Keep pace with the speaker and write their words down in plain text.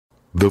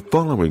The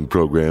following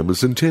program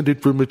is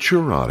intended for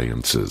mature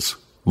audiences.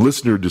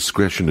 Listener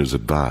discretion is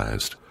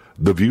advised.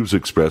 The views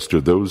expressed are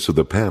those of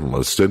the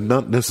panelists and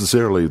not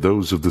necessarily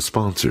those of the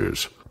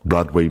sponsors,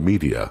 Broadway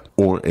Media,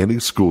 or any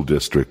school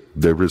district,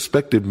 their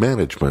respective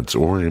managements,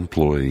 or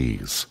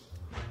employees.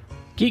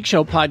 Geek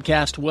Show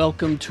Podcast,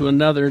 welcome to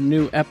another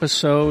new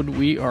episode.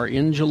 We are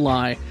in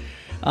July.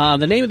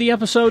 The name of the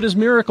episode is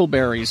Miracle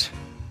Berries,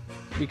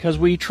 because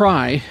we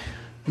try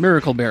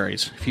Miracle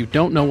Berries. If you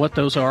don't know what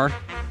those are,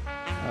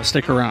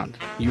 stick around.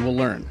 You will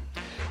learn.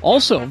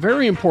 Also,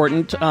 very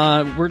important,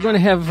 we're going to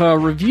have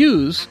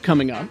reviews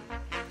coming up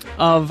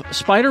of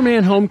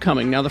Spider-Man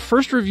Homecoming. Now, the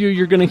first review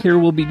you're going to hear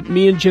will be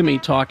me and Jimmy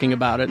talking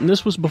about it, and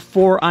this was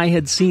before I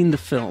had seen the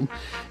film.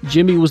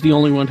 Jimmy was the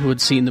only one who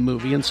had seen the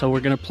movie, and so we're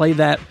going to play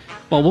that.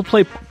 Well, we'll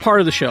play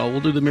part of the show.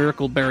 We'll do the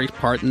Miracle Berries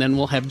part, and then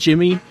we'll have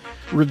Jimmy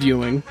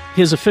reviewing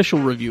his official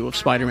review of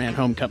Spider-Man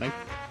Homecoming.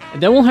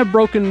 And then we'll have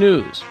Broken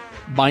News.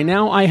 By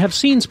now, I have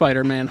seen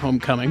Spider-Man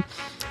Homecoming.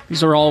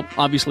 These are all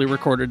obviously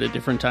recorded at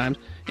different times.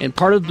 And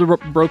part of the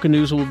Broken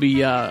News will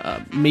be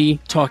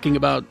me talking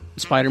about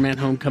Spider-Man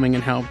Homecoming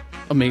and how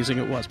amazing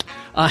it was.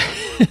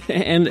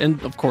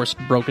 And of course,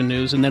 Broken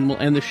News. And then we'll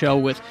end the show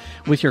with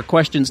your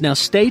questions. Now,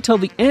 stay till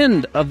the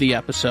end of the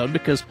episode,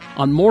 because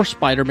on more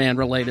Spider-Man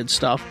related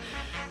stuff,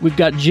 we've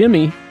got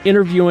Jimmy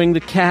interviewing the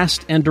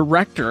cast and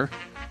director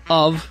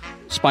of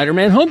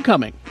Spider-Man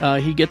Homecoming.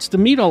 He gets to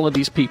meet all of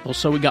these people.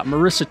 So we got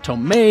Marissa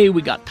Tomei,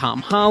 we got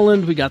Tom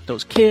Holland, we got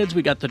those kids,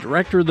 we got the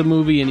director of the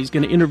movie, and he's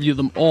going to interview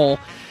them all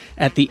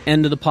at the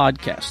end of the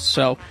podcast.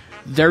 So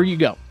there you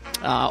go.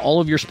 All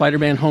of your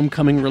Spider-Man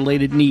Homecoming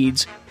related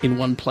needs in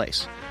one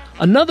place.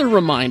 Another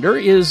reminder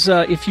is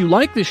if you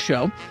like this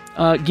show,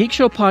 Geek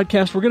Show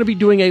Podcast, we're going to be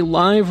doing a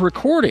live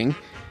recording.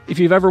 If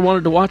you've ever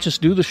wanted to watch us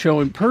do the show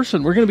in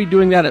person, we're going to be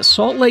doing that at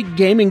Salt Lake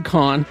Gaming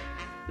Con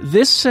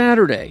this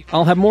Saturday.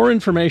 I'll have more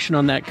information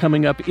on that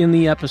coming up in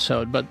the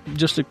episode, but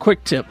just a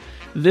quick tip.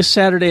 This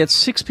Saturday at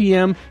 6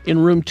 p.m. in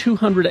room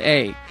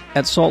 200A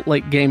at Salt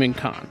Lake Gaming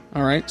Con.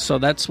 All right, so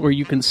that's where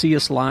you can see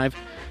us live,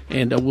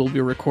 and we'll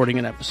be recording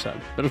an episode.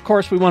 But of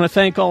course, we want to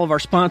thank all of our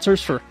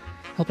sponsors for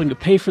helping to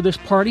pay for this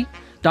party.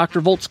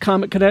 Dr. Volt's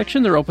Comic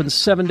Connection, they're open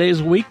 7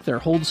 days a week. Their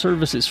hold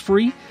service is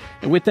free.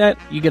 And with that,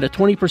 you get a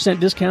 20%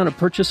 discount of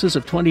purchases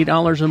of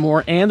 $20 or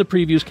more and the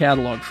previews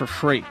catalog for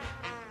free.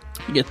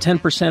 You get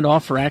 10%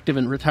 off for active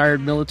and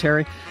retired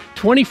military.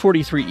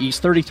 2043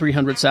 East,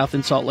 3300 South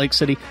in Salt Lake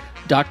City.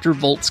 Dr.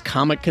 Volt's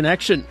Comic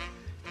Connection.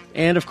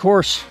 And, of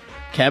course,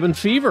 Cabin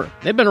Fever.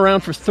 They've been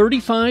around for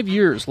 35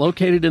 years,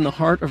 located in the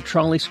heart of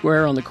Trolley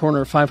Square on the corner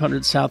of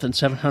 500 South and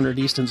 700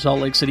 East in Salt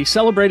Lake City,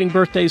 celebrating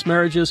birthdays,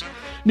 marriages,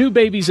 new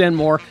babies, and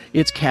more.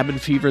 It's Cabin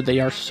Fever. They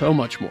are so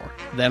much more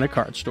than a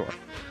card store.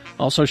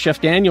 Also,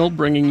 Chef Daniel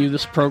bringing you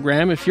this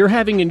program. If you're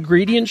having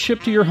ingredients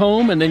shipped to your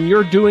home and then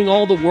you're doing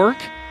all the work,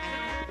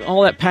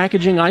 all that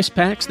packaging, ice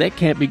packs, that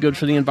can't be good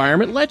for the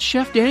environment. Let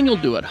Chef Daniel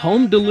do it.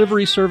 Home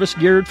delivery service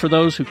geared for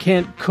those who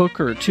can't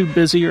cook or are too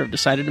busy or have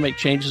decided to make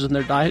changes in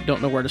their diet,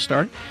 don't know where to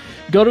start.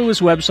 Go to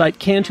his website,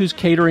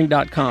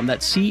 cantuscatering.com.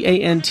 That's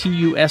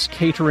Cantus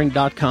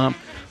catering.com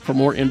for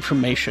more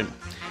information.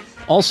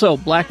 Also,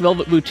 Black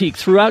Velvet Boutique.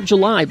 Throughout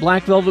July,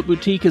 Black Velvet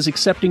Boutique is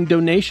accepting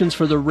donations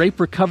for the Rape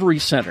Recovery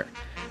Center.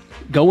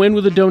 Go in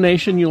with a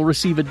donation. You'll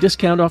receive a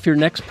discount off your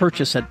next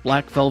purchase at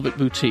Black Velvet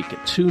Boutique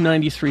at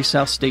 293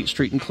 South State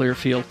Street in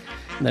Clearfield.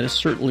 And that is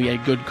certainly a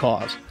good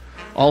cause.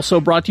 Also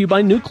brought to you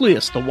by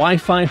Nucleus, the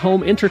Wi-Fi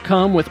home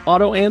intercom with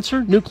auto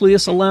answer.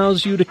 Nucleus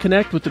allows you to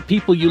connect with the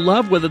people you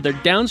love, whether they're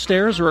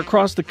downstairs or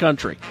across the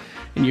country.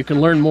 And you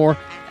can learn more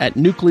at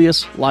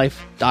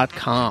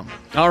nucleuslife.com.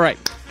 All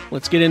right,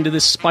 let's get into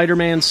this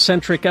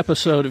Spider-Man-centric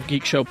episode of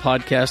Geek Show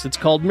Podcast. It's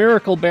called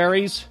Miracle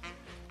Berries.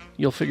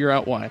 You'll figure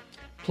out why.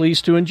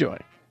 Please to enjoy.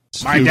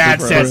 My dad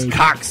says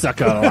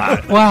cocksucker a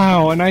lot.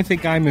 Wow, and I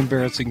think I'm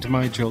embarrassing to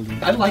my children.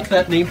 I like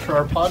that name for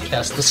our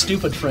podcast, The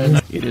Stupid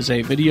Friend. It is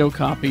a video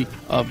copy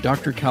of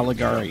Dr.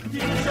 Caligari.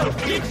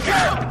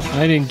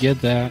 I didn't get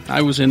that.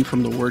 I was in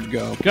from the word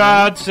go.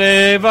 God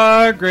save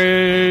our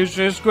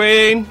gracious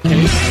queen.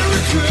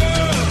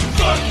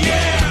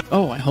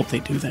 Oh, I hope they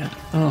do that.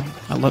 Oh,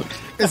 I love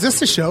it. Is this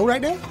the show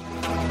right now?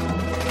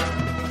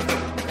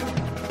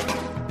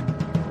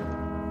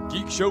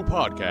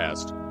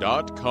 GeekShowPodcast.com.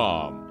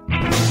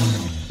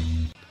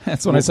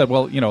 That's when I said,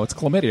 well, it's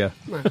chlamydia.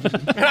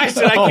 And I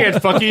said, I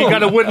can't fuck you, you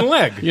got a wooden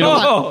leg. You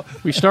know,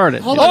 we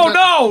started. Hold on.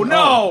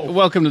 No!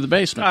 Welcome to the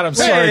basement. God, I'm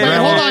sorry, Wait,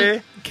 Grandma. hold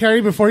on.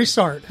 Carrie, before you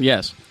start,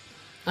 Yes.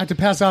 I have to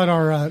pass out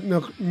our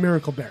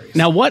Miracle Berries.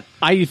 Now, what?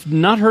 I've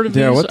not heard of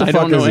these. Yeah, what the I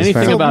fuck don't know is this,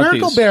 anything fam? about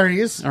Miracle these.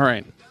 Berries. All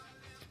right.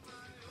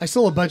 I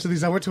stole a bunch of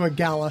these. I went to a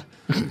gala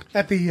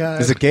at the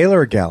Is it gala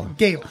or gala?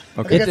 gala. Okay.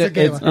 I think it's a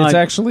gala. It's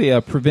actually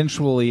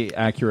provincially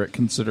accurate,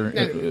 considering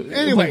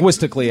Anyway.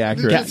 linguistically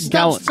accurate.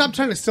 Stop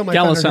trying to steal my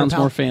Gala thunder, sounds pal.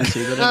 more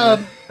fancy. But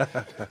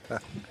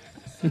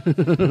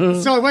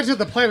So I went to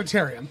the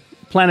planetarium.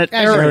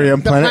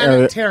 Planetarium. The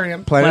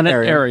planetarium.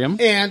 Planetarium.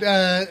 And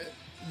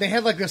they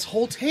had like this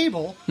whole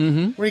table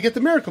where you get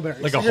the Miracle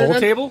Berries. Like a whole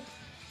table?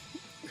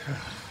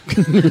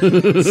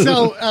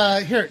 So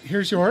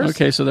here's yours.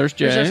 Okay, so there's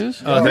Jay's.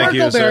 Thank you,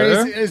 Miracle sir.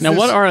 berries is Now, this-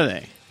 what are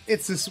they?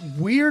 It's this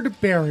weird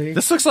berry.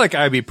 This looks like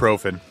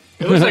ibuprofen.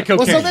 It looks like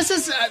cocaine. Well, so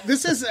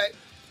this is,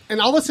 and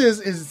all this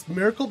is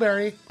miracle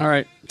berry All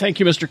right. Thank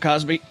you, Mr.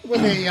 Cosby.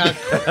 with a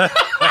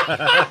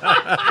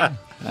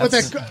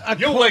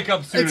You'll wake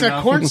up soon it's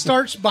a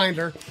cornstarch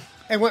binder.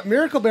 And what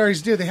miracle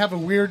berries do, they have a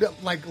weird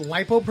like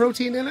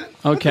lipoprotein in it.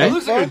 Okay. It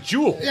looks like a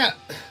jewel. Yeah.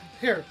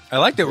 Here. I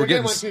like that we're You're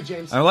getting. one too,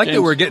 James. I like James.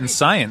 that we're getting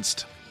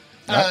scienced.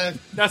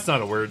 That's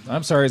not a word.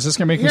 I'm sorry. Is this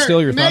going to make me Here,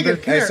 steal your Megan,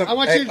 thunder? come here. I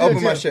want you to do open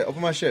it my too. shit.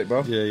 Open my shit,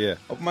 bro. Yeah.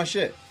 Open my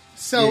shit.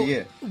 So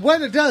Yeah.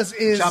 what it does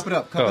is Chop it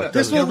up. Cut it up.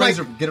 This Get a will, like-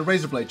 razor. Get a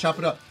razor blade. Chop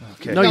it up.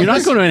 Okay. No, you're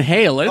not going to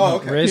inhale it. Oh,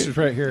 okay. Razor's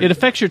right here. It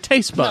affects your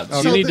taste buds.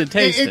 so You need to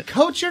taste it it.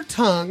 coats your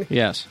tongue.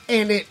 Yes.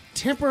 And it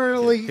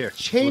temporarily We'll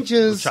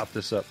changes chop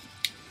this up.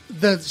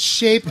 the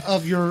shape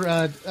of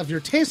your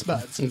taste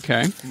buds.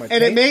 Okay.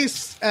 And it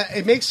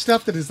makes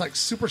stuff that is like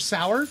super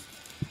sour,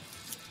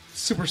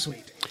 super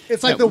sweet.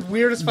 It's like the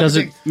weirdest fucking Does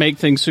it thing. make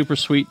things super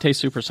sweet taste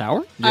super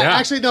sour?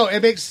 Actually, no.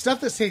 It makes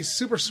stuff that tastes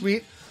super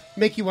sweet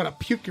make you want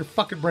to puke your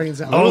fucking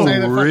brains out. Oh, Say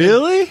that fucking-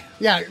 really?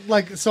 Yeah,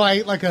 like so.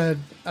 I like a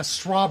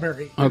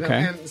strawberry, you know,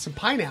 Okay. and some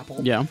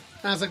pineapple. Yeah. And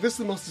I was like, this is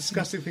the most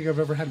disgusting thing I've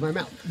ever had in my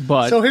mouth.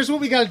 But- so here's what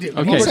we got to do.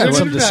 Okay, We're so doing Had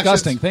some introductions.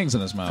 disgusting things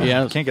in his mouth.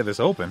 Yeah. Can't get this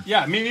open.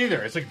 Yeah, me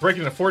neither. It's like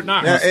breaking a Fort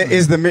Knox.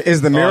 Is the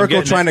miracle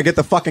getting trying to get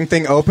the fucking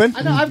thing open?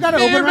 I know. I've got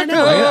it open right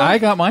now. I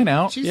got mine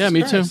out. Jesus Yeah,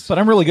 me too. Christ. But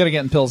I'm really good at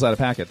getting pills out of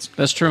packets.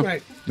 That's true.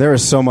 Right. There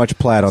is so much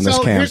plaid on this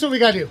So can. here's what we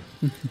got to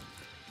do.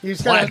 You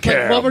just got to.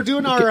 Well, we're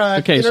doing our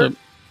Okay, so-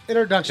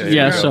 introductions.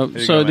 Yeah. Here we go.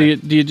 So do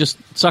you just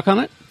suck on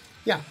it?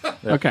 Yeah.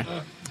 Okay.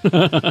 It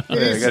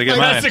is gotta get like-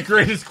 mine. That's the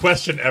greatest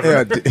question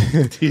ever.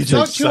 Yeah,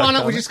 Don't chew on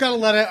it. We just got to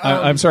let it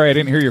I'm sorry, I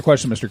didn't hear your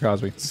question, Mr.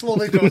 Cosby.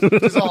 slowly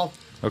dissolve.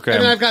 Okay.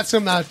 And then I've got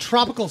some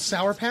tropical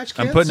Sour Patch Kids.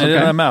 I'm putting it in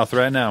Okay. my mouth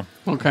right now.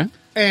 Okay.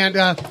 And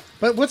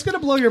but what's going to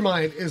blow your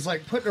mind is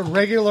like putting a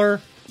regular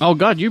Oh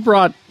God, you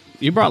brought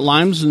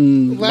limes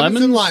and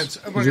lemons and limes.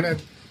 And we're going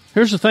to.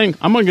 Here's the thing.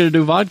 I'm going to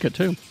do vodka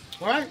too.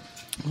 All right.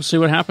 We'll see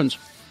what happens.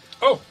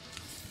 Oh,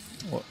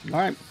 All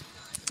right.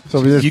 so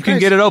we just, You can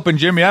get it open,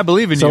 Jimmy. I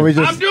believe in so you. we I'm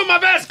just doing my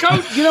best,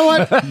 coach. You know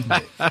what,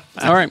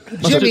 All right.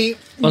 Jimmy?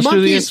 Let's do the.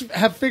 Monkeys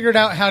have figured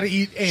out how to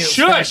eat ants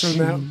Shush! faster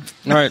than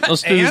that. All right.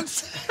 Let's do.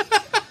 Ants?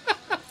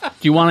 Do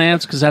you want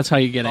ants? Because that's how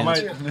you get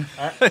ants.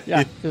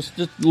 Yeah. Just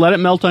let it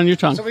melt on your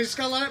tongue. So we just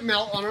got to let it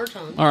melt on our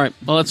tongue. All right.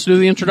 Well, let's do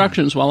the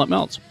introductions while it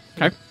melts.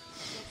 Okay.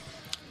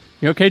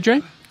 You okay,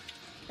 Jay?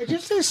 It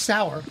just tastes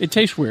sour. It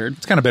tastes weird.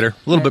 It's kind of bitter.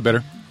 A little bit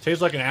bitter.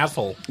 Tastes like an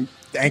asshole.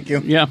 thank you.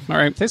 Yeah. All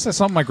right. Tastes like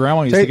something my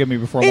grandma used to give me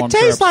before long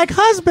trips. like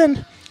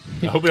husband.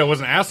 I hope that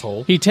wasn't an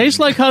asshole. He tastes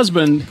like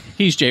husband.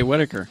 He's Jay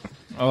Whitaker.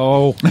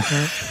 Oh,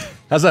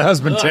 How's that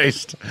husband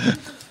taste?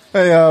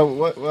 Hey,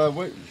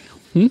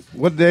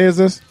 what day is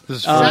this? This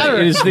is It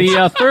is the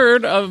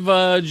 3rd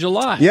of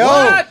July.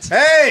 Yo,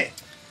 hey,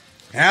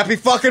 happy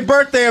fucking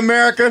birthday,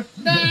 America.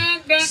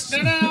 That's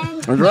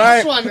Last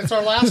right. one. It's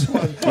our last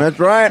one. That's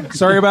right.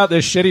 sorry about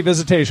this shitty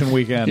visitation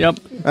weekend. Yep.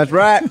 That's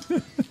right.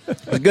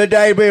 It's a good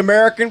day to be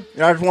American.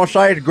 I just want to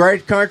say it's the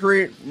greatest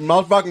country in the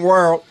most fucking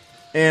world.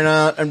 And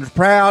I'm just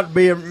proud to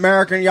be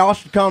American. Y'all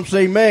should come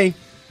see me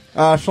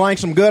slang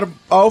some good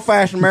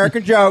old-fashioned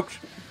American jokes.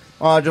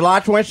 July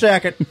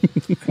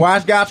 22nd,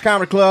 Wise Guys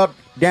Comedy Club,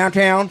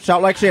 downtown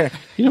Salt Lake City.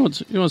 You know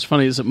what's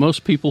funny is that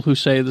most people who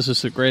say this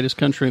is the greatest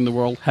country in the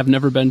world have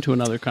never been to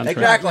another country.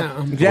 Exactly. No.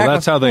 Exactly. Well,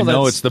 that's how they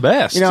know it's the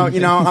best. You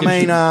know. I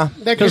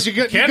mean, Because you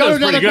go to Canada's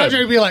another pretty good. country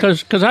and be like,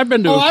 Because I've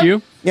been to oh, a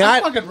few.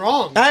 I'm fucking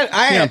wrong.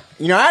 I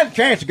had a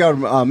chance to go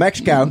to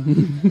Mexico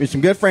with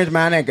some good friends of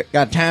mine that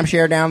got a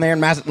timeshare down there in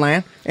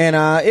Mazatlan, and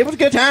it was a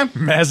good time.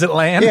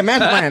 Mazatlan? Yeah,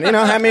 Mazatlan. You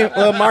know, had me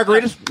little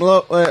margaritas,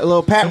 a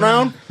little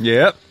Patron.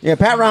 Yep. Yeah,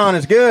 Patron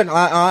is good.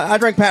 I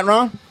drink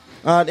Patron.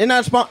 Didn't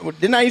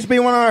I used to be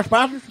one of our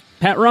sponsors?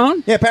 Pat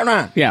Ron? Yeah,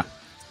 Patron. Yeah.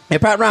 Yeah,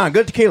 Patron.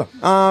 Good tequila.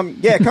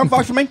 Yeah, come fuck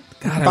with me.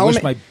 God, I Follow wish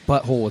me. my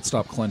butthole would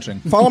stop clenching.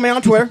 Follow me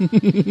on Twitter.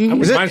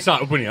 Mine's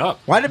not opening up.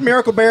 Why did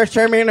Miracle Bears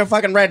turn me into a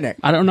fucking redneck?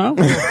 I don't know.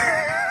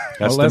 That's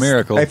the let's-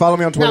 miracle. Hey, follow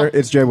me on Twitter. No.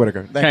 It's Jay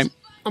Whitaker. Thanks. Okay.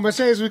 I'm going to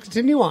say as we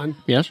continue on,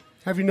 Yes.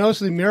 have you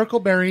noticed the Miracle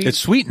Berry It's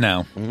sweet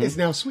now. is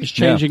now sweet? It's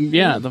changing.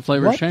 Yeah, the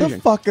flavor's What changing. the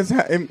fuck is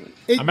happening?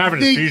 I'm having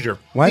a seizure.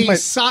 Why the,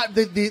 is my-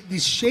 the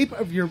shape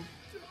of your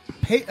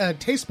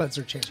taste buds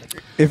are changing.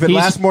 If it He's-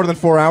 lasts more than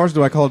 4 hours,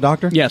 do I call a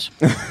doctor? Yes.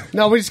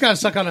 No, we just got to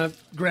suck on a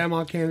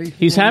grandma candy.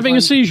 He's having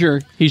a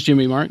seizure. He's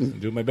Jimmy Martin.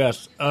 Do my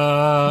best.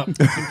 I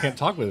can't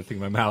talk with a thing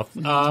in my mouth.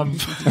 Watching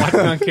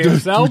on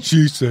KSL.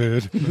 She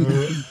said.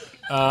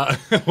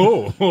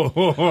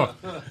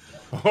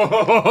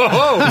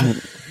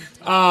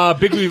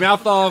 Big Movie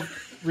Mouth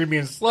Off, Read Me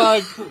and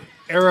Slug,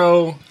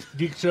 Arrow,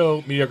 Geek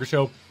Show, Mediocre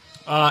Show.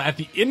 At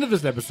the end of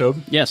this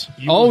episode, Yes.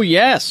 You- Oh,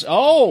 yes.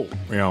 Oh.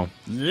 you know,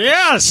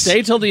 Yes!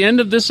 Stay till the end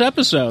of this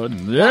episode.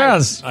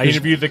 Yes! I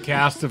interviewed the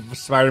cast of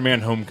Spider-Man: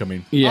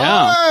 Homecoming.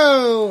 Yeah.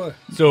 Oh!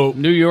 So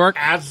New York.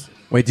 as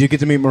Wait, do you get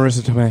to meet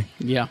Marissa Tomei?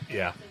 Yeah.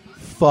 yeah,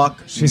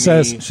 Fuck. She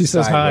says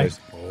hi. sideways.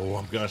 oh,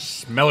 I'm gonna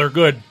smell her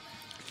good.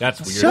 That's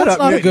weird. Shut up.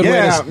 Not a good way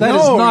to, that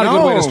is not a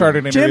good way to start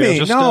an interview. Jimmy,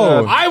 Just,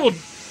 no. I will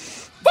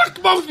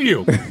fuck both of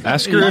you.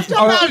 Ask her if He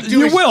knows how to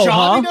do his will, job.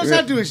 huh? He knows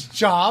how to do his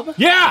job.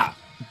 Yeah.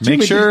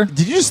 make sure.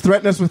 Did you just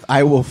threaten us with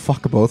 "I will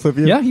fuck both of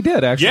you"? Yeah, he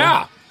did actually.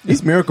 Yeah.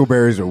 These miracle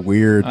berries are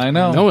weird. I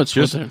know. No, it's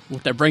just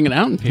what they're bringing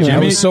out in people. I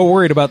was so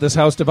worried about this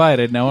house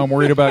divided. Now I'm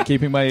worried about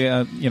keeping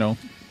my,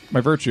 my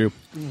virtue.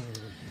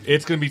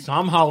 It's going to be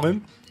Tom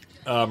Holland,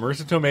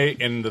 Marissa Tomei,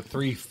 and the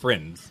three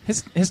friends.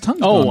 His tongue's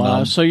Oh, gone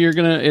numb. so you're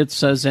gonna? It's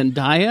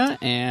Zendaya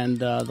and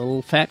the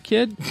little fat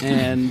kid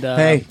and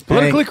Hey,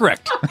 Politically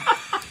correct.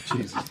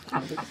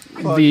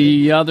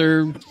 the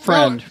other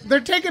friend. No, they're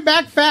taking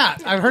back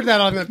fat. I've heard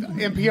that on the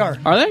NPR.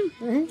 Are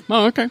they?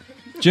 Oh, okay.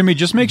 Jimmy,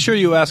 just make sure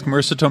you ask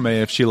Marissa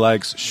Tomei if she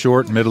likes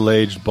short,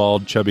 middle-aged,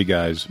 bald, chubby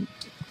guys.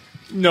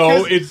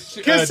 No, 'Cause-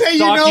 it's 'cause say you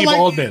know, Stocky like-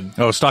 Baldwin.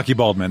 Oh, stocky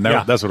bald man.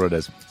 Yeah. That's what it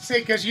is. Say,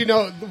 because you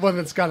know the one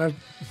that's got A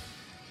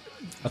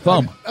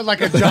thumb.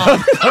 like a job.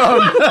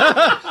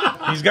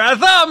 He's got a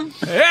thumb.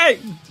 Hey.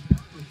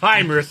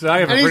 Hi, Marissa. I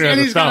have a and friend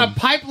he's with a got thumb. a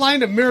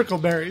pipeline of miracle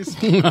berries.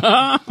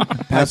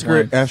 ask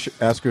her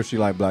if she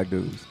like black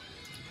dudes.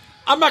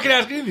 I'm not going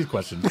to ask any of these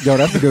questions. Yo,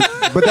 that's a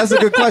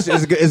good question.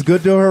 It's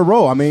good to her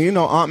role. I mean,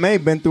 Aunt May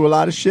been through a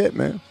lot of shit,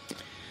 man.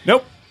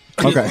 Nope.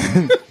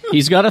 Okay.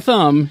 He's got a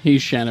thumb.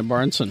 He's Shannon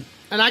Barneson.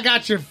 And I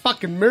got your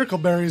fucking miracle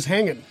berries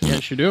hanging.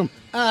 Yes, you do.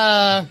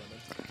 Uh,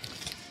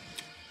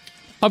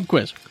 Pub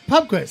quiz.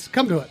 pub quiz.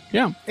 Come to it.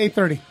 Yeah.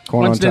 8:30.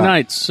 Corn on Wednesday top.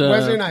 nights.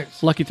 Wednesday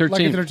nights. Lucky 13.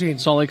 Lucky 13.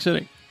 Salt Lake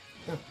City.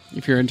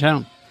 If you're in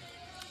town.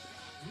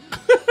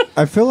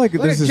 I feel like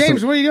Look this at is James,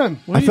 some, what are you doing?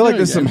 I feel like doing,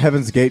 this is some James?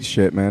 Heaven's Gate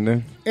shit, man.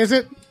 Dude. Is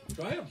it?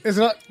 Is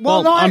it?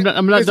 Well, no, I'm not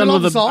is it done all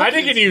with the- salt? I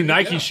didn't get you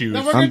Nike shoes.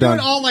 No, we're I'm gonna do done.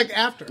 it all like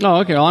after. Oh,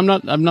 okay. Well, I'm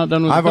not done with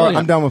the bill I'm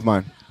yet. done with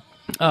mine.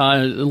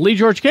 Lee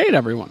George Cade,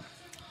 everyone.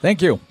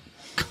 Thank you.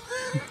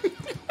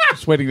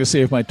 Just waiting to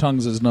see if my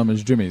tongue's as numb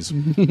as Jimmy's. So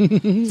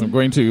I'm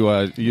going to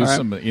use All right.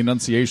 some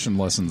enunciation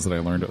lessons that I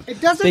learned. It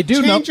doesn't They do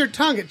change numb- your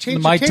tongue. It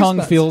changes My your taste tongue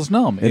buds. feels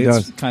numb. It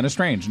It's does. kind of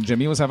strange. And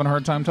Jimmy was having a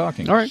hard time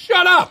talking. All right.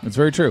 Shut up. It's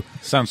very true.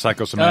 Sounds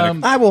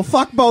psychosomatic. I will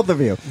fuck both of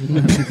you.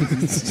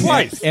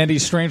 Twice. And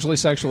he's strangely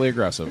sexually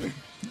aggressive.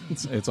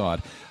 It's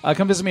odd.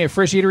 Come visit me at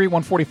Frisch Eatery,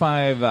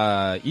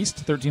 145 East,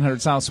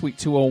 1300 South, Suite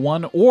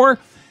 201. Or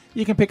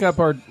you can pick up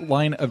our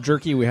line of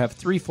jerky. We have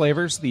 3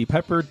 flavors, the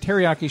peppered,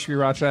 teriyaki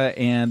sriracha,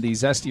 and the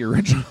zesty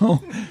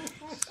original.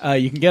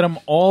 You can get them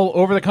all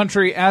over the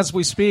country as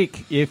we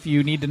speak. If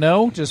you need to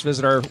know, just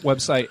visit our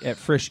website at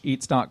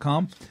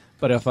frisheats.com.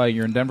 But if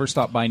you're in Denver,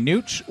 stop by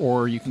Nooch,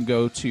 or you can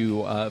go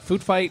to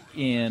Food Fight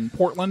in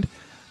Portland.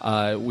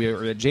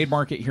 We're at Jade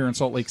Market here in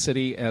Salt Lake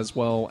City, as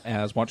well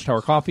as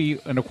Watchtower Coffee,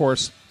 and of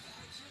course,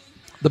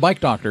 the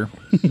Bike Doctor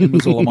in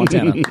Missoula,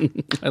 Montana.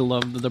 I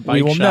love the bike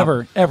We will shop.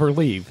 never, ever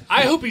leave.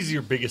 I hope he's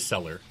your biggest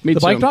seller. Me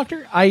The too. Bike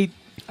Doctor, I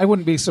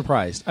wouldn't be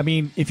surprised. I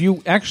mean, if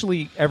you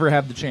actually ever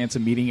have the chance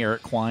of meeting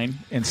Eric Klein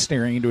and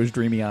staring into his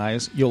dreamy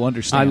eyes, you'll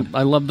understand.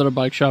 I love that a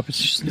bike shop is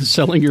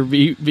selling your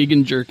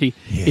vegan jerky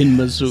in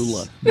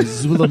Missoula.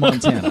 Missoula,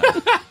 Montana.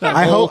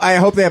 I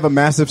hope they have a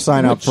massive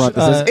sign out front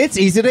that says it's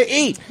easy to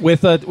eat.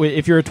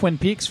 If you're a Twin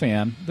Peaks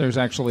fan, there's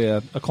actually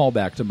a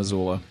callback to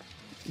Missoula.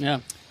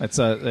 Yeah. That's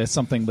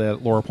something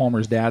that Laura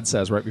Palmer's dad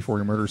says right before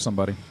he murders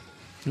somebody.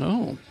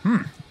 Oh.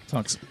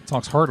 Talks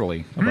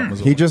heartily about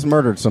Missoula. He just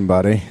murdered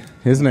somebody.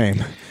 His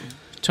name.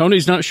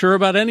 Tony's not sure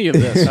about any of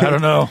this. I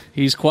don't know.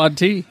 He's Quad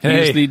T.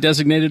 Hey. He's the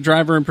designated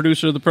driver and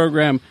producer of the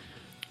program.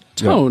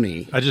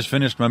 Tony. I just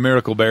finished my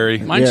Miracle Berry.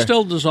 Mine's Yeah.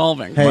 still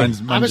dissolving. Hey. Mine's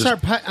I'm gonna just-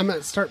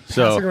 start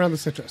So, passing around the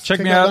citrus. Check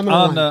Take me that out lemon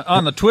on and lime.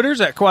 on the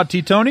Twitters at Quad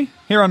T Tony,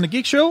 here on the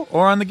Geek Show,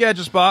 or on the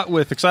Gadget Spot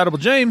with Excitable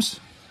James.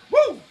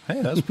 Woo!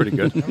 Hey, that was pretty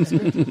good.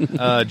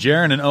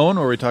 Jaron and Owen,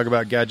 where we talk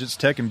about gadgets,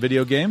 tech, and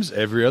video games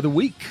every other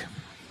week.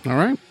 All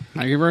right.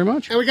 Thank you very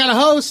much. And we got a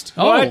host.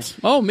 What?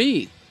 Oh,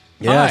 me.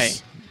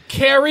 Yes.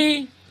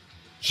 Carrie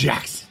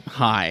Jackson.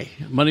 Hi.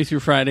 Monday through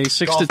Friday,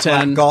 6 to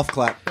 10. Golf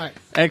clap. Right.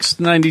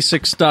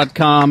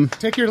 X96.com.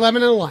 Take your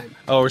lemon and lime.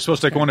 Oh, we're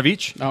supposed to take one of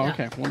each? Oh,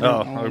 okay.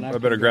 I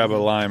better grab a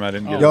lime. I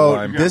didn't get a Yo,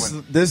 lime.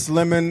 this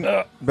lemon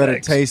better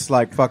thanks. taste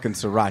like fucking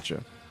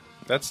sriracha.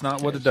 That's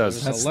not what it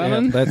does. That's a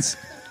lemon. That's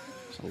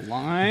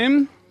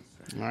Lime.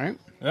 All right.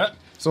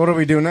 So what do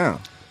we do now?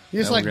 You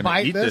just We're like gonna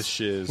bite eat this. this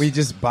shiz. We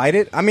just bite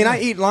it? I mean, I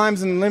eat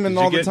limes and lemon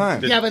all the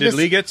time. Did, Yeah, but did this-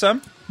 Lee get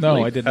some?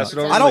 no, I did not. Pass it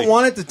over I to don't Lee.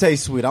 want it to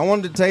taste sweet. I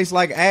want it to taste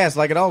like ass,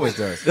 like it always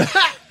does.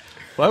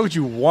 Why would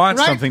you want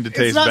Right? something to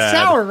taste It's not bad?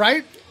 sour,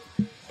 right?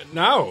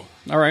 No.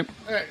 All right.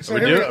 All right. So Are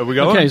we, here do, are we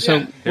going? Okay, so Yeah.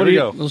 what Here do we you?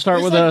 go. We'll start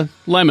It's with like- a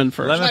lemon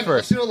first. Lemon Lemon,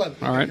 first. let's do a lemon.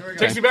 All right. Here we go.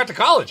 Takes me back to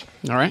college.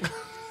 All right.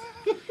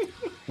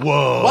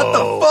 Whoa. What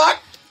the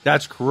fuck?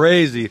 That's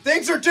crazy.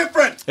 Things are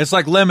different. It's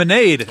like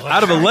lemonade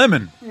out of a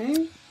lemon.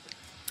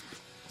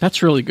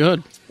 That's really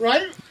good.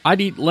 Right?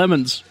 I'd eat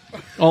lemons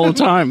all the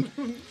time.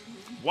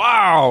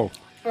 Wow.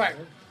 All right.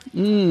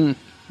 Now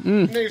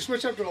you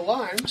switch up to a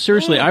lime.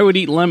 Seriously, I would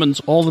eat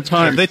lemons all the If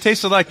time. they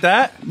tasted like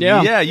that,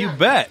 Yeah. you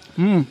bet.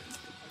 Now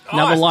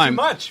the it's lime. Too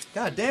much.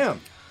 God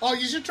damn. Oh,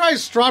 you should try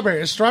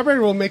strawberry. A strawberry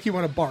will make you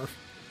want to barf.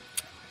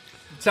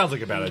 Sounds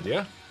like a bad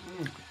idea.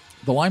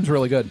 The lime's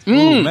really good.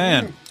 Oh,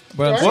 man.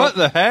 But What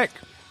the heck?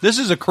 This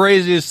is the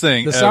craziest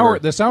thing the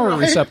ever. sour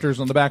receptors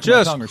on the back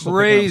Just of my tongue are still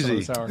crazy. picking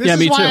up some of the sour. This Yeah, is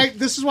me why too.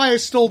 this is why I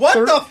stole. What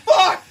the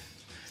fuck?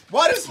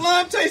 Why does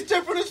lime taste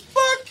different as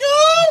fuck,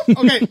 yo?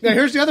 Okay, now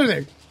here's the other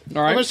thing.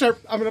 All right.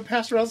 I'm gonna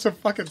pass around some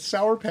fucking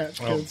Sour Patch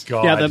Oh Kids.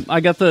 God! Yeah, I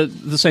got the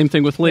same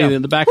thing with Lee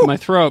in the back of my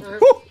throat,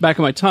 back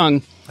of my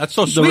tongue. That's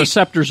so The sweet.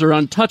 receptors are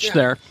untouched Yeah.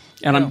 there,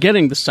 and I'm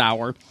getting the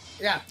sour.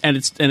 Yeah. And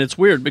it's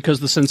weird because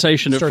the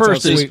sensation at Starts out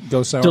first is sweet,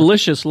 goes sour.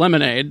 delicious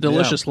lemonade,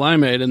 delicious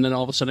limeade, and then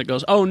all of a sudden it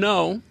goes, oh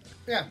no.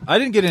 Yeah. I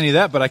didn't get any of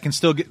that, but I can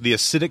still get the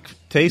acidic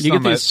taste You on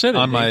get the my, acidity,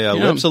 on my yeah.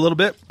 lips a little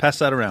bit. Pass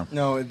that around.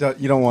 No, you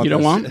don't want You don't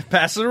this. want?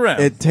 Pass it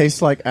around. It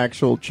tastes like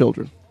actual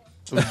children.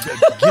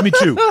 Give me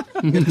two.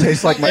 It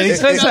tastes like my. And he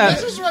says that.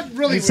 This is what really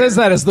He weird. says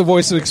that as the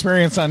voice of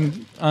experience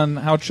on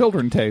how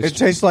children taste. It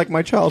tastes like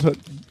my childhood.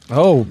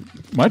 Oh,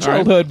 my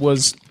childhood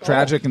was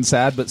tragic and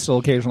sad, but still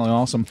occasionally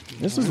awesome.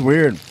 This is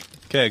weird.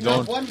 Okay,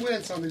 Not going one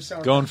wins on these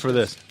Sour going Patch for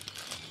this.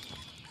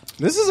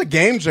 This is a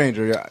game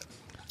changer. Yeah.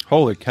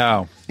 Holy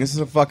cow. This is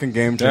a fucking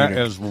game That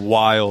changer. is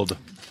wild.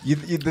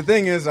 The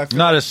thing is, I feel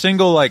Not a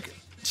single, like,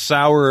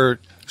 sour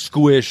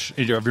squish of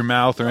your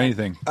mouth or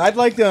anything. I'd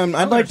like to. I'm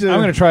going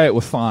to try it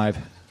with 5.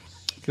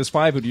 Because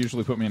 5 would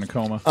usually put me in a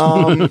coma.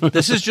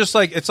 This is just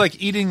like, it's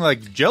like eating,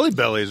 like, Jelly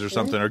Bellies or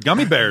something, or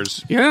gummy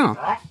bears.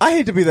 Yeah. I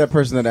hate to be that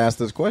person that asked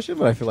this question,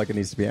 but I feel like it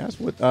needs to be asked.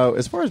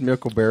 As far as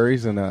miracle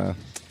berries, and I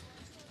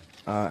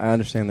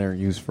understand they're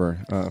used for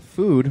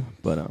food,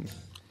 but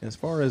as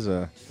far as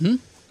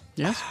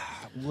Yes.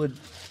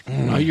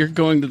 You're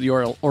going to the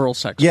oral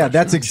sex. yeah, question.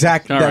 that's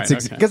exactly All right,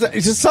 that's okay.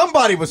 because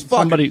somebody was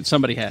fucking.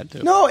 Somebody had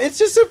to. No, it's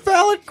just a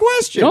valid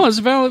question. No, it's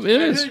valid. It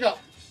Here is. you go.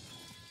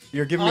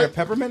 You're giving me a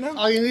peppermint now.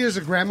 All you need is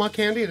a grandma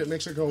candy, and it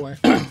makes it go away.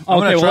 I want Okay, to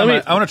well, try let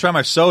me- I want to try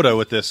my soda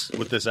with this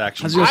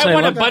action. I was gonna say, I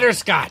want a let-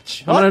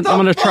 butterscotch. I'm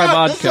gonna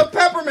try This is a vodka.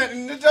 peppermint,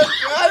 and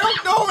I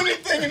don't know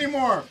anything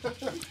anymore.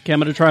 Okay, I'm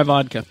gonna try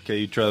vodka. Okay,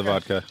 you try the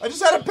vodka. I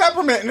just had a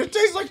peppermint, and it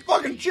tastes like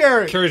fucking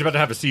cherry. Carrie's about to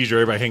have a seizure.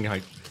 Everybody hang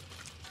tight.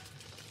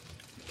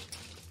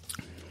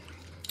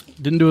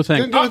 Didn't do a thing.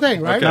 Didn't do a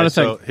thing, right? Okay, Not a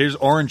so thing. here's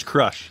Orange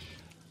Crush.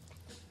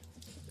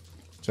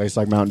 Tastes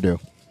like Mountain Dew.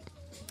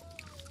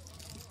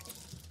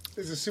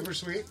 Is it super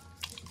sweet?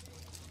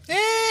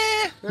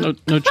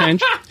 No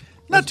change.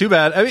 Not too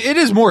bad. I mean, it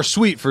is more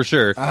sweet for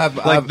sure.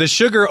 I've- the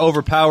sugar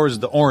overpowers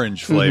the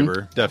orange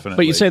flavor, definitely.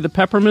 But you say the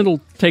peppermint will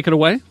take it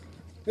away?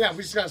 Yeah, we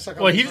just got to suck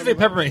on Well, it. he didn't say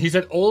peppermint. He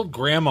said old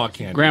grandma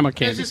candy. Grandma It's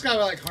candy. just kind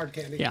of like hard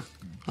candy. Yeah.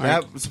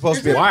 That was supposed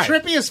Is to be. it Why?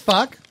 trippy as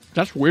fuck?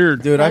 That's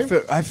weird. Dude,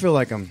 I feel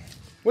like I'm.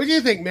 What do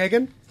you think,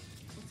 Megan?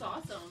 It's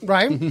awesome.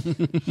 Right? I'm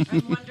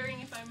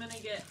wondering if I'm going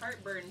to get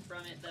heartburn from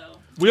it, though.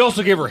 We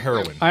also gave her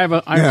heroin. I have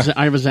a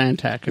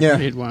Zantac if Yeah. you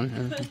need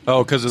one.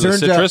 Oh, because of the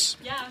Turns out- citrus?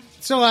 Yeah.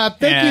 So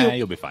thank Yeah, you.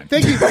 you'll be fine.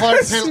 Thank you,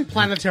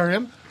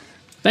 Planetarium.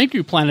 Thank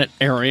you,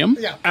 Planetarium.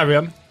 Yeah.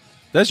 Ariam.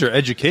 That's your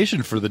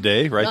education for the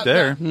day right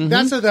there.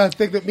 That's the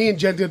thing that me and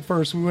Jen did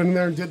first. We went in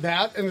there and did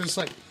that, and it's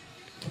like,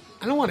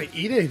 I don't want to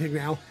eat anything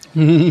now.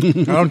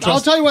 I'll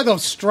tell you what, though,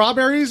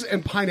 strawberries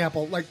and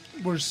pineapple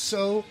were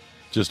so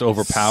Just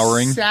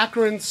overpowering.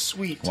 saccharine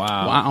sweet.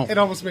 Wow. Wow. It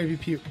almost made me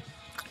puke.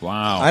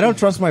 Wow. I don't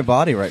trust my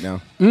body right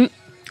now.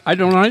 I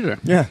don't either.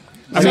 Yeah.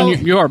 I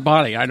mean, you're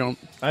body. I don't.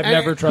 I've And-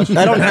 never trusted.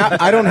 I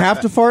don't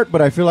have to fart,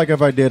 but I feel like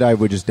if I did, I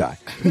would just die.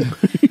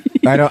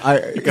 I don't.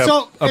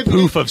 A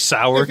poof of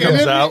sour if comes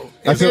any- out.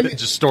 if any-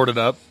 Just stored it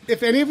up.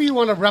 If any of you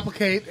want to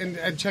replicate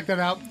and check that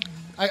out,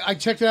 I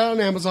checked it out on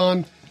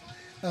Amazon.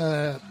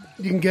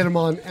 You can get them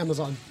on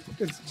Amazon.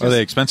 It's just, Are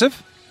they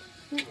expensive?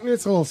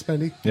 It's a little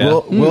spendy. Yeah.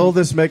 Will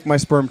this make my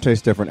sperm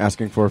taste different?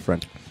 Asking for a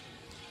friend.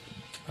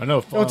 I know.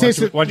 It'll taste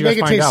it. Why'd you guys Make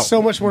it find taste out?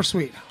 so much more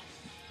sweet.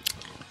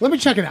 Let me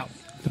check it out.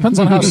 Depends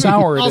on how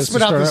sour it I'll is. to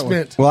spit out start this out with.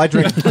 mint. Well,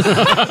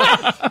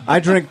 I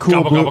drink Cool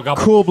Gobble, Blue. gobble,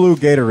 gobble. Cool Blue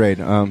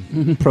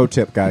Gatorade. Pro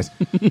tip, guys.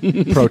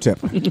 Pro tip.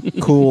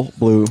 Cool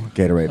Blue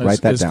Gatorade.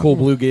 Write that Is down. Cool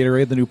Blue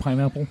Gatorade the new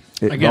pineapple?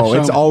 I guess so.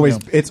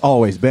 It's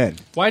always been.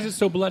 Why is it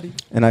so bloody?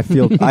 And I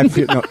feel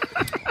no.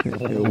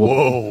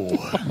 Whoa.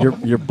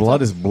 Your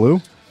blood is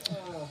blue.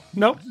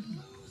 Nope.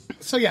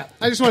 So yeah,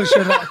 I just want to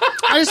share that.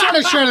 I just want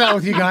to share that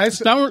with you guys.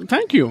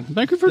 Thank you.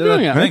 Thank you for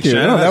doing it. Thanks, you.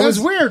 Shannon. No, That was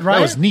weird, right?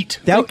 That was neat.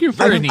 Thank you.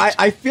 Very neat.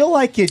 I feel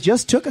like it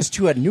just took us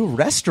to a new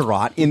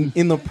restaurant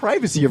in the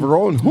privacy of our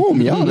own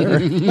home. Yeah, there.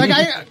 Like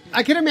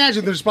I can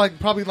imagine there's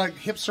probably like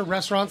hipster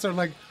restaurants that are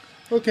like,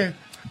 okay,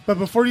 but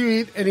before you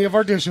eat any of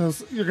our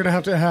dishes, you're gonna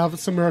have to have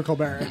some Miracle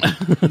Berry.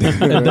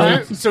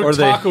 Right? So Or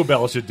they- Taco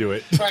Bell should do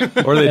it.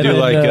 Or they do then,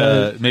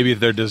 like maybe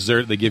their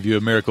dessert, they give you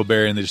a Miracle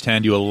Berry and they just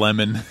hand you a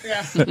lemon.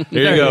 Yeah.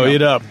 Here you go,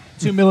 eat up.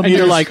 2 And millimeters.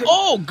 you're like,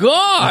 oh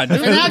god.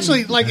 And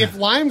actually, like if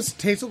limes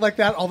tasted like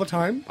that all the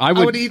time, I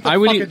would eat the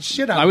fucking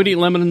shit out. I would eat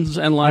lemons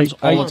and limes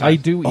all the time. I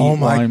do eat Oh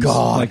my limes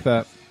God. like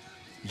that.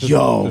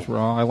 Yo.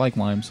 raw. I like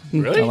limes.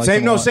 Really? I like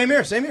Same them a lot.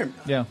 same here.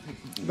 Yeah.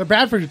 They're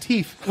bad for your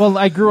teeth. Well,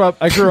 I grew up,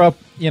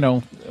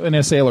 in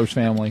a sailor's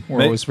family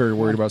where I was very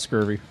worried about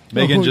scurvy.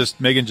 Megan just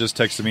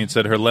texted me and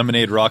said her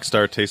lemonade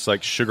Rockstar tastes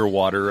like sugar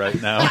water right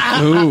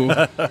now. Ooh.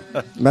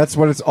 That's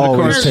what it's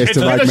always It's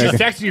tasted like, like she's Megan.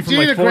 texting you Do from you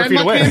like need a 4 feet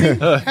grandma away.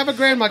 candy? Have a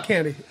grandma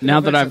candy. Now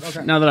that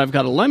Okay. I've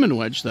got a lemon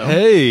wedge though,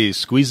 Hey,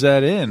 squeeze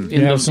that in.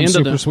 You have some into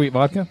super the- sweet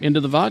vodka? into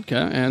the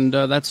vodka, and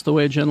that's the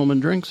way a gentleman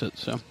drinks it.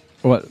 So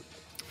What?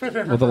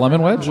 With a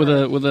lemon wedge? with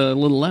a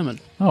little lemon,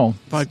 Oh,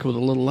 vodka with a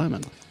little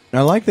lemon. I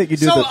like that you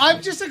do So the...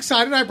 I'm just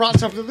excited I brought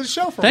something to the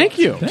show for Thank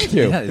once. you. thank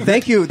you.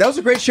 Thank you. That was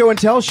a great show and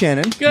tell,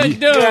 Shannon. Good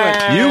doing.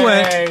 You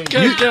went,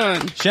 Good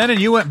doing. Shannon.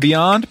 You went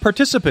beyond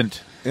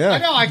participant. Yeah. I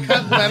know, I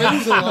cut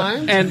lemons and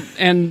limes.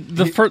 And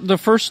the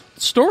first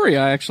story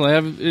I actually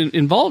have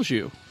involves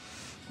you,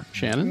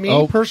 Shannon.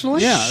 Me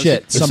personally? Yeah.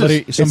 Shit.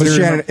 Somebody It's a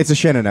Shannon, it's a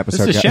Shannon This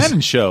episode, is a guys.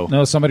 Shannon show.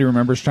 No, somebody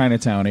remembers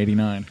Chinatown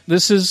 '89.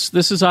 This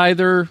is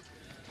either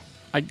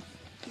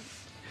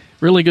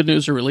really good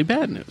news or really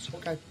bad news.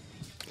 Okay.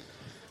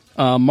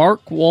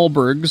 Mark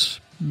Wahlberg's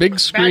big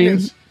screen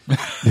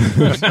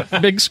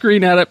big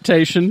screen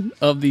adaptation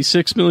of the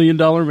 $6 Million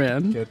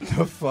Man. Get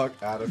the fuck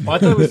out of I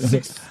thought it was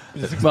six.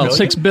 Well,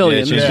 $6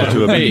 billion Yeah, changed it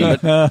to a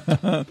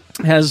B,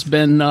 but has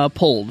been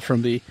pulled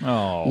from the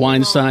Oh.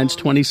 Weinstein's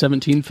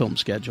 2017 film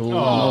schedule.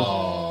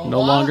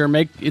 No longer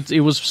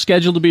it was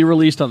scheduled to be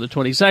released on the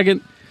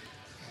 22nd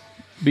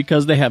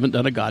because they haven't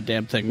done a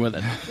goddamn thing with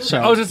it. So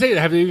I was gonna say,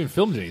 have they even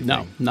filmed anything?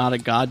 no, not a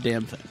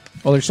goddamn thing.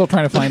 Well, they're still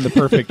trying to find the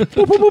perfect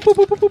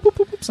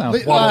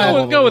sound.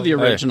 Go with the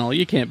original.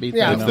 You can't beat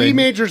Yeah, that. Lee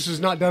Majors is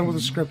not done with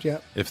the script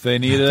yet. If they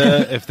need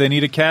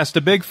a cast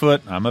of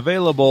Bigfoot, I'm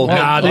available.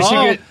 Nah, they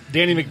should get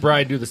Danny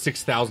McBride do the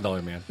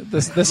 $6,000 man.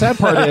 The sad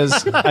part is,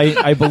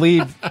 I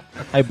believe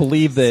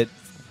that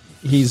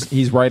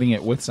he's writing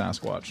it with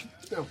Sasquatch.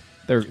 No.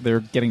 They're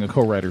getting a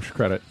co-writer's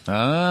credit.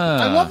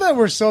 Ah. I love that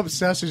we're so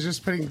obsessed with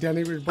just putting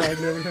Danny McBride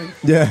and everything.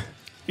 Yeah.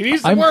 He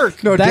needs to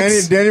work. No,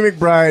 Danny That's-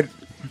 McBride,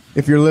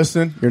 if you're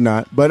listening, you're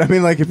not. But I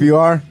mean, like, if you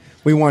are,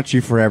 we want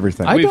you for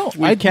everything. I We've- don't.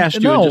 we've cast you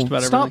in no, just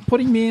about stop everything.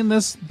 putting me in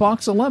this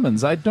box of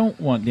lemons. I don't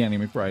want Danny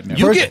McBride now.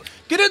 You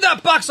get in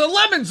that box of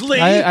lemons, Lee.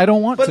 I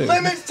don't want to.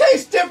 lemons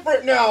taste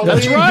different now.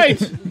 That's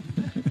right.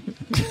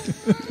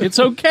 It's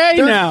okay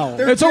now.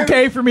 It's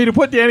okay for me to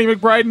put Danny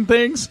McBride in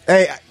things.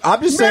 Hey,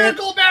 I'm just saying.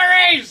 Miracle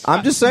berries!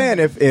 I'm just saying.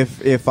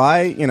 If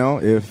I,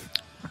 if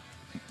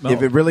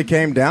it really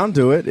came down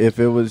to it, if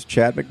it was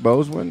Chadwick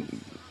Boseman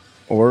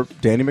or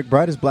Danny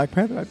McBride as Black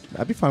Panther,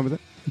 I'd be fine with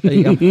it. Well,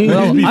 You'd be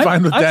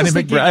fine with I'm Danny just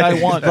thinking McBride.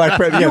 I want Black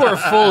Panther. You Yeah. are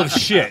full of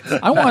shit.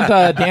 I want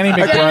Danny Danny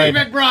McBride.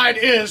 McBride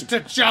is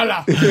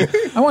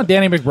T'Challa. I want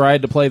Danny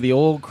McBride to play the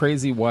old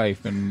crazy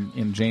wife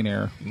in Jane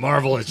Eyre.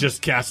 Marvel has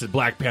just casted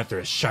Black Panther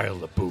as Shia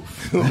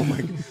LaBeouf.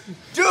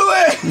 Do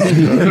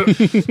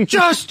it.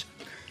 Just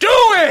do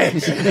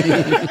it!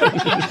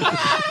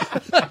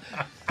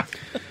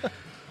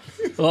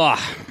 Ugh.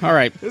 All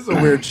right. This is a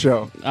weird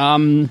show.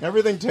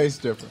 Everything tastes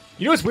different.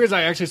 You know what's weird is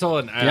I actually saw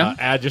an Yeah?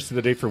 ad just the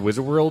other day for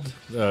Wizard World,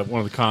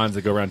 one of the cons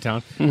that go around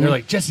town. They're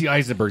like, Jesse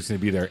Eisenberg's going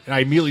to be there. And I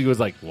immediately was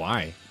like,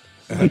 why?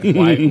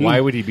 Why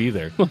would he be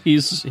there?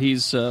 He's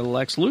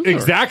Lex Luthor.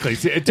 Exactly.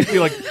 See, it took me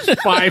like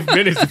 5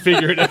 minutes to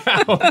figure it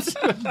out.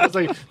 I was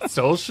like,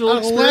 social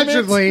experiments?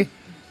 Allegedly.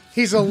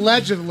 He's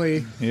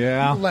allegedly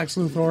Yeah. Lex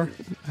Luthor.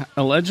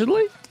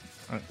 Allegedly?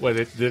 What,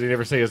 did he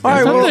never say his All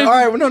right, name? well, they- all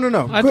right. Well,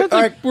 no. I Quick- thought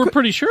all right, we're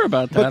pretty sure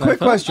about that. But quick I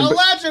thought. question.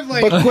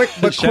 Allegedly. But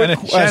quick Shannon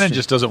question.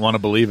 just doesn't want to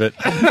believe it.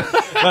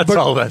 That's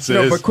all that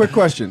No, is. but quick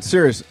question,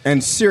 serious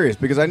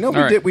because I know All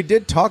right. we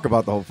did talk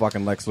about the whole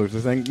fucking Lex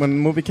Luthor thing when the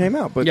movie came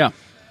out, but Yeah.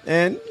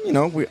 and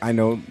I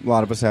know a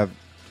lot of us have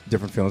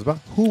different feelings about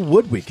who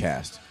would we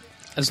cast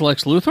As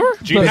Lex Luthor?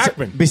 Gene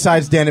Hackman.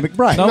 besides Danny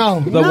McBride. No.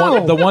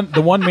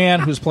 The one man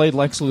who's played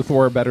Lex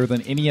Luthor better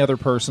than any other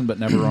person, but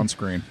never on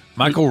screen.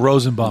 Michael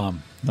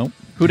Rosenbaum. Nope.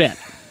 Who dat?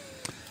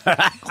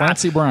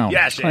 Clancy Brown.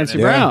 Yeah, Clancy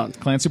Yeah. Brown.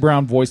 Clancy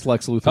Brown voiced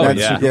Lex Luthor. Oh, in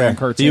the yeah. Superman Yeah.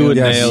 cartoon. He would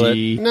Yes. nail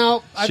it.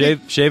 No, I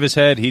think Shave his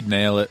head, he'd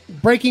nail it.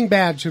 Breaking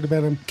Bad should have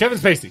been him. Kevin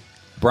Spacey.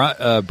 Brian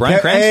Hey,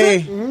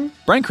 Cranston?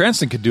 Brian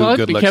Cranston could do Well, a it'd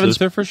good be Lex Kevin-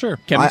 Luthor for sure.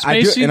 Kevin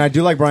I Spacey? do, and I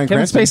do like Brian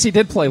Kevin Cranston. Spacey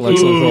did play Lex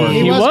Luthor.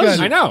 He was good.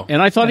 I know.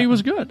 And I thought he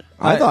was good.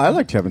 I thought I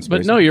liked Kevin Spacey.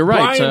 But no, you're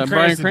right. Bryan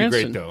Brian Cranston would be great,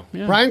 Cranston. though.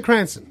 Yeah. Brian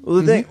Cranston. Well,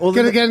 the thing, well,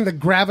 Gonna the, get in the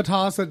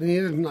gravitas that they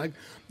needed and like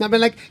not been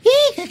like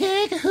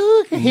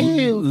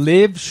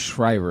Liv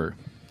Schreiber.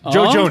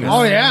 Joe Jonas.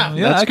 oh yeah.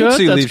 Yeah, That's I could good,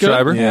 see that's Liev good.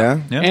 Schreiber. Yeah.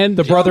 And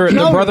The brother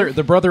Jonas.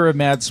 the brother of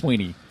Mad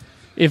Sweeney.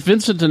 if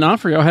Vincent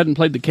D'Onofrio hadn't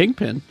played the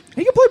Kingpin,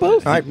 He can play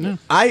both.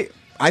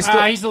 I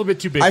still He's a little bit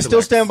too big. I for still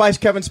Lex. stand by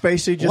Kevin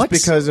Spacey just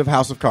Lex- because of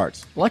House of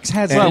Cards. Lex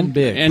has And- been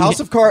big. and- House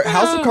of Cards,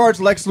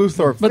 Lex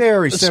Luthor,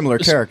 very similar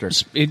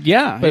characters.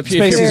 Yeah. but if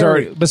you're-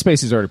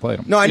 Spacey's already played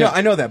him. No,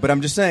 I know that, but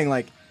I'm just saying,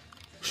 like,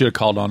 Should have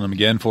called on him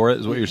again for it,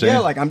 is what you're saying? yeah,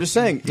 like I'm just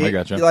saying, I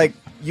gotcha. like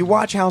you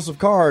watch House of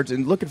Cards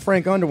and look at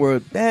Frank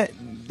Underwood. That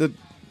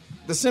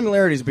the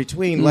similarities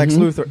between Lex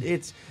Luthor,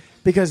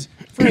 Because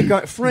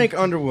Frank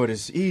Underwood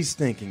he's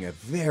thinking a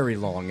very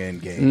long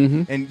end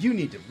game, and you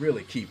need to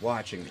really keep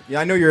watching. Yeah,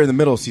 I know you're in the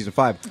middle of season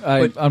 5.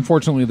 But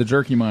Unfortunately, the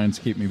jerky minds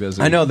keep me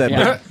busy. I know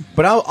that,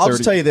 but I'll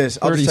just tell you this: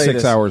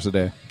 36 hours a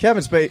day.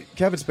 Kevin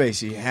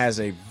Spacey has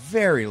a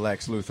very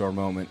Lex Luthor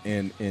moment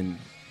in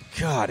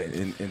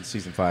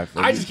season 5.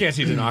 I just can't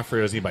see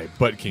D'Onofrio as anybody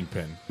but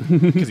Kingpin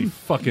because he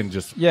fucking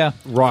just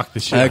rocked the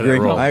shit I out of that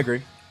role. I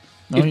agree.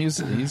 No,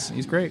 he's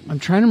great. I'm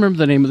trying to remember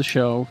the name of the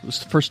show. It was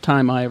the first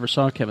time I ever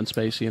saw Kevin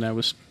Spacey, and I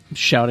was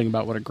shouting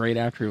about what a great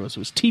actor he was. It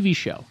was a TV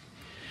show.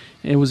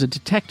 It was a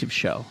detective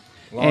show.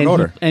 Law and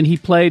Order. And he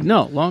played,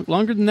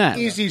 longer than that.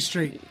 Easy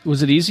Street.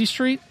 Was it Easy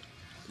Street?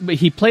 But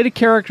he played a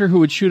character who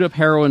would shoot up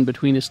heroin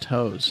between his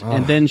toes,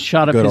 and then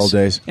shot up good his... old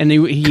days. And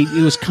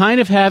he was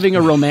kind of having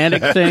a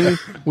romantic thing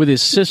with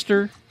his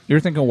sister. You're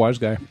thinking Wise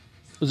Guy.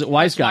 Was it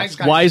Wise Guy? Wise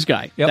Guy. Wise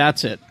Guy. Yep.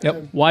 That's it.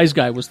 Yep. Wise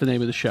Guy was the name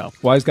of the show.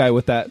 Wise Guy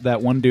with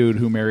that one dude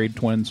who married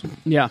twins.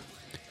 Yeah.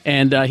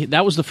 And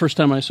that was the first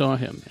time I saw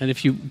him. And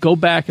if you go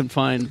back and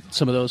find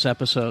some of those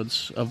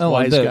episodes of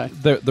Wise Guy,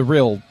 the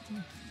real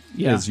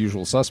yeah. is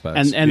Usual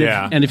Suspects. And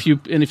Yeah.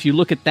 if you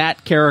look at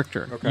that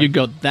character, you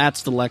go,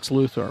 that's the Lex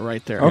Luthor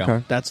right there.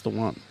 Okay. That's the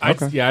one.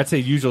 I'd say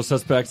Usual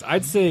Suspects.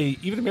 I'd say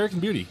even American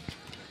Beauty.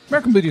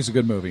 American Beauty is a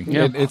good movie.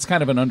 Yeah. It's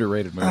kind of an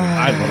underrated movie.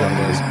 I love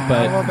I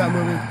But love that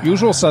movie.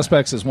 Usual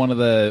Suspects is one of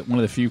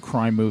the few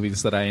crime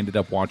movies that I ended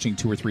up watching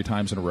 2 or 3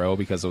 times in a row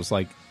because I was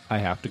like, I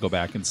have to go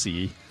back and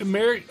see.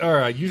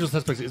 Usual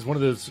Suspects is one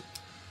of those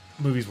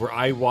movies where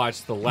I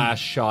watched the last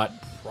shot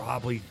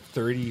probably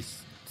 30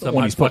 some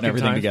when he's putting fucking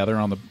everything times. together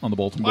on the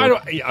bulletin I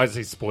board. I'd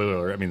say spoiler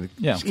alert. I mean,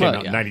 Yeah. it came Well, out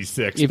in yeah.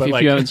 96. If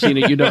but you haven't seen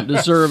it, you don't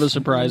deserve a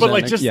surprise But,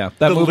 like, ending. just- Yeah,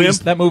 The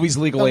that movie's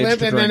legal The age limp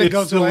to and then drink. it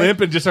goes it's the away.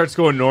 limp and just starts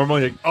going normal.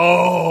 You're like,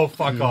 oh,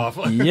 fuck off.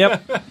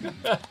 Yep.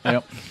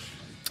 Yep.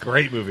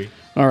 Great movie.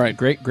 All right.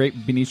 Great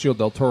Benicio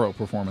del Toro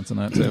performance in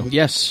that too.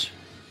 Yes.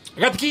 I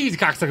got the keys, you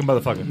cocksucking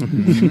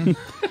motherfucker.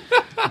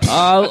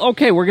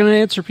 Okay, we're going to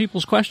answer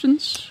people's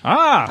questions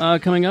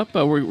coming up.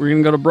 We're going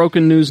to go to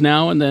Broken News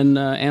now and then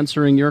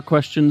answering your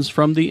questions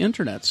from the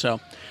internet.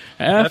 So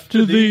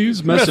after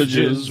these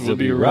messages, we'll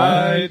be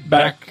right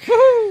back.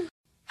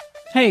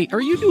 Hey,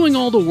 are you doing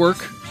all the work?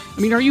 I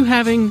mean, are you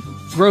having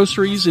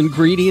groceries,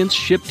 ingredients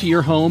shipped to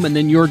your home and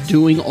then you're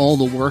doing all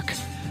the work?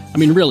 I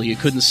mean, really, you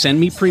couldn't send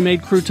me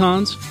pre-made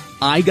croutons?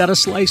 I gotta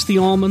slice the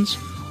almonds?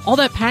 All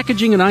that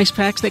packaging and ice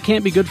packs, that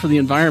can't be good for the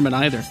environment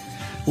either.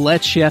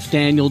 Let Chef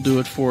Daniel do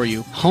it for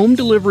you. Home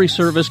delivery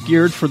service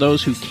geared for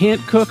those who can't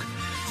cook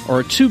or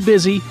are too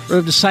busy or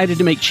have decided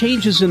to make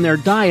changes in their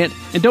diet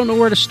and don't know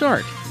where to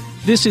start.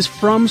 This is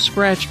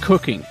from-scratch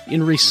cooking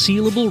in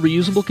resealable,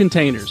 reusable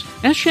containers.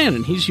 Ask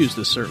Shannon, he's used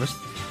this service.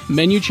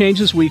 Menu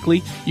changes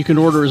weekly. You can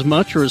order as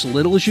much or as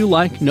little as you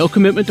like. No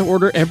commitment to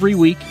order every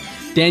week.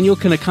 Daniel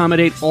can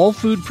accommodate all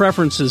food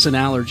preferences and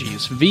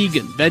allergies.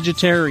 Vegan,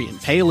 vegetarian,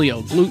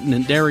 paleo, gluten,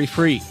 and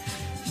dairy-free.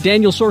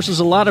 Daniel sources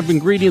a lot of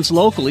ingredients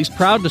locally. He's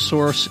proud to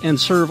source and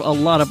serve a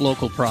lot of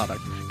local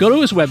product. Go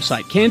to his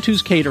website,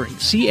 Cantus Catering,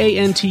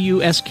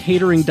 Cantus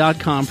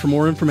Catering.com for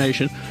more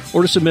information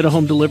or to submit a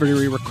home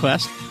delivery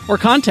request or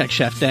contact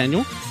Chef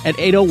Daniel at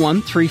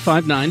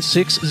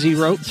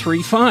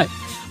 801-359-6035.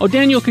 Oh,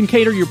 Daniel can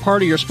cater your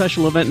party or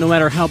special event no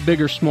matter how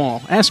big or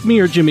small. Ask me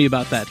or Jimmy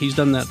about that. He's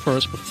done that for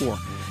us before.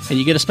 And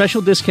you get a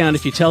special discount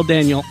if you tell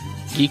Daniel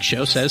Geek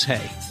Show says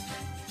hey.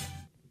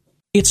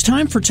 It's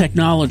time for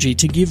technology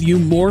to give you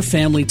more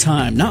family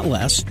time, not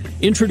less.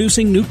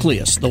 Introducing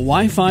Nucleus, the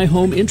Wi-Fi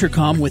home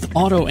intercom with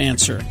auto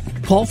answer.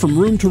 Call from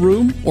room to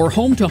room or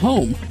home to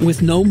home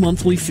with no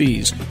monthly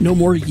fees. No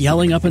more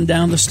yelling up and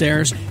down the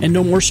stairs, and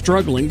no more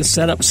struggling to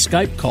set up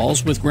Skype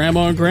calls with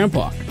Grandma and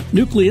Grandpa.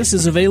 Nucleus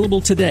is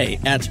available today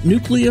at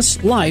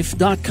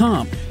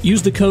nucleuslife.com.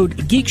 Use the code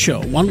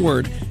GEEKSHOW, one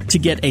word, to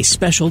get a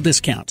special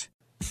discount.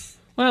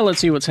 Well, let's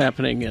see what's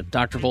happening at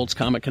Dr. Volt's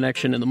Comic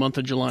Connection in the month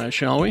of July,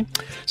 shall we?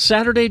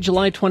 Saturday,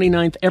 July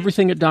 29th,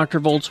 everything at Dr.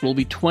 Volt's will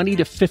be 20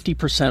 to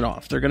 50%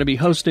 off. They're going to be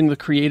hosting the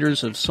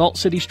creators of Salt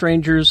City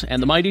Strangers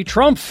and The Mighty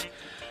Trumpf.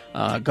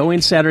 Go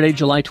in Saturday,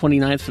 July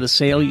 29th for the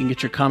sale. You can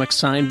get your comics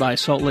signed by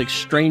Salt Lake's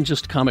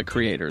strangest comic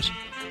creators.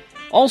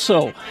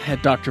 Also,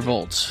 at Dr.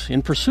 Volt's,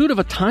 in pursuit of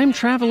a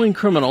time-traveling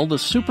criminal, the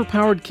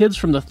superpowered kids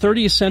from the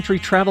 30th century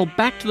travel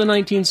back to the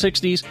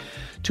 1960s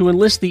to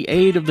enlist the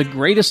aid of the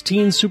greatest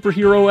teen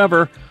superhero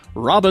ever,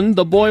 Robin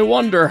the Boy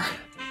Wonder.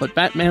 But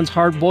Batman's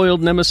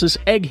hard-boiled nemesis,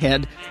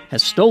 Egghead,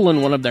 has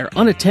stolen one of their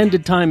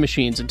unattended time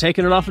machines and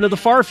taken it off into the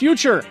far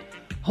future.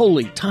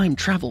 Holy time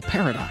travel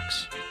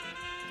paradox.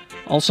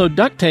 Also,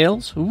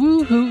 DuckTales,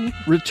 woohoo,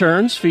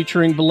 returns,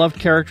 featuring beloved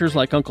characters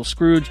like Uncle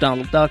Scrooge,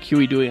 Donald Duck,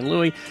 Huey, Dewey, and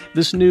Louie.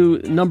 This new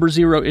number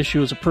 0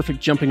 issue is a perfect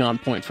jumping-on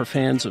point for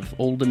fans of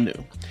old and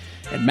new.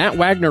 And Matt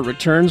Wagner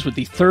returns with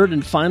the third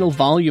and final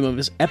volume of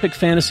his epic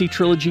fantasy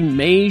trilogy,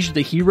 Mage,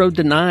 the Hero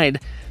Denied.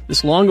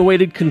 This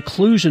long-awaited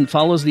conclusion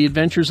follows the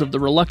adventures of the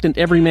reluctant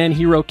everyman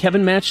hero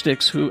Kevin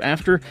Matchsticks, who,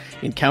 after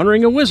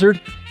encountering a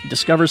wizard,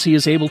 discovers he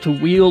is able to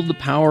wield the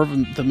power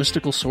of the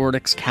mystical sword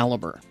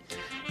Excalibur.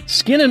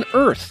 Skin and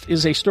Earth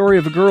is a story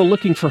of a girl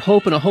looking for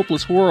hope in a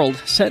hopeless world,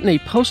 set in a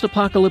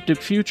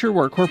post-apocalyptic future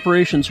where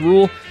corporations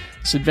rule.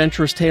 This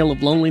adventurous tale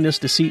of loneliness,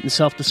 deceit, and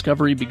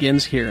self-discovery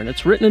begins here, and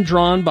it's written and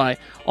drawn by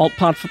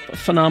alt-pop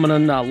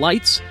phenomenon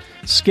Lights.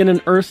 Skin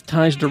and Earth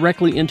ties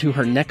directly into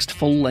her next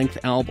full-length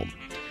album.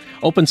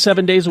 Open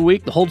 7 days a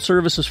week, the hold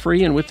service is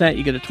free, and with that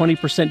you get a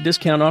 20%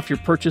 discount off your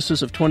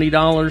purchases of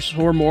 $20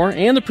 or more,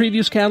 and the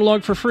previews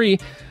catalog for free.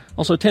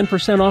 Also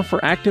 10% off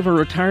for active or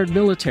retired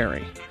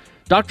military.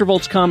 Dr.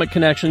 Volt's Comic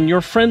Connection,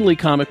 your friendly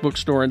comic book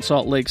store in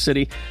Salt Lake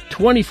City,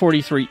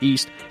 2043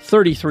 East,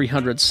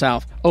 3300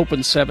 South,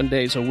 open 7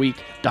 days a week.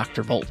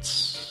 Dr.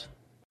 Volt's.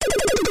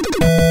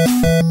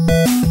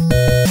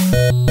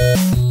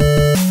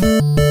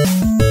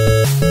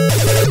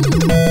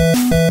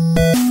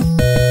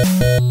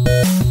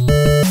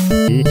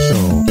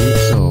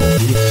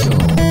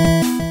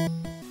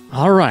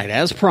 All right,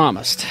 as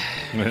promised,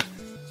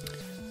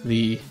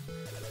 the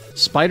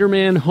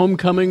Spider-Man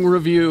Homecoming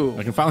review.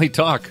 I can finally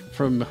talk.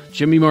 From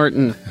Jimmy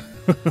Martin.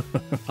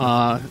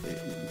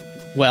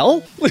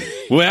 Well?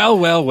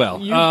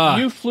 Well.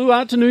 You flew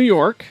out to New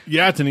York.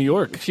 Yeah, to New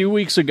York. A few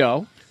weeks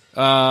ago.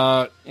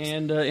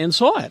 And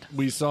saw it.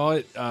 We saw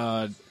it.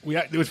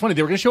 It was funny.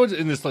 They were going to show it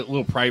in this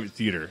little private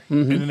theater.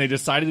 And then they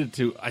decided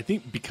to, I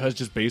think because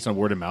just based on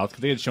word of mouth,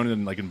 because they had shown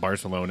it in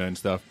Barcelona and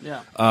stuff,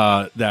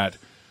 that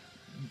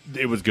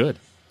it was good.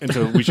 And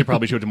so we should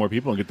probably show it to more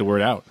people and get the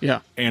word out.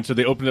 Yeah. And so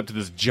they opened up to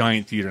this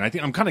giant theater. And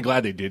I'm kind of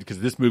glad they did because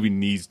this movie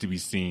needs to be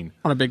seen.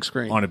 On a big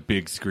screen. On a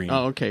big screen.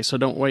 Oh, okay. So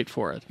don't wait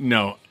for it.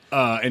 No.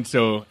 And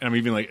I'm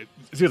even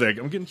seriously,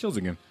 I'm getting chills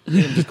again. I'm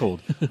just cold.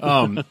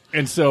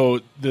 And so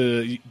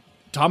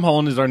Tom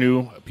Holland is our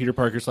new Peter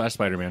Parker /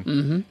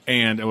 Spider-Man.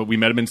 And we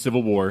met him in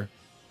Civil War.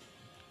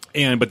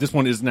 But this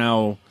one is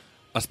now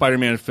a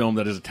Spider-Man film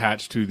that is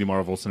attached to the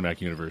Marvel Cinematic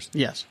Universe.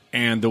 Yes.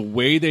 And the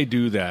way they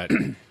do that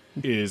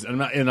is,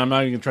 and I'm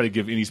not even going to try to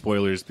give any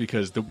spoilers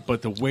because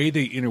the way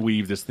they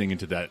interweave this thing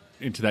into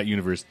that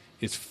universe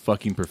is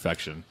fucking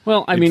perfection.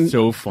 Well, it's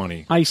so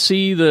funny. I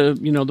see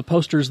the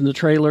posters and the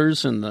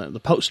trailers, and the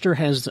poster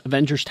has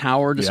Avengers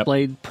Tower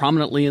displayed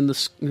prominently on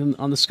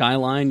the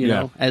skyline. You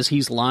know, as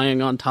he's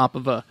lying on top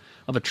of a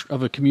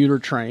commuter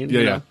train.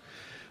 Yeah.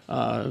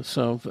 And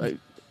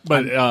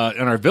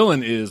our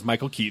villain is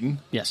Michael Keaton.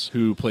 Yes,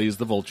 who plays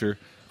the Vulture.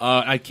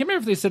 I can't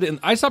remember if they said it.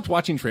 I stopped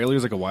watching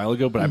trailers a while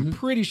ago, but I'm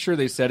pretty sure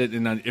they said it.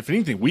 And if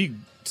anything, we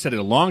said it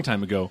a long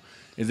time ago.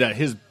 Is that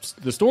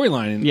the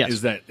storyline? Yes.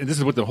 Is that, and this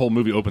is what the whole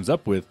movie opens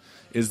up with,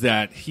 is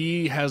that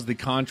he has the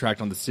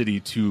contract on the city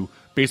to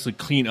basically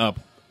clean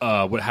up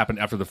what happened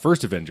after the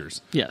first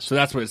Avengers. Yes. So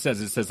that's what it says.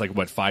 It says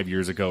 5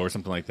 years ago or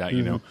something like that.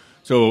 You know.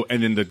 So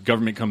and then the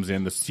government comes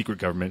in, the secret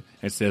government,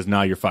 and says,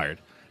 "Nah, you're fired."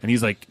 And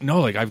he's like,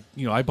 "No,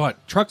 I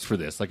bought trucks for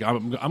this. I'm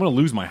going to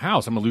lose my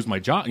house. I'm going to lose my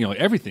job.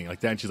 Everything like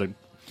that." And she's like,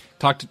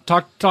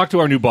 Talk to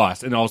our new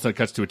boss, and all of a sudden it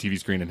cuts to a TV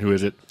screen, and who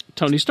is it?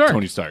 Tony Stark.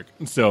 Tony Stark.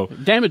 So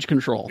damage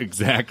control.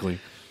 Exactly.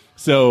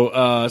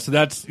 So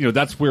that's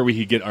that's where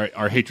we get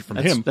our hatred from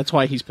him. That's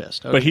why he's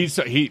pissed.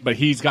 Okay. But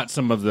he's got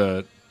some of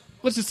the,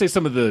 let's just say,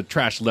 some of the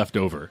trash left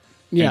over.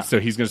 Yeah. And so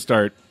he's going to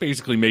start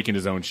basically making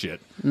his own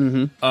shit.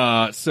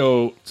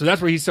 So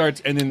that's where he starts,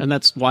 and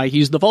that's why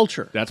he's the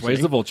Vulture. That's why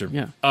he's the Vulture.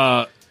 Yeah.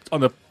 On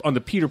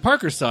the Peter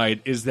Parker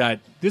side is that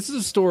this is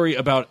a story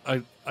about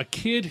a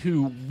kid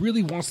who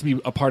really wants to be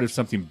a part of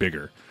something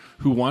bigger,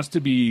 who wants to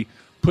be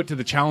put to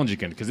the challenge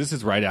again, because this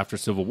is right after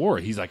Civil War.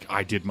 He's like,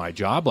 I did my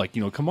job.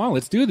 Come on,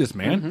 let's do this,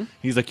 man.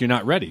 He's like, you're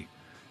not ready.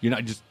 You're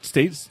not, just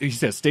stay. He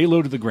says, stay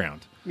low to the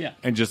ground. Yeah.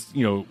 And just,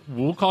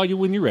 we'll call you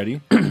when you're ready.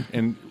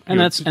 and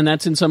that's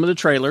in some of the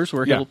trailers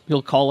where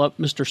he'll call up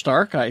Mr.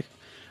 Stark.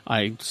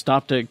 I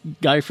stopped a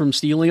guy from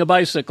stealing a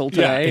bicycle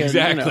today. Yeah,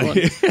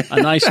 exactly. And,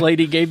 a nice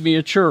lady gave me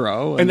a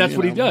churro. And that's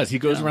what he does. He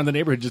goes around the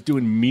neighborhood just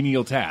doing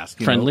menial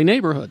tasks. Friendly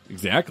neighborhood.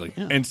 Exactly.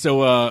 Yeah. And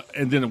so,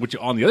 and then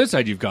on the other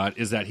side you've got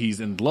is that he's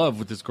in love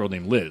with this girl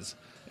named Liz.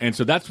 And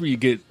so that's where you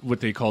get what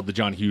they call the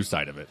John Hughes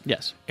side of it.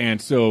 Yes.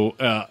 And so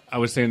I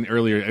was saying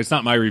earlier, it's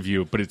not my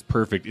review, but it's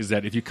perfect, is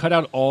that if you cut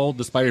out all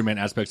the Spider-Man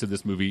aspects of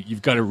this movie,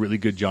 you've got a really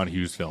good John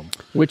Hughes film.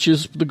 Which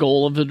is the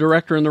goal of the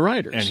director and the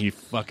writers. And he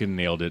fucking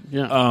nailed it.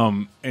 Yeah.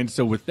 And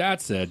so with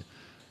that said,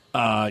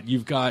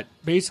 you've got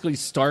basically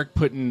Stark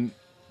putting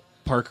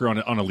Parker on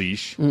a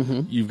leash.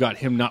 You've got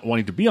him not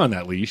wanting to be on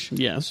that leash.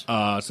 Yes.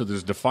 So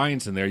there's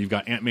defiance in there. You've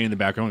got Aunt May in the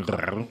background.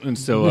 And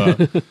so...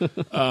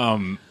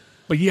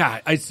 but yeah,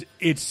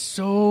 it's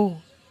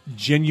so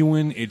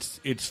genuine.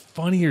 It's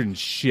funnier than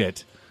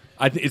shit.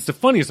 It's the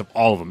funniest of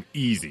all of them.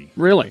 Easy.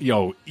 Really?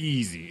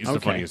 Easy. It's the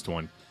funniest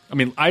one. I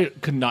mean, I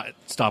could not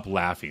stop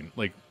laughing.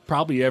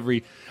 Probably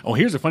every... Oh,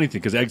 here's a funny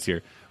thing, because Egg's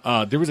here.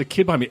 There was a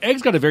kid behind me.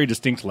 Egg's got a very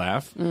distinct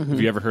laugh. Have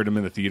you ever heard him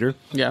in the theater?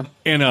 Yeah.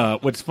 And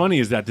what's funny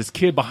is that this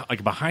kid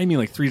behind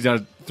me, three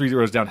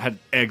rows down, had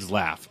Egg's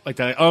laugh.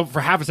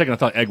 For half a second, I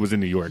thought Egg was in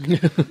New York.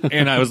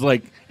 And I was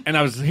like... And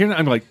I was hearing,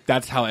 I'm like,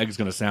 that's how Egg's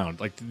going to sound.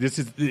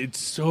 It's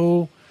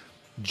so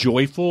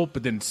joyful,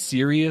 but then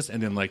serious,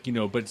 and then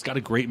but it's got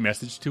a great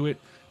message to it.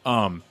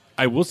 I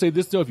I will say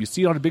this, though. If you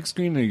see it on a big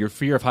screen and your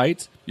fear of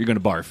heights, you're going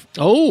to barf.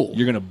 Oh.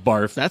 You're going to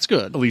barf. That's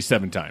good. At least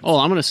 7 times. Oh,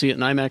 I'm going to see it in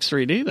IMAX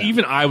 3D then.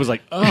 Even I was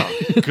like, oh,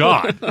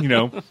 God. You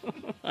know?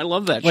 I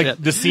love that Like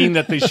shit. the scene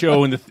that they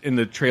show in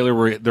the trailer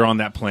where they're on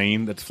that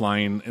plane that's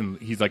flying and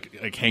he's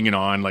like hanging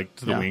on like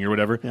to the wing or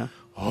whatever. Yeah.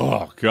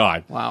 Oh,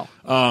 God. Wow.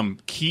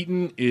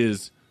 Keaton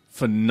is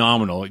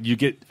phenomenal. You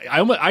get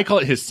I call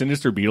it his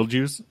sinister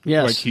Beetlejuice.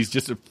 Yes. Like he's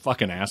just a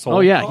fucking asshole. Oh,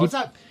 yeah. Oh, is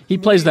that He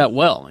plays movie that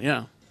well,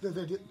 yeah.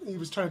 He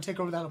was trying to take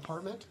over that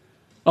apartment.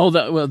 Oh,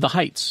 the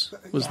Heights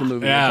was the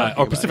movie. Yeah, we're talking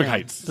or about. Pacific Yeah.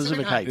 Heights.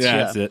 Pacific Heights, Yeah,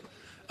 yeah. that's it.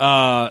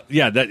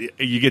 That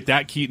you get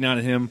that Keaton out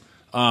of him.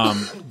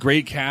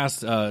 Great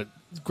cast.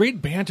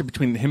 Great banter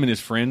between him and his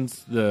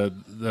friends.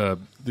 The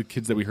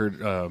kids that we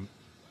heard. I'm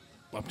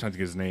trying to get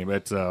his name.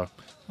 It's where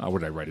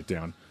did I write it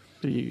down?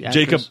 The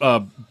Jacob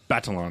actors.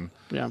 Batalon.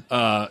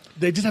 Yeah.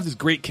 They just have this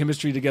great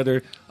chemistry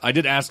together. I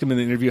did ask him in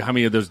the interview how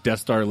many of those Death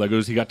Star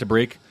Legos he got to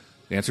break.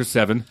 The answer is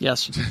 7.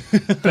 Yes.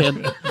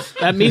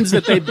 That means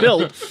that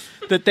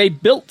they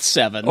built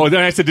 7. Oh,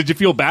 then I said, did you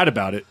feel bad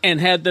about it? And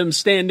had them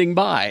standing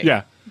by.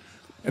 Yeah.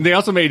 And they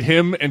also made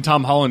him and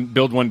Tom Holland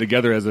build one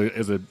together as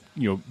a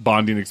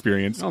bonding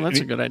experience. Oh, that's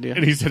And a good idea.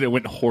 And he said it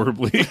went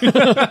horribly.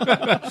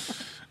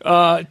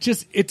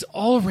 Just it's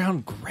all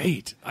around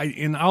great.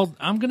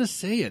 I'm gonna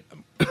say it.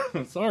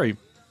 Sorry,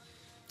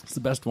 it's the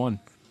best one.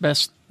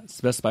 It's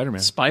the best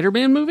Spider-Man.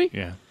 Spider-Man movie?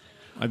 Yeah,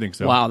 I think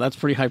so. Wow, that's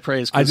pretty high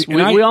praise. 'Cause I-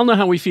 we all know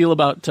how we feel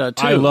about 2.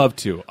 I love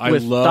to. I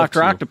with love Dr.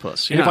 to.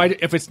 Octopus. And Yeah.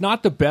 if it's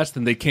not the best,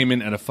 then they came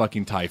in at a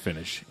fucking tie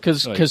finish.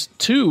 Because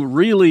 2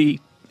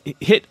 really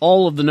hit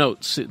all of the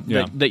notes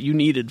Yeah. that you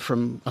needed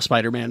from a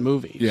Spider-Man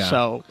movie. Yeah.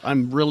 So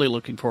I'm really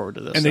looking forward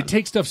to this. And they then.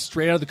 take stuff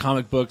straight out of the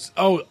comic books.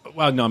 Oh,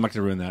 well, no, I'm not going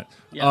to ruin that.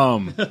 Yeah.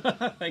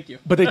 Thank you.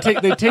 But they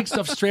take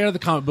stuff straight out of the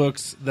comic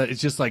books that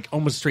it's just like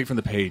almost straight from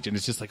the page, and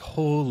it's just like,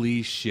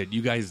 holy shit,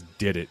 you guys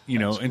did it, you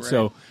know. And great.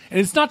 so, and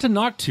it's not to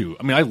knock 2.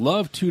 I mean, I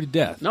love 2 to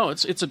death. No,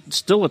 it's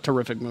still a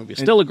terrific movie.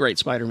 Still a great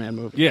Spider-Man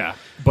movie. Yeah,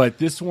 but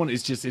this one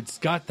is just it's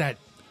got that.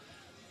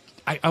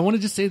 I want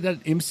to just say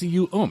that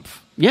MCU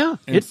oomph. Yeah.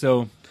 And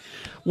so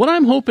What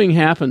I'm hoping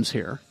happens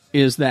here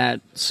is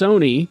that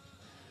Sony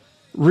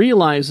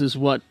realizes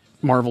what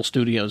Marvel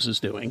Studios is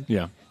doing.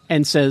 Yeah.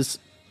 And says,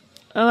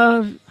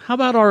 how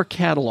about our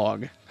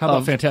catalog How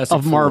about Fantastic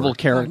of Marvel Four?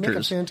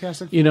 characters? Make a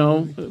Fantastic you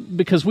know, Four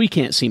because we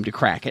can't seem to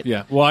crack it.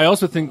 Yeah. Well, I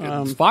also think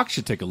Fox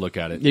should take a look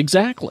at it.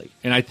 Exactly.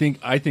 And I think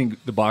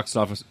the box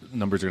office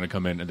numbers are going to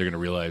come in, and they're going to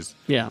realize,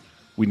 Yeah.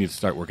 we need to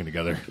start working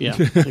together. Yeah,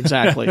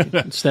 exactly.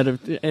 Instead of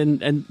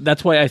and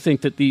that's why I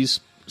think that these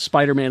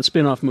Spider-Man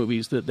spin-off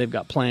movies that they've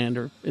got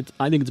planned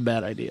I think it's a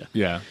bad idea.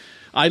 Yeah.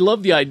 I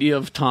love the idea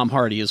of Tom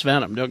Hardy as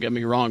Venom, don't get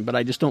me wrong, but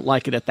I just don't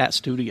like it at that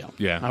studio.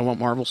 Yeah. I want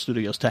Marvel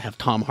Studios to have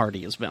Tom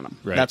Hardy as Venom.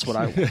 Right. That's what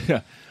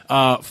I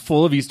want.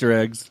 Full of Easter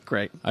eggs.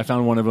 Great. I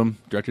found one of them.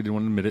 Director didn't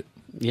want to admit it.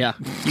 Yeah,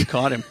 you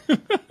caught him.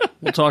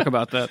 We'll talk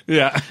about that.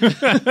 Yeah.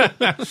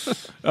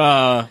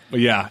 But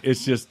yeah,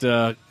 it's just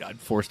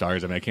 4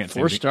 stars. I mean, I can't say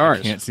 4 stars.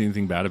 I can't see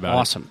anything bad about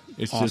Awesome.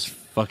 it. It's Awesome. just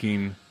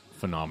fucking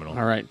phenomenal.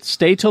 All right,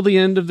 stay till the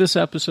end of this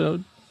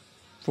episode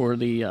for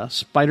the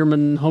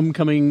Spider-Man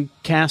Homecoming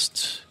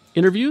cast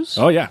interviews.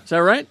 Oh, yeah. Is that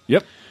right?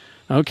 Yep.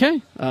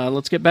 Okay,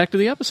 let's get back to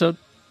the episode.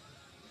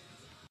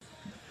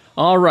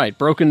 All right,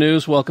 broken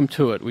news, welcome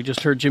to it. We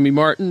just heard Jimmy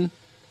Martin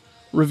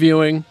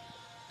reviewing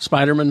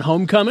Spider-Man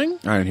Homecoming.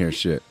 I didn't hear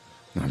shit.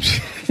 No, I'm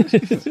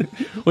just-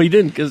 Well, you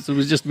didn't because it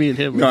was just me and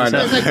him. No, I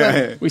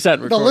know. We sat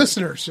and The recorded.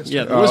 listeners just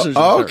Yeah, the Oh, listeners.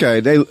 oh, just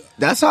heard. okay.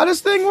 That's how this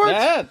thing works?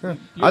 Yeah.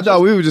 I thought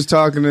we were just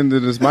talking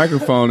into this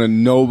microphone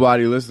and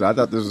nobody listened. I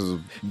thought this was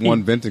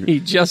one venting. He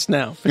just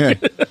now. Yeah.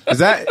 Is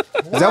that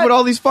what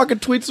all these fucking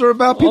tweets are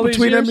about? People these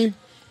tweet at years?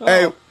 me?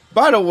 Hey,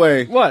 by the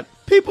way, What?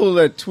 people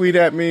that tweet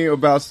at me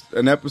about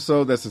an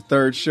episode that's the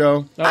 3rd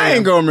show, I yeah.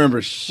 ain't gonna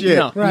remember shit.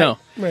 No, Right, no.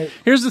 right.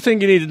 Here's the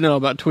thing you need to know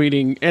about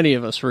tweeting any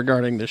of us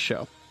regarding this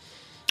show.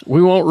 We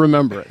won't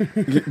remember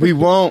it. We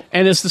won't.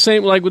 And it's the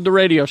same like with the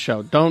radio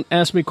show. Don't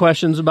ask me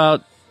questions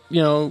about,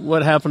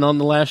 what happened on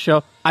the last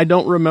show. I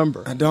don't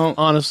remember. I don't.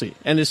 Honestly.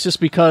 And it's just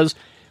because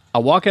I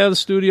walk out of the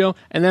studio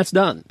and that's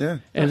done. Yeah.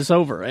 And it's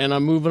over. And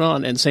I'm moving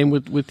on. And same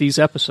with these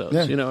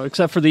episodes, Yeah.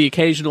 except for the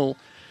occasional,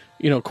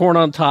 corn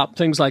on top,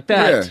 things like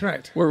that. Yeah.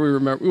 Right. Where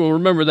we'll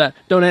remember that.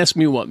 Don't ask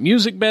me what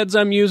music beds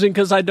I'm using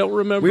because I don't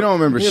remember. We don't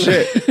remember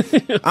shit.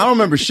 I don't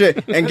remember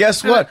shit. And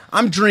guess what?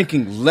 I'm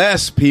drinking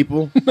less,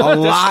 people. A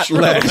lot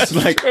less.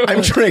 Like, I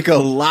drink a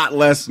lot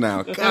less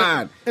now.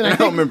 God. And I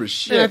don't remember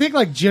shit. And I think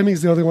like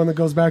Jimmy's the only one that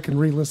goes back and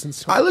re-listens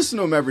to it. I listen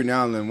to them every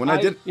now and then. When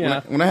yeah.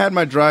 when I had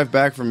my drive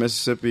back from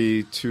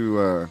Mississippi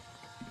to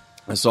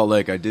Salt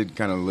Lake, I did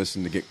kind of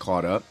listen to get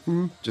caught up,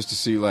 just to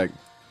see like,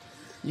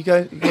 you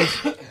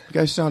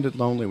guys sounded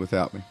lonely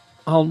without me.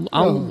 I'll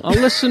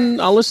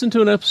listen. I'll listen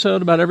to an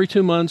episode about every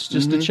 2 months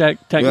just to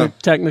check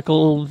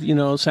technical,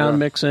 sound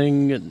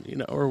mixing,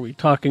 and are we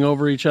talking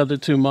over each other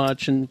too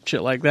much and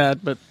shit like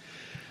that. But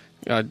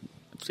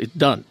it's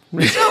done.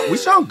 We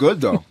sound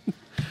good though.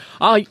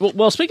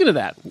 Well, speaking of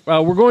that,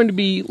 we're going to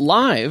be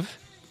live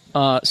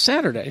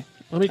Saturday.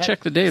 Let me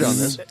check the date on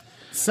this.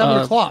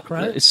 7 o'clock,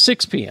 right? It's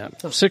 6 p.m.,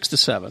 6 to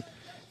 7,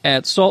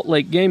 at Salt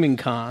Lake Gaming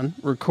Con,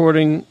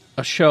 recording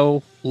a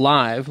show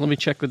live. Let me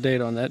check the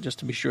date on that just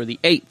to be sure. The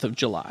 8th of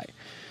July.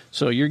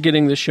 So you're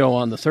getting the show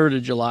on the 3rd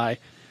of July.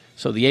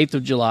 So the 8th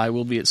of July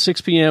will be at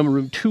 6 p.m.,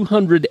 room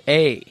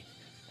 200A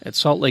at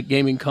Salt Lake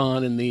Gaming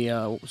Con in the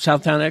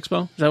Southtown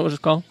Expo. Is that what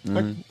it's called?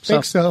 I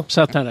think so.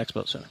 Southtown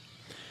Expo Center.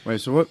 Wait,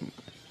 so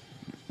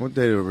what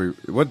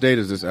date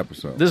is this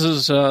episode? This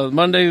is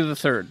Monday the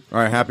 3rd. All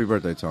right, happy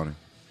birthday, Tony.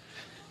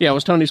 Yeah, it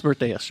was Tony's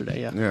birthday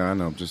yesterday, yeah. Yeah, I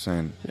know. I'm just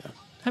saying. Yeah.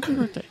 Happy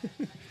birthday.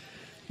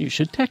 You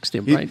should text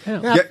him right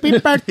now. Happy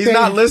birthday. He's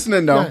not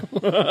listening, though.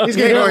 He's going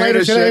to hear it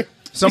later today.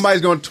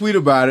 Somebody's going to tweet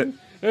about it.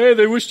 Hey,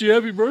 they wished you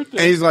happy birthday.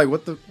 And he's like,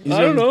 what the?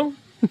 I don't know.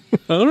 I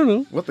don't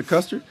know. What, the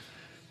custard?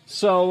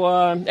 So,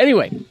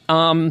 anyway,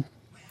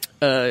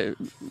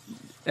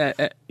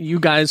 you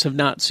guys have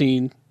not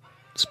seen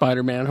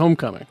Spider-Man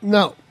Homecoming.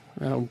 No.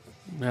 No.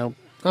 I'm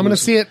going to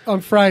see it on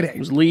Friday. It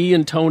was Lee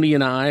and Tony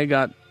and I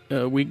got,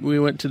 we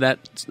went to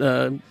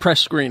that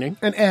press screening.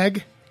 An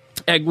Egg.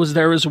 Egg was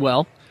there as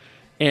well.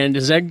 And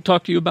does Egg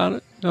talk to you about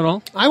it at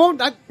all? I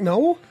won't.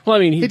 No. Well, I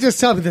mean, he just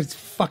told me that it's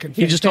fucking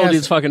fantastic. He just told you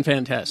it's fucking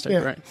fantastic, Yeah.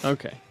 right?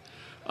 Okay.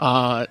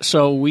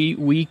 So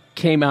we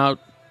came out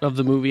of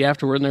the movie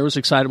afterward, and there was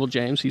Excitable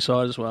James. He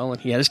saw it as well,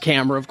 and he had his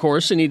camera, of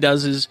course, and he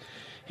does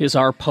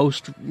our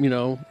post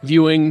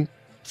viewing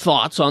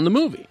thoughts on the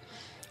movie,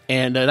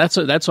 and that's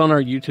on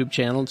our YouTube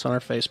channel. It's on our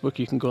Facebook.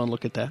 You can go and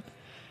look at that.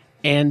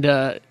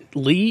 And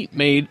Lee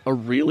made a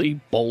really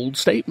bold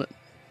statement,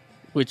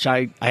 which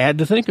I had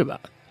to think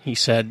about. He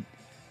said,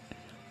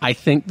 I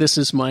think this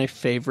is my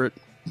favorite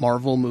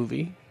Marvel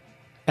movie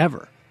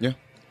ever. Yeah,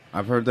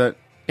 I've heard that.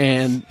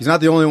 And he's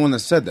not the only one that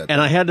said that.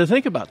 And I had to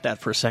think about that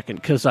for a second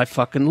because I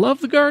fucking love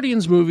the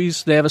Guardians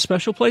movies. They have a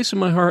special place in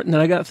my heart. And then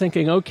I got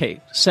thinking,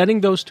 okay, setting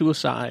those two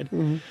aside,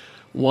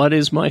 what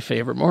is my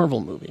favorite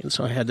Marvel movie? And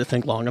so I had to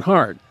think long and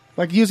hard.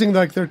 Like using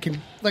their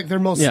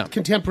most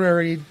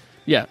contemporary.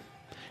 Yeah.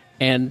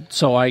 And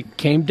so I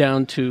came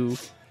down to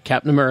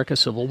Captain America: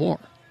 Civil War.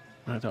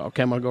 I thought,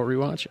 okay, I'm going to go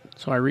rewatch it.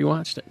 So I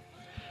rewatched it.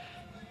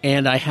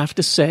 And I have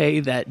to say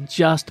that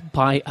just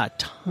by a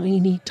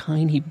tiny,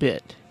 tiny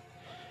bit,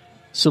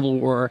 Civil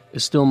War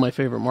is still my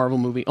favorite Marvel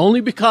movie, only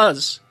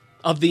because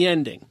of the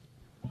ending,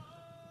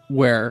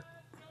 where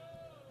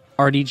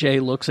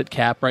RDJ looks at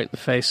Cap right in the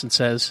face and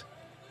says,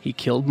 he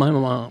killed my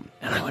mom.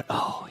 And I went,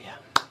 oh,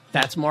 yeah,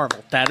 that's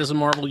Marvel. That is a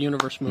Marvel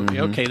Universe movie.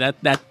 Okay,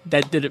 that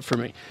did it for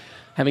me.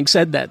 Having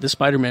said that, the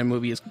Spider-Man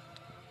movie is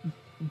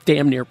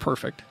damn near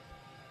perfect.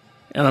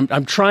 And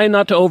I'm trying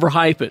not to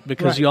overhype it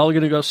because y'all are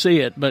going to go see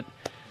it, but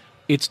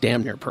it's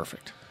damn near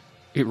perfect.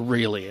 It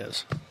really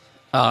is.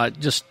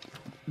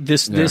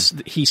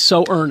 He's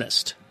so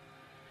earnest.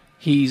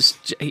 He's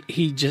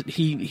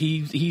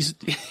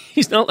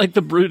not like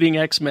the brooding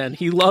X-Men.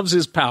 He loves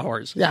his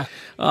powers. Yeah,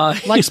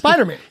 like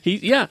Spider-Man.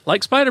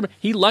 Like Spider-Man.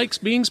 He likes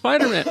being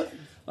Spider-Man.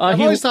 I've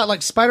always thought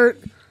like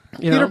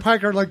Peter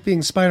Parker liked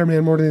being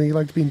Spider-Man more than he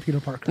liked being Peter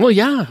Parker. Well,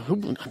 yeah, who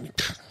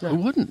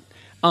wouldn't?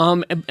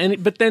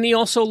 But then he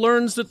also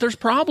learns that there's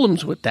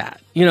problems with that.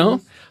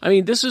 I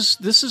mean, this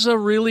is a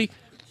really.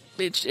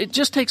 It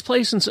just takes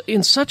place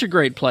in such a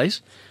great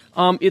place.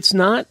 It's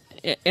not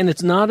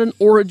an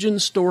origin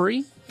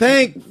story.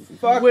 Thank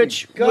fucking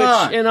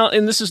God.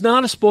 And this is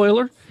not a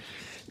spoiler.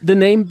 The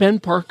name Ben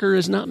Parker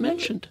is not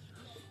mentioned.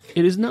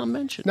 It is not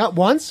mentioned. Not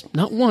once?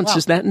 Not once Wow.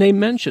 is that name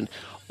mentioned.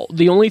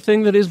 The only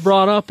thing that is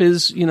brought up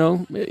is,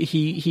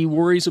 he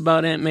worries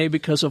about Aunt May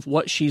because of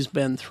what she's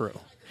been through.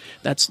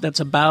 That's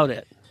about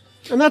it.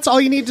 And that's all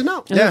you need to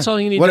know. And that's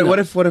all you need to know. What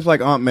if like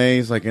Aunt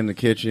May's like in the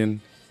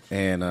kitchen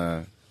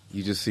and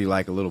you just see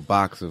like a little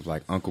box of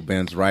like Uncle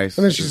Ben's rice,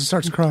 and then she just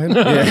starts crying.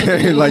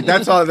 Yeah, like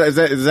that's all. Is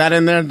that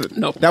in there?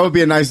 Nope. That would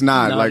be a nice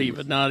nod.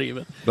 Not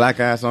even. Black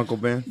ass Uncle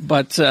Ben.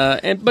 But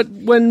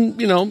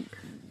when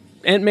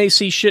Aunt May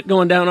sees shit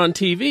going down on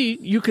TV,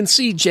 you can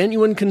see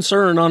genuine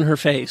concern on her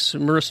face.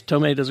 And Marissa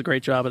Tomei does a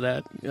great job of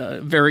that.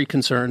 Very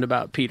concerned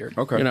about Peter.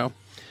 Okay.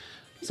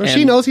 So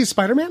she knows he's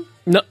Spider-Man?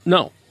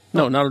 No,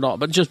 not at all.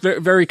 But just very,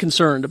 very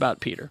concerned about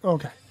Peter.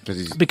 Okay.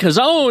 Because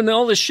and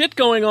all this shit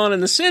going on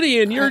in the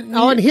city, and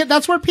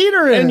that's where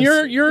Peter is, and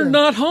you're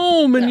not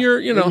home, and you're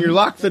and you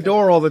lock the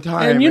door all the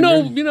time, and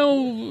are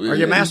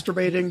you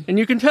masturbating? And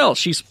you can tell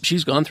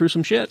she's gone through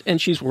some shit, and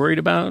she's worried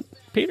about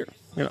Peter.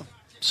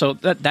 So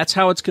that's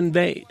how it's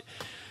conveyed.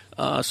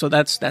 So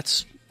that's the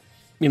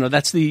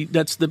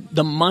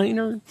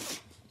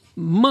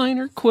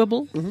minor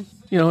quibble.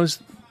 Is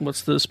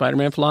what's the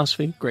Spider-Man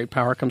philosophy? Great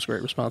power comes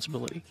great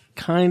responsibility.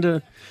 Kind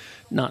of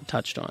not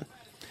touched on.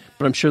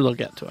 But I'm sure they'll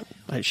get to it.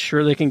 I'm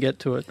sure they can get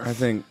to it. I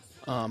think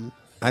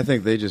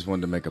they just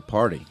wanted to make a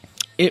party.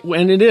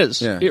 And it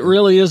is. Yeah. It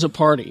really is a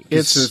party.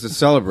 It's just a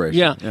celebration.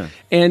 Yeah.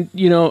 And,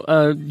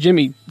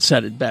 Jimmy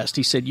said it best.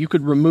 He said you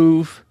could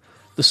remove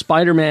the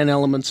Spider-Man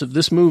elements of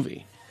this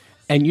movie,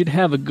 and you'd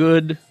have a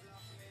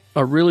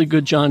really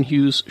good John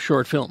Hughes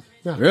short film.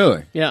 Yeah.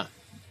 Really? Yeah.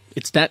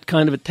 It's that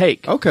kind of a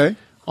take. Okay.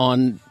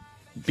 On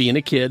being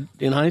a kid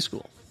in high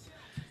school.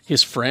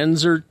 His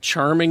friends are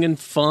charming and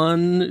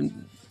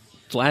fun,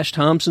 Flash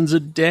Thompson's a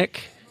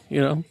dick,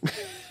 you know.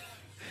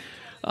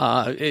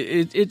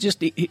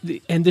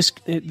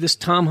 This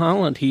Tom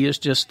Holland, he is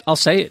just, I'll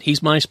say it,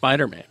 he's my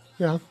Spider-Man.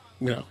 Yeah.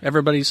 You know,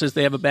 everybody says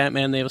they have a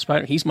Batman, they have a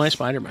Spider-Man. He's my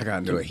Spider-Man. I got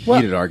into a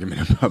heated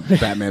argument about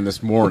Batman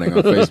this morning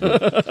on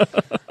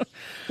Facebook.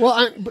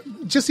 Well,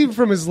 just even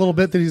from his little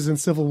bit that he's in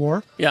Civil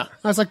War, yeah,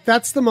 I was like,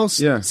 that's the most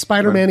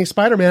Spider-Man-y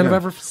Spider-Man I've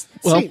ever seen.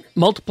 Well,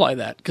 multiply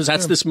that, because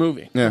that's this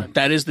movie. Yeah.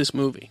 That is this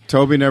movie.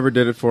 Toby never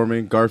did it for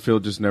me.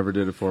 Garfield just never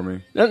did it for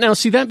me. Now,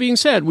 see, that being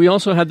said, we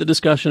also had the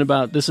discussion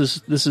about this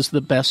is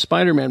the best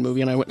Spider-Man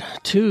movie, and I went,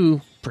 2,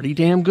 pretty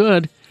damn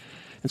good.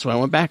 And so I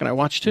went back and I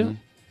watched 2.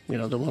 You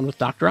know, the one with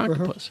Dr.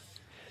 Octopus.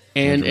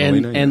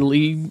 And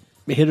Lee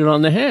hit it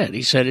on the head.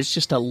 He said it's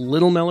just a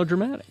little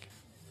melodramatic.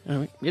 I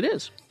mean, it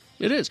is.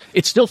 It is.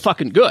 It's still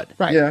fucking good.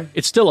 Right. Yeah.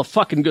 It's still a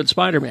fucking good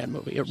Spider-Man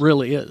movie. It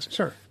really is.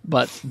 Sure.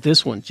 But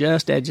this one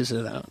just edges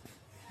it out.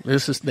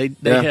 They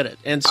hit it.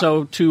 And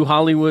so to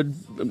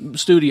Hollywood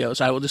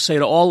studios, I will just say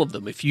to all of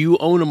them, if you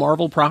own a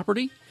Marvel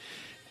property,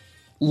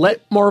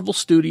 let Marvel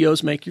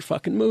Studios make your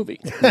fucking movie.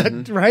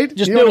 Right?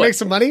 Just you want do to it. make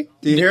some money?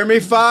 Do you hear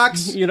me,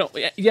 Fox? You know,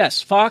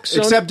 yes, Fox.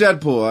 Except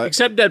Deadpool.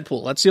 Except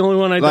Deadpool. That's the only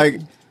one I like.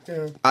 don't.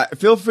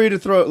 Feel free to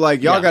throw they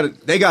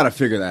gotta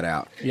figure that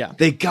out. Yeah.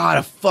 They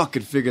gotta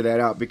fucking figure that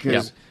out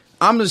because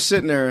I'm just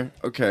sitting there.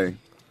 Okay,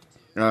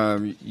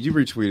 you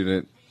retweeted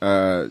it.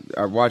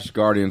 I watched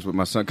Guardians with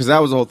my son because that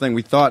was the whole thing.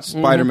 We thought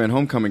Spider-Man: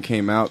 Homecoming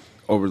came out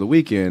over the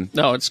weekend.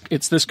 No, it's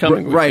this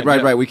coming weekend.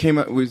 Right. We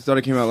thought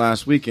it came out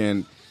last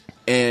weekend,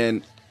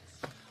 and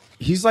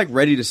he's like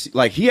ready to see.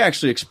 Like he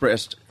actually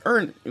expressed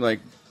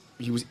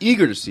he was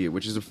eager to see it,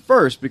 which is a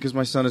first because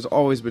my son has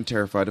always been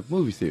terrified of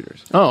movie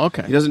theaters. Oh,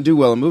 okay. He doesn't do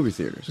well in movie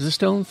theaters. Is it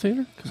still in the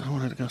theater? Because I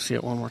wanted to go see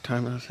it one more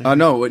time in the theater.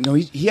 No,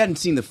 he hadn't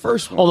seen the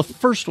first one. Oh, the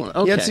first one.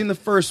 Okay. He hadn't seen the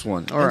first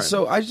one. All right.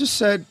 So I just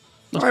said,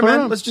 Let's all right, put it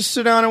man, on. let's just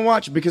sit down and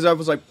watch it because I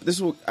was like,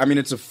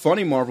 it's a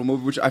funny Marvel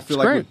movie, which I feel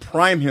like great. would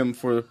prime him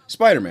for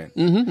Spider-Man.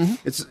 Mm-hmm.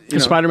 It's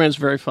Spider-Man's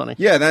very funny.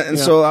 Yeah,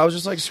 so I was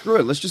just like, screw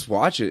it, let's just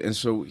watch it. And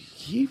so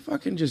he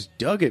fucking just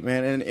dug it,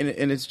 man.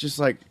 And it's just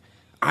like,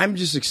 I'm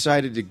just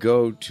excited to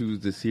go to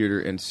the theater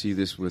and see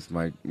this with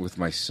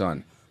my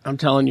son. I'm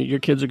telling you, your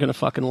kids are going to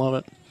fucking love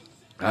it.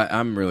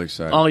 I'm really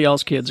excited. All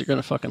y'all's kids are going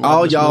to fucking love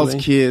all this y'all's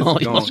movie. kids.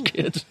 All y'all's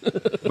kids.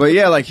 But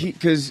yeah, like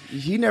because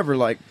he never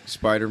liked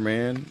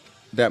Spider-Man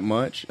that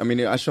much. I mean,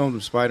 I showed him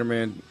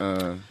Spider-Man,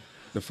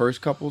 the first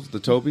couples, the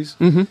Tobys,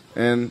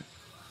 and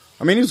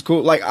I mean, it was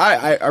cool. Like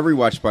I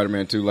rewatched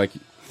Spider-Man 2 like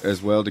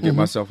as well to get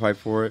myself hyped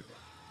for it,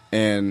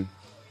 and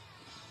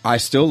I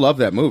still love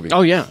that movie.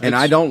 Oh yeah, and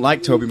I don't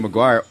like Tobey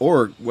Maguire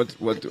or what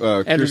Andrew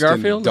Kirsten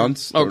Garfield?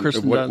 Dunst. Oh,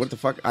 Kirsten Dunst. What the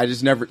fuck? I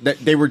just never.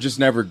 They were just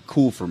never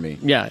cool for me.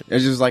 Yeah,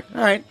 it's just like,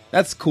 all right,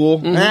 that's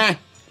cool. You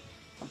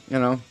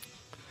know.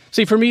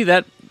 See, for me,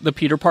 the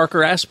Peter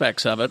Parker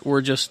aspects of it were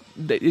it just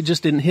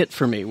didn't hit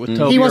for me with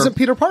Tobey. He wasn't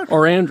Peter Parker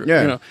or Andrew.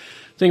 Yeah. You know,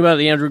 thing about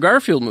the Andrew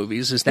Garfield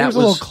movies is that was a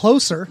little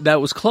closer.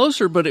 That was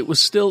closer, but it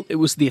was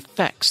the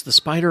effects, the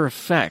spider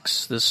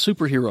effects, the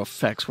superhero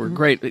effects were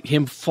great.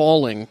 Him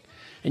falling.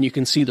 And you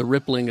can see the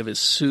rippling of his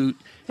suit.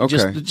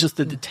 Okay. Just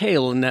the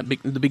detail in that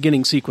the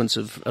beginning sequence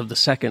of the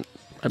second,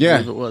 I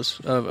believe it was.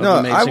 Of no,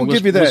 Amazing I will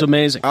give you that. Was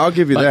amazing. I'll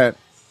give you that.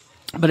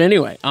 But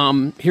anyway,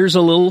 here's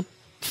a little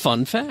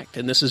fun fact,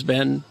 and this has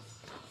been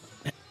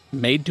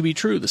made to be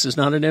true. This is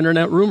not an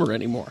internet rumor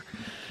anymore.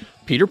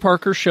 Peter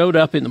Parker showed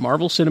up in the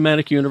Marvel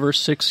Cinematic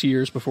Universe 6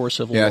 years before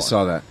Civil War. Yeah, I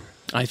saw that.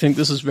 I think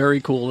this is very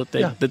cool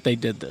that they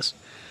did this.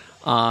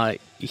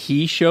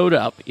 He showed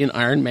up in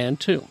Iron Man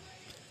 2.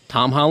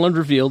 Tom Holland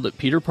revealed that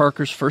Peter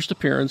Parker's first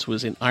appearance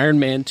was in Iron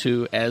Man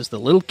 2 as the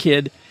little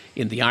kid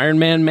in the Iron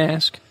Man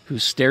mask who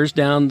stares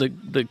down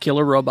the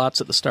killer robots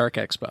at the Stark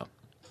Expo.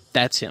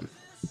 That's him.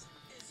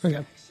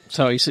 Okay.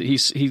 So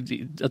he's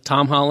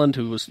Tom Holland,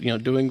 who was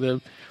doing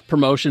the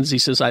promotions. He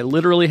says, I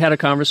literally had a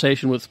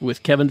conversation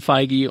with Kevin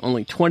Feige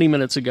only 20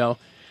 minutes ago.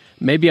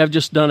 Maybe I've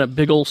just done a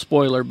big old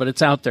spoiler, but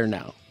it's out there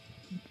now.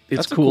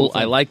 It's cool.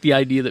 I like the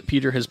idea that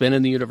Peter has been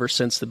in the universe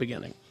since the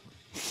beginning.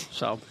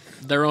 So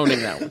they're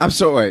owning that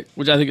one.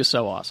 Which I think is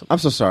so awesome. I'm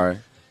so sorry.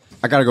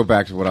 I got to go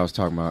back to what I was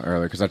talking about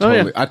earlier because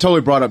I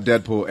totally brought up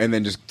Deadpool and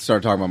then just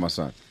started talking about my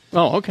son.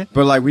 Oh, okay.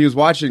 But like he was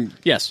watching,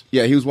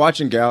 he was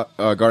watching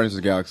Guardians of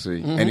the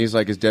Galaxy, and he's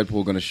like, "Is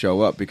Deadpool going to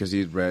show up?" Because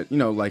he'd read, the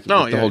whole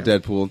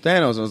Deadpool and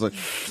Thanos. I was like,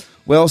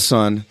 "Well,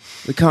 son,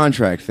 the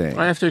contract thing."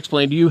 I have to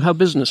explain to you how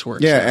business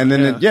works. Yeah, and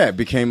then it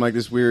became like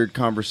this weird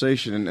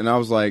conversation, and I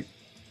was like,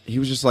 he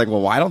was just like,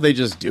 "Well, why don't they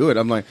just do it?"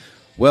 I'm like,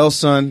 "Well,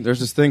 son, there's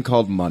this thing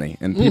called money,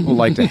 and people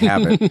like to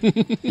have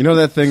it. You know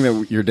that thing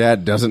that your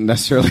dad doesn't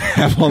necessarily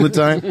have all the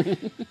time."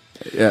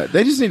 Yeah,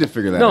 they just need to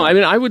figure that out. No, I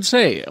mean, I would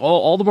say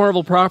all the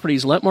Marvel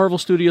properties, let Marvel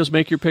Studios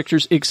make your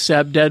pictures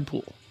except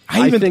Deadpool.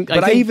 I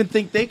even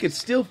think they could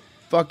still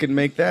fucking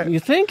make that.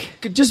 You think?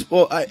 Could just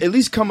at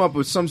least come up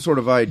with some sort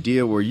of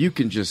idea where you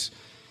can just.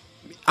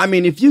 I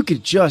mean, if you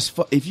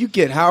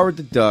get Howard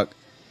the Duck,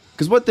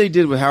 because what they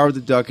did with Howard the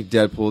Duck and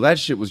Deadpool, that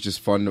shit was just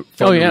fun to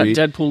read.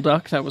 Deadpool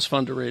Duck, that was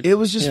fun to read. It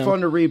was just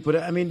fun to read, but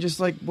I mean, just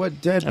like what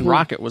Deadpool and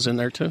Rocket was in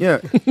there too. Yeah,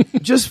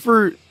 just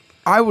for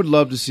I would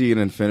love to see an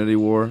Infinity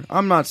War.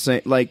 I'm not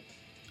saying. What,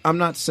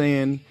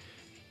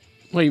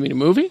 you mean a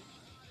movie?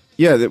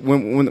 Yeah, that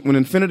when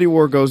Infinity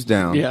War goes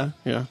down.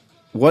 Yeah.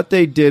 What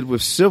they did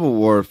with Civil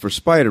War for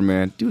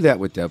Spider-Man, do that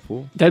with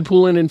Deadpool.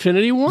 Deadpool and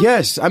Infinity War?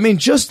 Yes, I mean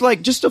just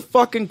a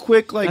fucking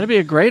quick That'd be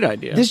a great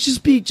idea. This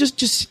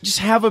just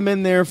have him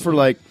in there for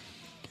like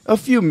a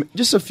few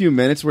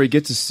minutes where he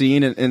gets a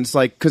scene and it's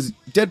like because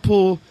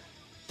Deadpool,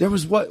 there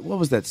was what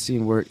was that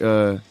scene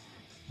where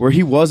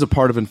he was a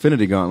part of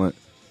Infinity Gauntlet.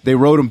 They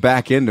wrote him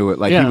back into it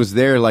he was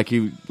there like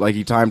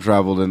he time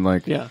traveled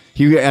and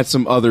he had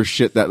some other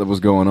shit that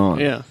was going on.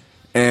 Yeah.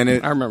 And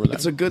I remember that.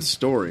 It's a good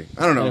story.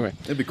 I don't know. Anyway.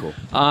 It'd be cool.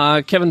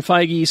 Kevin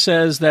Feige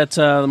says that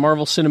the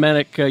Marvel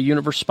Cinematic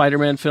Universe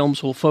Spider-Man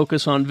films will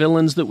focus on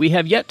villains that we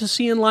have yet to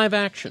see in live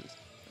action.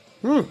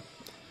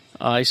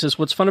 He says,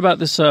 what's fun about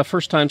this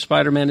first-time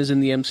Spider-Man is in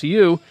the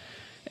MCU,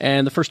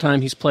 and the first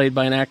time he's played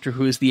by an actor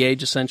who is the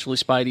age, essentially,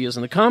 Spidey is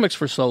in the comics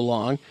for so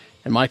long,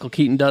 and Michael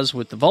Keaton does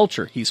with the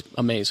Vulture. He's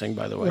amazing,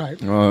 by the way. Right.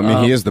 Well, I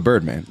mean, he is the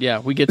Birdman. Yeah,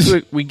 we get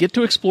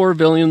to explore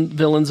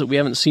villains that we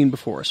haven't seen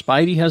before.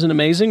 Spidey has an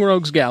amazing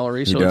rogues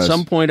gallery, so at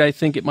some point I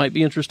think it might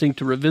be interesting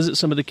to revisit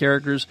some of the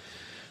characters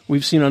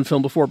we've seen on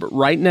film before. But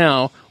right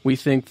now, we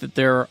think that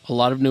there are a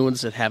lot of new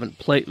ones that they haven't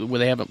played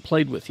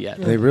with yet.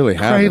 They really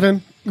have.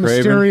 Craven,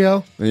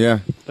 Mysterio. Yeah,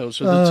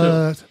 those are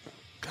the two.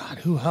 God,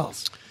 who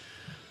else?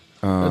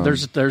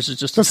 There's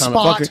just the a ton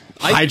Spot. of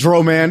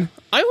Hydro Man.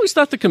 I always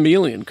thought the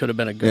Chameleon could have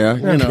been a good.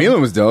 Yeah,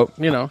 Chameleon was dope.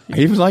 I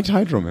even liked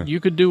Hydro Man. You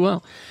could do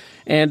well.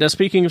 And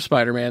speaking of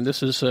Spider-Man,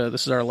 this is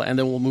our, and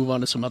then we'll move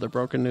on to some other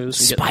broken news.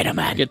 And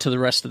Spider-Man. Get to the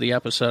rest of the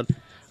episode.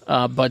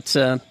 But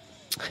you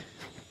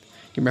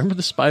remember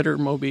the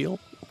Spider-Mobile?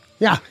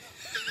 Yeah.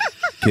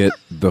 Get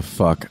the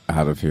fuck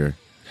out of here.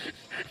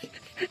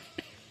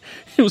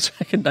 It was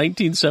back in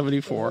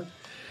 1974.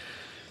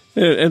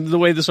 And the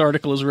way this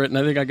article is written,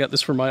 I think I got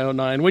this from my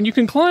 09. When you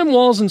can climb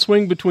walls and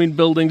swing between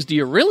buildings, do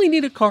you really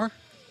need a car?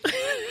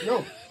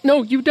 No.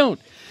 No, you don't.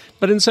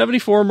 But in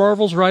 74,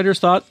 Marvel's writers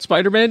thought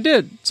Spider-Man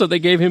did, so they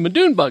gave him a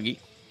dune buggy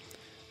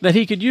that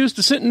he could use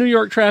to sit in New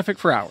York traffic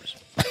for hours.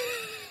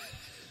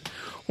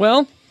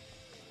 Well,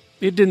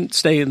 it didn't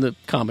stay in the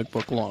comic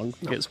book long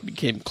because it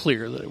became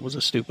clear that it was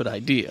a stupid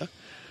idea.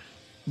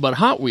 But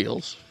Hot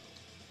Wheels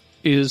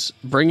is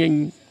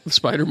bringing the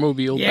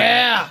Spider-Mobile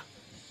back.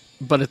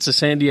 But it's a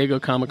San Diego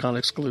Comic-Con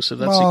exclusive.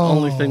 That's the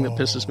only thing that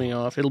pisses me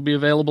off. It'll be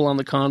available on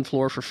the con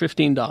floor for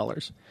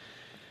 $15.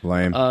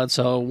 Lame. It's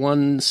a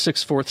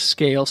 1/64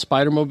 scale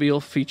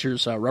Spider-Mobile,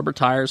 features rubber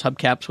tires,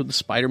 hubcaps with the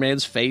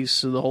Spider-Man's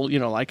face, the whole,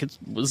 like it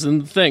was in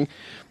the thing.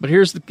 But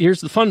here's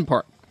the fun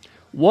part.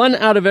 1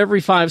 out of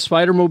every 5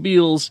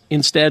 Spider-Mobiles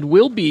instead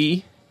will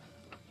be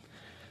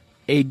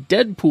a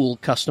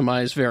Deadpool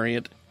customized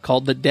variant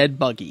called the Dead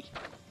Buggy.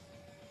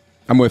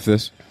 I'm with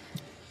this.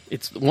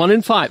 It's 1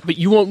 in 5, but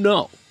you won't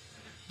know.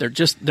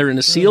 They're in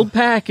a sealed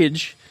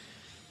package.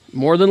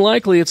 More than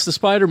likely, it's the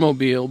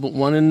Spider-Mobile, but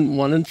 1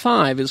 in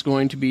 5 is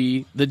going to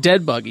be the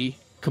Dead Buggy,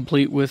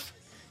 complete with,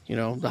 the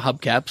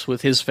hubcaps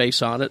with his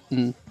face on it,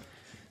 and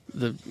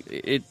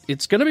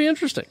it's going to be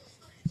interesting.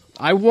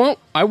 I want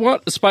a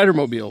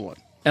Spider-Mobile one,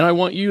 and I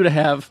want you to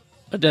have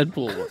a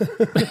Deadpool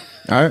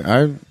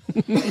one.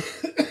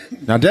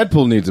 Now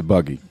Deadpool needs a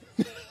buggy.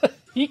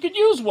 He could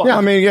use one. Yeah,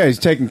 I mean, he's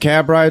taking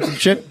cab rides and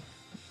shit.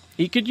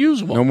 He could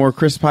use one. No more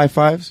crisp high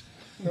fives.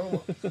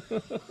 No.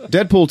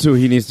 Deadpool 2,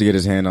 he needs to get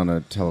his hand on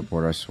a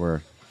teleporter, I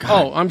swear. God.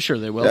 Oh, I'm sure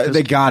they will.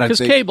 They got it.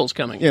 Because Cable's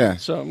coming. Yeah.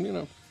 So,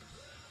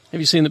 Have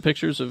you seen the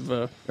pictures of...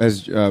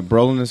 As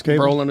Brolin as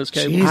Cable? Brolin as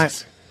Cable. I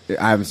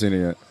haven't seen it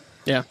yet.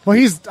 Yeah. Well,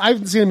 I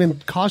haven't seen him in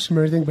costume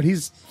or anything, but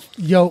he's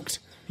yoked.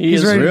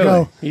 He's ready to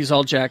go. He's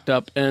all jacked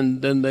up.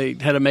 And then they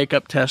had a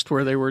makeup test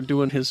where they were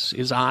doing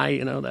his eye,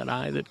 that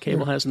eye that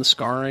Cable has and the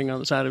scarring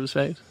on the side of his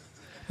face.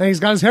 And he's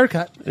got his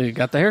haircut. He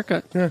got the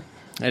haircut. Yeah.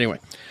 Anyway,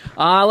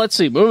 let's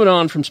see. Moving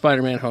on from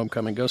Spider-Man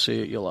Homecoming. Go see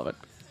it. You'll love it.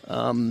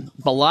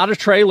 A lot of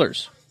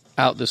trailers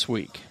out this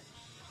week.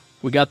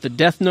 We got the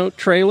Death Note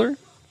trailer,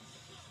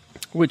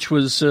 which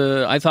was,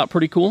 I thought,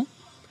 pretty cool.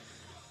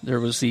 There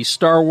was the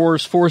Star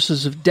Wars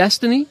Forces of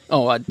Destiny.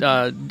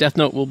 Death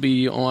Note will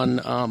be on...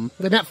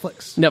 the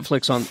Netflix.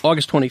 Netflix on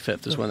August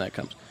 25th is when that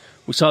comes.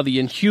 We saw the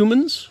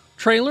Inhumans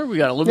trailer. We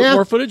got a little bit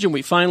more footage, and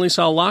we finally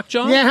saw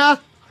Lockjaw. Yeah.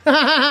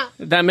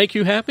 Did that make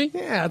you happy?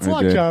 Yeah, it's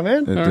Lockjaw,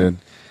 man. It did.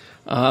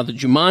 The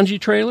Jumanji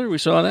trailer, we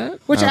saw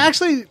that. Which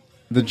actually...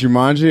 The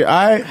Jumanji,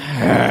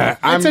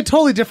 it's a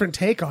totally different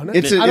take on it.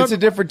 It's a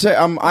different take.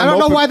 I don't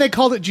know why they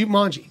called it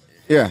Jumanji.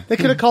 Yeah. They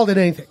could have called it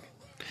anything.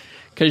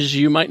 Because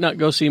you might not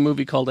go see a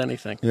movie called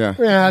anything. Yeah.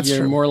 Yeah, that's You're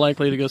true. more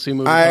likely to go see a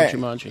movie called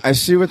Jumanji. I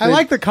see what I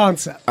like the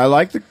concept. I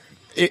like the...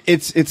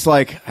 It's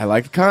like, I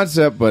like the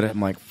concept, but I'm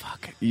like,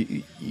 fuck.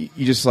 You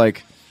just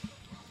like...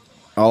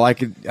 All I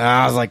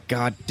was like,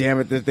 God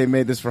damn it that they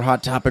made this for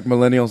Hot Topic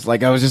millennials.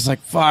 Like, I was just like,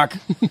 fuck.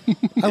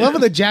 I love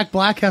it that Jack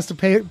Black has to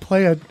play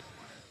a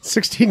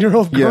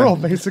 16-year-old girl,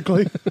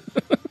 basically.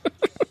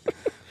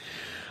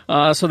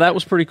 So that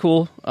was pretty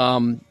cool.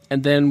 And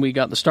then we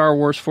got the Star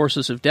Wars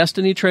Forces of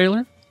Destiny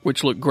trailer,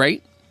 which looked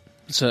great.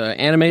 It's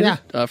animated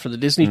for the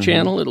Disney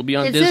Channel. It'll be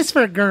on Is Disney. this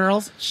for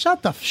girls?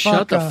 Shut the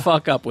fuck up.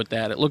 Fuck up with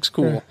that. It looks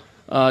cool.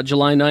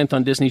 July 9th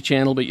on Disney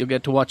Channel, but you'll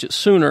get to watch it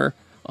sooner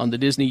on the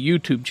Disney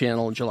YouTube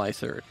channel on July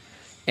 3rd.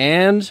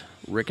 And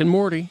Rick and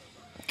Morty,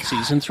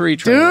 Season 3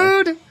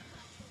 trailer. Dude!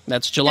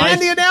 That's July...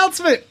 And the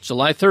announcement!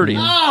 July 30th.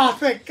 Oh,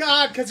 thank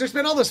God, because there's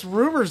been all this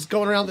rumors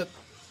going around that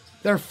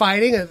they're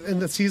fighting and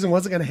the season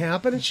wasn't going to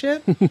happen and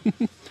shit.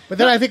 But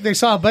then I think they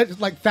saw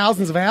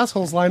thousands of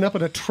assholes line up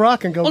in a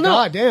truck and go,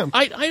 God damn.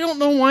 I don't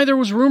know why there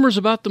was rumors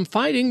about them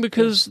fighting,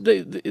 because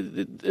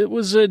it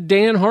was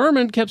Dan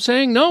Harmon kept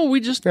saying, no, we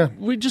just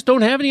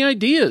don't have any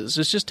ideas.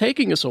 It's just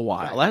taking us a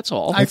while. That's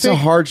all. It's a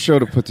hard show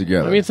to put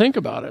together. I mean, think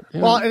about it.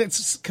 Well, and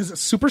it's because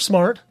it's super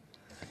smart,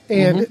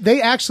 and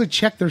they actually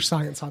check their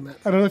science on that.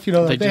 I don't know if you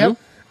know that.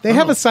 They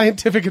have a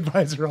scientific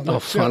advisor on that. Oh,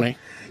 funny. Show,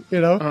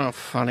 you know? Oh,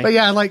 funny. But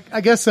yeah,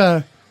 I guess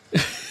I've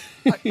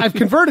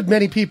converted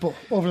many people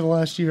over the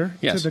last year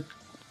to the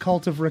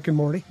cult of Rick and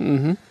Morty.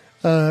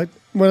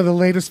 Mm-hmm. One of the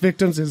latest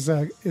victims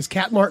is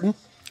Kat Martin.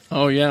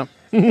 Oh, yeah.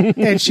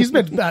 And she's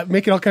been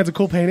making all kinds of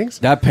cool paintings.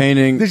 That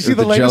painting, did you see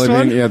the latest jelly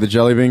one? Bean, yeah, the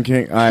Jelly Bean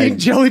King. King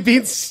Jelly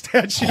Bean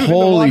statue. Holy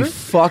in the water.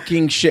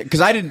 fucking shit!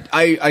 Because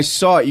I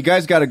saw it. You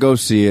guys got to go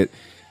see it.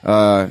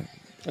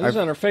 It's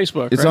on her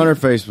Facebook. It's right? on her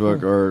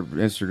Facebook or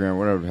Instagram,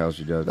 whatever the hell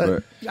she does.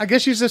 But I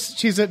guess she's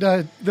at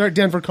they're at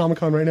Denver Comic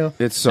Con right now.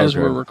 It's so as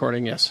good. we're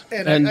recording, yes,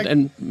 And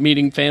and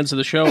meeting fans of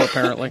the show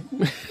apparently.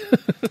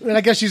 And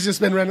I guess she's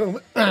just been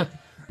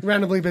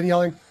randomly been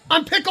yelling,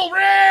 "I'm Pickle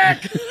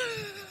Rick!"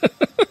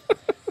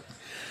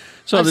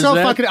 So I'm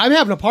I'm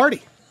having a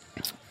party.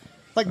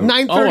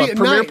 9:30 at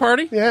premiere night.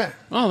 party? Yeah.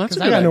 Oh, that's a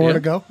good I got idea. nowhere to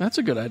go. That's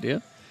a good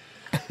idea.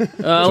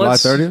 July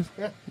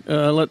 30th?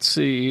 Let's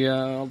see.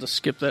 I'll just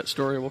skip that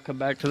story. We'll come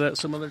back to that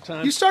some other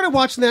time. You started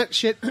watching that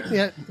shit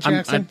yet,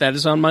 Jackson? that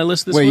is on my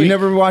list this Wait, week. you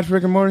never watched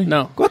Rick and Morty?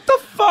 No. What the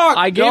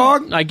fuck,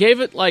 dog? I gave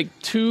it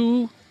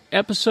 2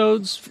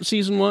 episodes for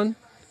season 1,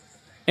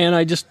 and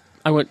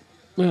I went,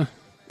 I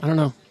don't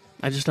know.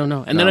 I just don't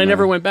know. And then I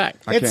never went back.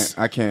 I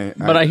can't.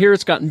 But I hear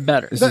it's gotten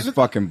better. This is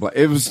fucking.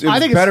 It was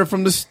better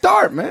from the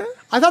start, man.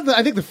 I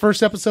think the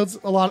first episode's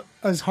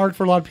is hard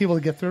for a lot of people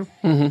to get through.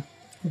 Mm-hmm.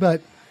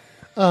 But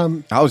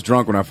I was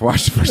drunk when I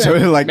watched the first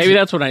episode. Maybe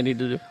that's what I need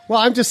to do. Well,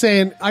 I'm just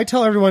saying. I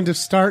tell everyone to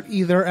start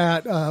either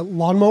at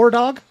Lawnmower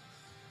Dog.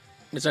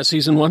 Is that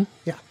season 1?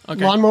 Yeah.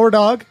 Okay. Lawnmower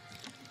Dog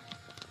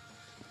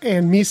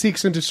and Me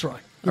Seeks and Destroy.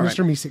 All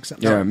Mr. Me Seeks.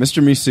 Yeah,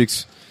 Mr. Me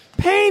Seeks.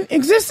 Pain.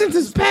 Existence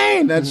is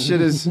pain. That shit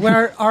is.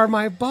 Where are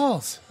my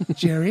balls,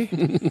 Jerry?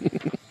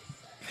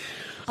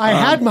 I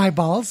had my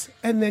balls,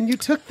 and then you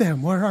took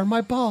them. Where are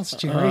my balls,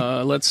 Jerry?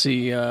 Let's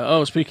see.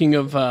 Speaking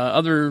of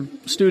other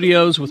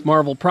studios with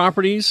Marvel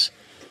properties,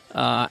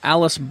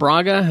 Alice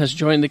Braga has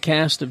joined the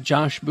cast of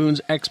Josh Boone's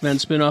X-Men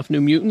spin-off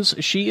New Mutants.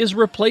 She is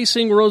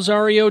replacing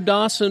Rosario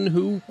Dawson,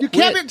 who you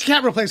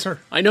can't replace her.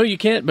 I know you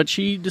can't, but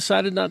she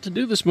decided not to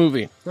do this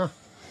movie. Huh.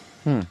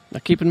 Now,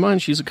 keep in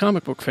mind, she's a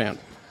comic book fan.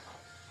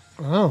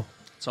 Oh.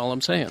 That's all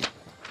I'm saying.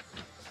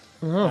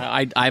 Oh.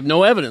 I have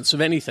no evidence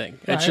of anything.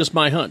 It's Right. just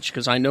my hunch,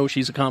 because I know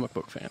she's a comic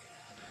book fan.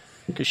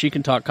 Because she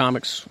can talk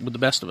comics with the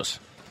best of us.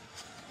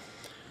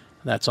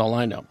 That's all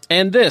I know.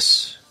 And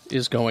this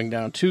is going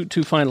down.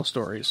 Two final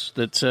stories.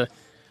 The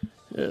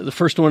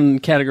first one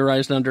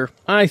categorized under,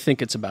 I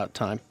think it's about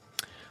time.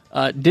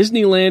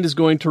 Disneyland is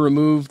going to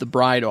remove the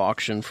bride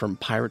auction from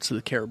Pirates of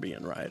the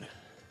Caribbean ride.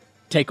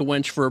 Take a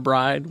wench for a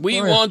bride. We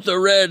want the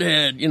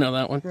redhead. You know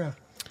that one? Yeah.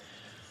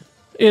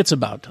 It's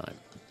about time.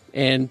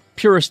 And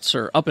purists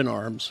are up in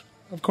arms.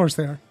 Of course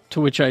they are.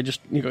 To which I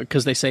just,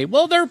 because they say,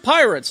 well, they're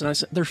pirates. And I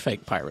said, they're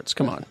fake pirates.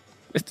 Come on.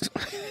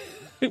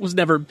 It was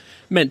never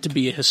meant to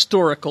be a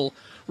historical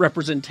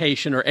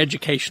representation or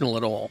educational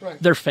at all. Right.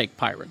 They're fake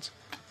pirates.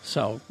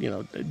 So,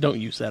 don't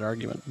use that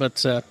argument.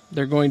 But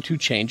they're going to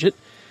change it.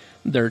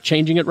 They're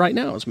changing it right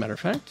now, as a matter of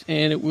fact.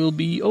 And it will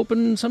be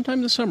open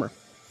sometime this summer.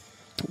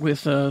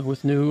 With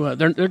new,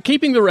 they're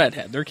keeping the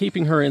redhead. They're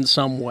keeping her in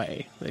some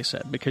way. They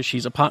said because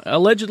she's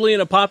allegedly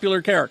a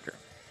popular character.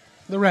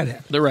 The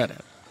redhead. The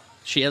redhead.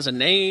 She has a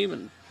name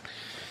and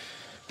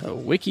a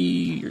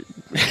wiki.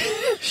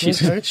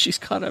 She's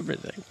got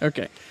everything.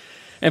 Okay,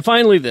 and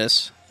finally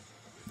this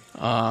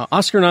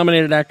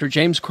Oscar-nominated actor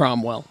James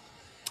Cromwell.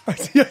 I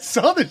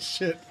saw this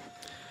shit.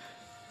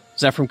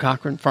 Zephram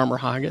Cochrane, Farmer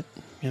Hoggett,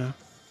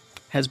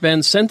 has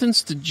been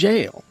sentenced to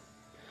jail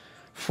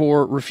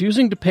for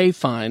refusing to pay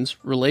fines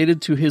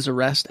related to his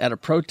arrest at a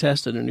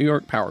protest at a New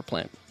York power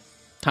plant.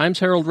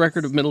 Times-Herald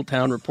Record of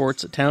Middletown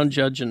reports a town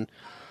judge in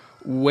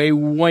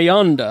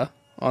Wawayanda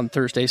on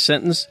Thursday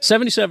sentenced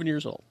 77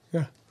 years old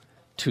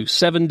to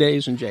 7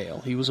 days in jail.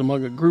 He was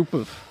among a group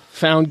of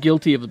found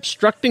guilty of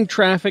obstructing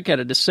traffic at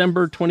a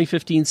December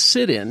 2015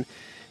 sit-in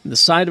in the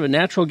site of a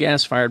natural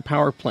gas-fired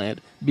power plant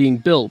being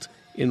built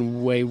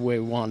in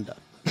Wawayanda.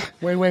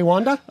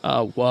 Wawayanda?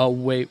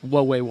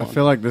 Wawayanda. I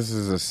feel like this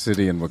is a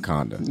city in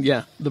Wakanda.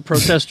 Yeah, the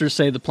protesters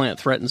say the plant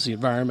threatens the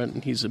environment,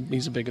 and he's a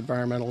big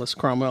environmentalist.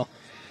 Cromwell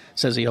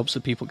says he hopes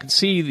that people can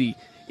see the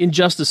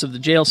injustice of the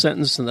jail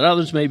sentence and that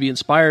others may be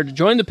inspired to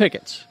join the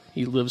pickets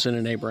He lives in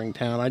a neighboring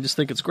town. I just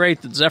think it's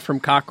great that Zephyr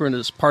Cochrane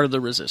is part of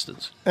the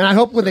resistance. And I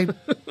hope when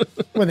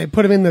they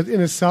put him in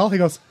his cell, he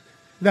goes,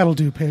 "That'll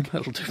do, pig.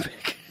 That'll do,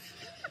 pig."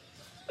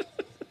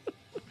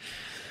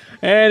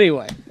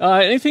 Anyway,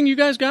 anything you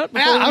guys got?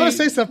 I want to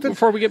say something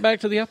before we get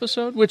back to the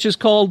episode, which is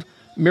called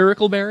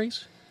Miracle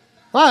Berries.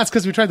 Oh, that's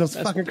because we tried those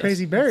fucking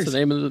crazy berries. That's the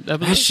name of the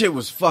episode. That shit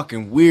was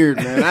fucking weird,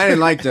 man. I didn't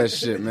like that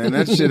shit, man.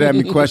 That shit had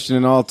me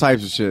questioning all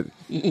types of shit.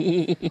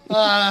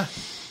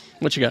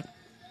 What you got?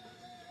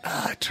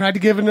 I tried to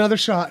give it another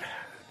shot.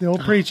 The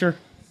old preacher.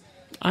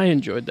 I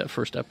enjoyed that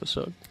first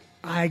episode.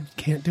 I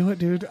can't do it,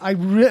 dude. I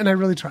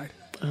really tried.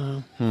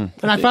 And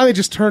I finally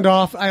just turned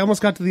off. I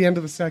almost got to the end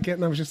of the second,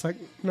 and I was just like,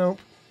 nope.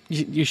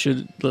 You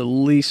should at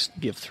least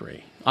give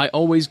 3. I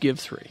always give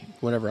 3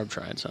 whenever I'm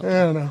trying something.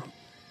 I don't know.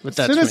 But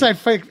as soon as I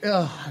fake,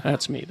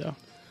 that's me though.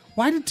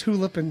 Why did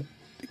Tulip and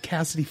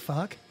Cassidy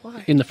fuck?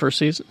 Why? In the first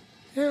season?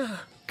 Yeah.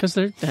 Because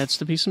there has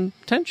to be some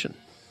tension.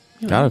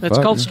 Gotta that's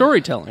fuck, called man.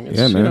 storytelling. It's,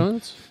 Yeah,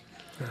 man.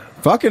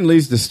 Fucking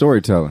leads to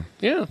storytelling.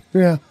 Yeah.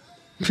 Yeah.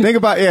 Think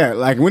about,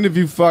 like, when have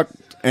you fucked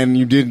and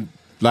you didn't,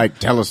 like,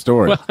 tell a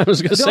story? Well, I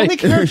was going to say. The only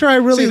character I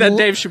really see that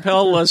Dave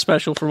Chappelle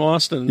special from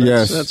Austin.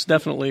 Yes. That's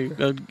definitely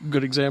a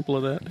good example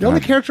of that. The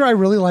only character I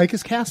really like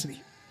is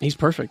Cassidy. He's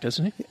perfect,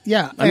 isn't he?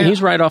 Yeah. I mean,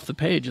 he's right off the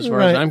page as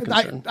far as I'm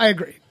concerned. I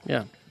agree.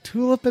 Yeah.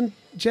 Tulip and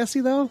Jesse,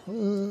 though?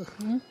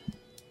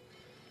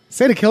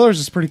 Santa Killers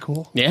is pretty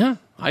cool. Yeah,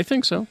 I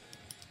think so.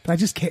 But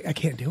I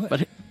can't do it.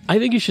 But I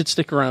think you should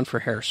stick around for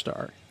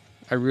Hairstar.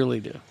 I really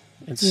do.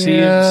 And see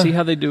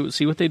how they do.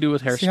 See what they do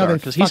with Hairstar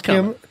because he's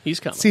coming. He's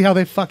coming. See how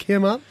they fuck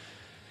him up.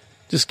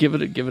 Just give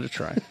it a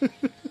try.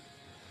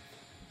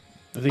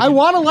 I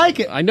want to like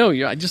it. I know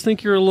you. I just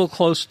think you're a little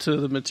close to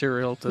the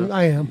material.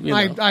 I am. You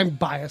know. I'm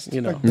biased.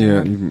 You know.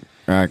 Yeah.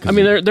 I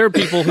mean, there are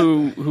people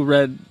who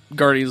read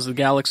Guardians of the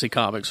Galaxy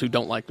comics who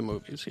don't like the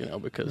movies.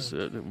 Because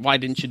why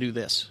didn't you do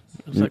this?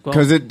 It's like, well,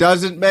 because it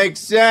doesn't make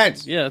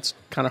sense. Yeah, it's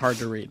kind of hard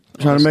to read.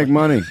 Trying to make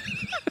money.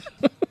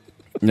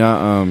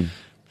 Yeah.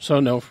 So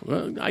no,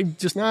 I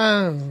just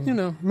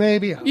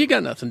maybe you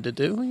got nothing to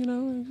do.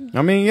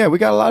 I mean, yeah, we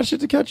got a lot of shit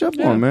to catch up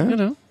on,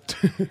 man.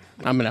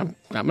 I mean,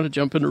 I'm going to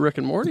jump into Rick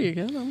and Morty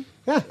again.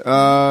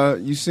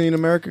 You seen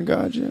American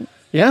Gods yet?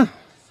 Yeah.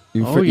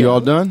 You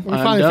all done? We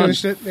finally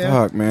finished it. Yeah.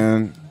 Fuck,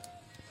 man.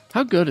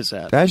 How good is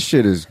that? That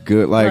shit is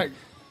good. Like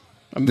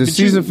the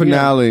season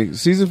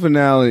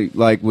finale,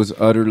 like was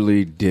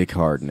utterly dick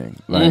hardening.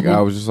 Like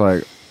I was just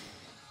like,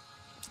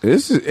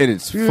 this is, and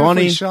it's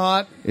funny.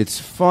 Shot. It's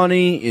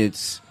funny.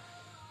 It's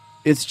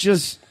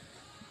just.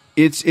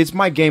 It's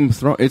my Game of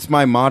Thrones. It's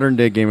my modern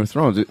day Game of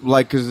Thrones.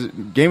 Because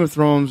Game of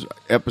Thrones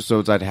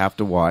episodes I'd have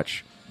to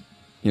watch,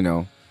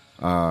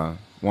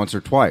 once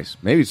or twice,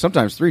 maybe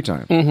sometimes 3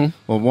 times. Mm-hmm.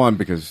 Well, one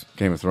because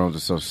Game of Thrones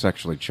is so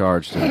sexually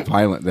charged and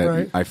violent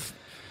that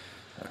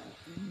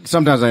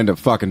sometimes I end up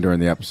fucking during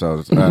the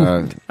episodes.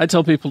 I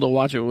tell people to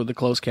watch it with the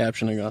closed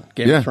captioning on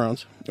Game of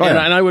Thrones, and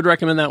I would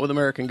recommend that with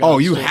American Gods. Oh,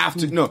 you have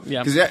to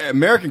because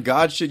American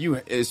Gods shit.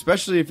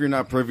 Especially if you're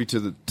not privy to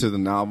the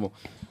novel.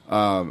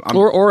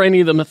 Or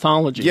any of the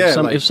mythology.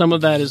 Yeah, if some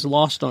of that is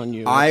lost on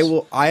you.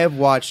 I have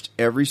watched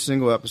every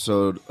single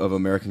episode of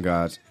American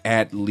Gods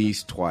at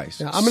least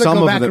twice. Yeah, I'm going to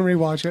go back and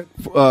rewatch it.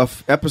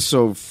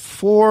 Episode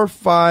 4,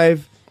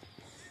 5,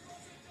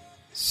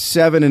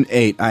 7, and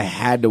 8, I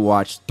had to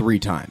watch 3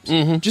 times.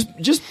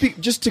 Mm-hmm.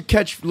 Just to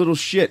catch little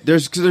shit.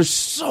 There's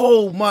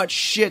so much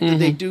shit that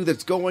they do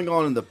that's going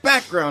on in the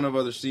background of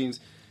other scenes.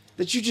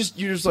 That you're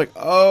just like,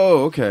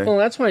 oh, okay. Well,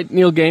 that's why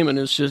Neil Gaiman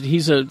is just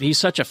he's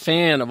such a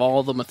fan of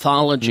all the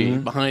mythology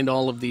behind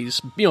all of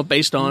these,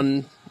 based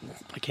on,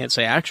 I can't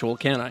say actual,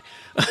 can I?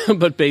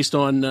 But based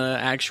on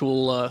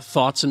actual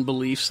thoughts and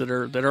beliefs that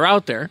are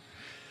out there.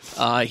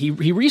 He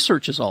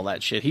researches all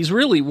that shit. He's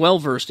really well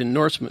versed in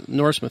Norse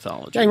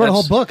mythology. Yeah, he wrote a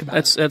whole book about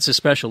it. That's his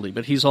specialty.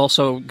 But he's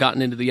also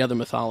gotten into the other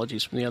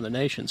mythologies from the other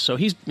nations. So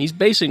he's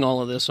basing all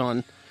of this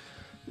on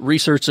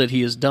research that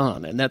he has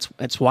done, and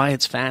that's why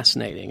it's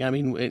fascinating. I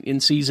mean, in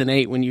season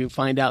 8, when you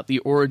find out the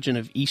origin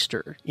of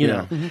Easter,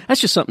 that's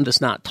just something that's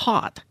not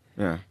taught.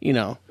 Yeah,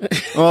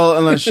 Well,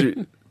 unless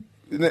you.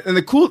 And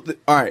the cool.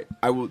 All right,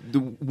 the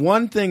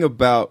one thing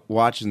about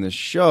watching this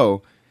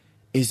show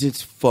is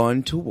it's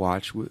fun to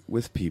watch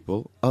with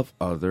people of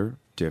other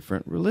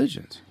different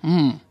religions.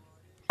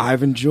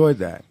 I've enjoyed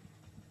that.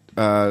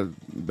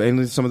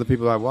 Mainly, some of the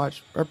people I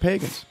watch are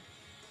pagans,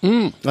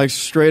 like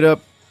straight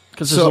up.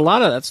 Because there's a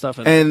lot of that stuff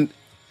in and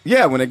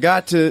yeah, when it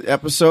got to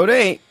episode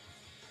 8,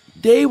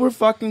 they were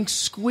fucking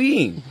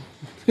squeeing.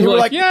 They were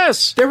like,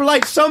 yes. They were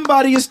like,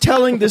 somebody is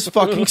telling this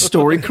fucking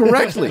story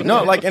correctly.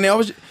 No, like, and I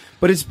was,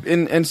 but it's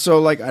and so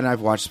like, and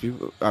I've watched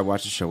people. I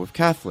watched a show with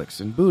Catholics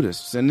and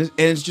Buddhists, and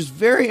it's just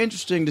very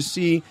interesting to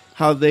see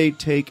how they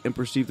take and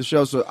perceive the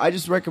show. So I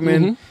just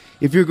recommend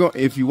if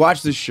you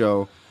watch this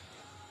show,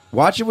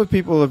 watch it with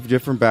people of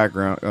different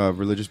background,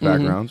 religious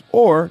backgrounds,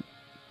 or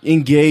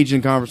engage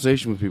in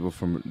conversation with people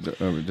from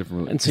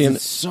different.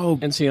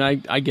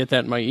 And I get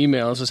that in my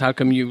emails. Is how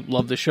come you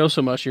love the show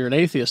so much? You're an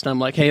atheist. And I'm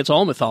like, hey, it's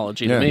all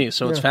mythology to me,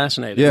 so it's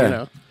fascinating. Yeah, you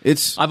know?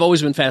 I've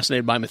always been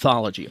fascinated by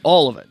mythology,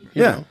 all of it.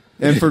 You know?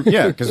 And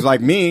because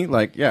like me,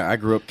 I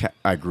grew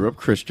up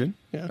Christian.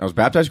 Yeah. I was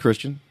baptized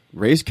Christian,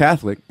 raised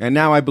Catholic, and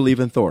now I believe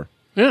in Thor.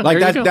 Yeah, like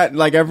there you go. that.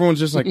 Like everyone's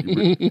just like,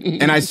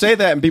 and I say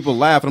that, and people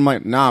laugh, and I'm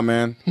like, nah,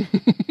 man,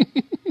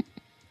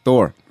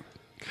 Thor.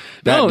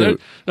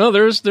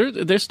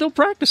 They're still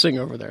practicing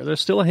over there.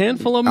 There's still a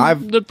handful of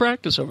them that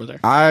practice over there.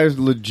 I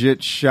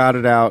legit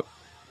shouted out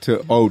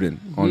to Odin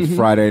on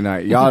Friday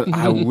night. Y'all,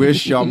 I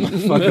wish y'all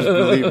motherfuckers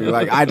believe me.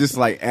 Like, I just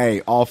like,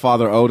 hey, All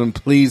Father Odin,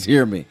 please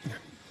hear me.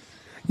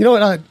 You know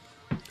what?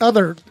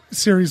 Other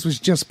series was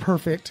just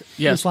perfect.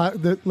 Yes.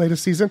 The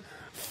latest season,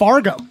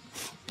 Fargo.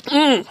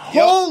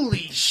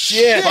 Holy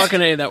shit!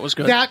 Fucking A, that was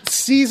good. That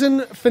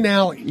season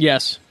finale,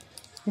 yes,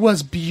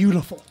 was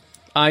beautiful.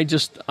 It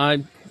just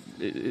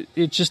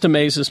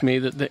amazes me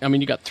that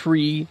you got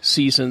 3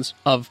 seasons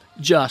of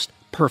just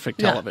perfect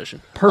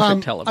television.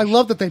 Perfect television. I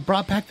love that they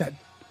brought back that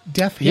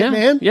deaf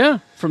hitman. Yeah,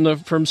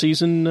 from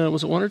season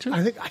was it 1 or 2?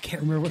 I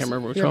can't remember. Can't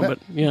remember which one, but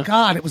yeah.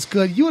 God, it was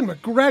good. Ewan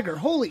McGregor,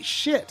 holy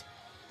shit!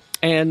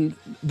 And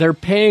they're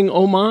paying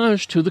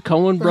homage to the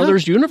Coen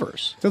Brothers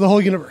universe, to the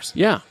whole universe.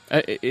 Yeah,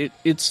 it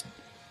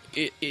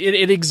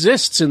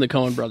exists in the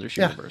Coen Brothers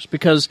universe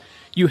because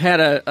you had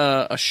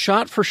a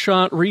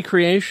shot-for-shot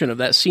recreation of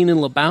that scene in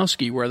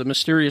Lebowski where the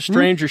mysterious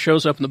stranger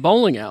shows up in the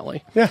bowling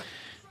alley. Yeah,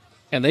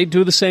 and they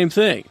do the same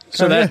thing.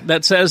 So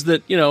that says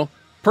that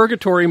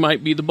Purgatory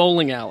might be the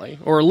bowling alley,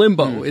 or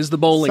Limbo is the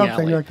bowling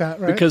Something alley, like that,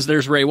 right? Because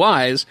there's Ray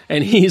Wise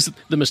and he's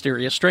the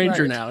mysterious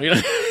stranger now.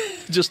 It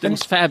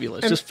was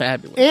fabulous, just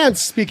fabulous. And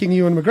speaking of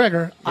Ewan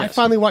McGregor, I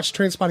finally watched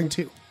Trainspotting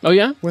 2. Oh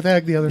yeah, with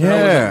Egg the other day.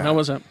 Yeah, how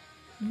was that?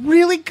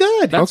 Really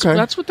good.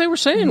 That's what they were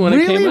saying when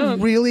it came out.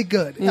 Really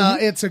good.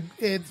 It's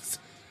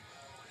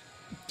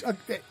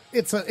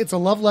a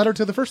love letter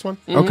to the first one.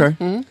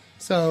 Okay.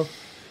 So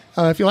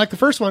if you like the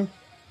first one,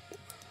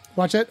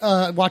 watch it.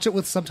 Watch it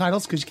with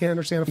subtitles because you can't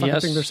understand a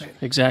fucking thing they're saying.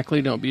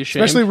 Exactly. Don't be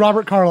ashamed. Especially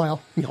Robert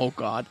Carlyle. Oh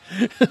God,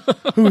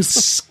 who's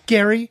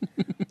scary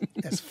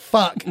as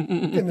fuck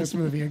in this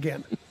movie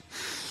again.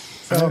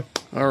 So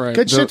all right,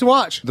 good shit to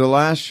watch. The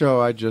last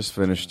show I just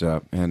finished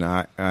up, and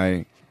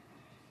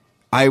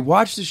I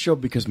watched the show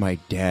because my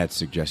dad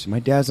suggested. My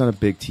dad's not a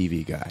big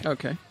TV guy.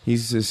 Okay.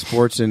 He's a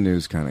sports and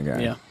news kind of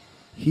guy. Yeah.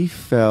 He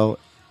fell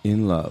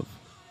in love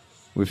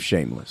with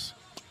Shameless.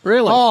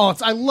 Really? Oh,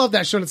 I love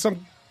that show. It's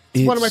one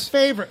of my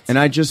favorites. And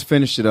I just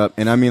finished it up,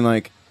 and I mean,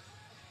 like,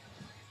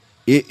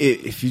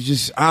 if you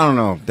just, I don't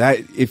know,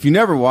 that if you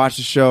never watch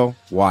the show,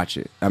 watch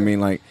it. I mean,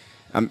 like,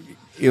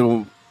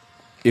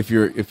 if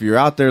you're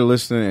out there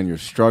listening and you're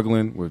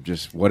struggling with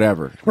just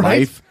whatever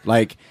life,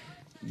 like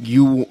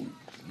you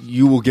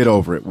will get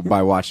over it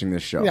by watching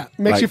this show. Yeah,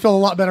 makes you feel a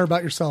lot better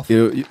about yourself.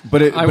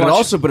 But it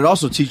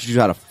also teaches you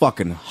how to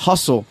fucking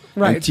hustle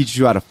and teaches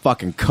you how to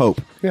fucking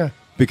cope. Yeah,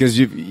 because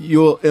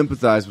you'll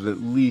empathize with at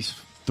least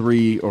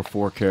 3 or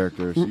 4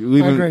 characters. I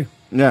agree.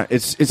 Yeah,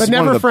 it's but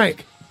never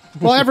Frank.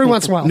 Well, every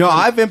once in a while. No,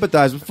 I've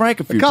empathized with Frank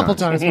a couple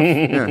times.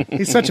 Yeah.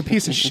 He's such a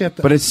piece of shit,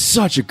 though. But it's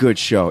such a good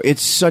show.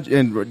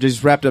 And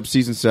just wrapped up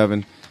season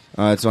 7.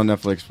 It's on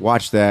Netflix.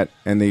 Watch that,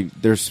 and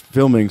they're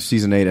filming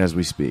season 8 as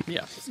we speak.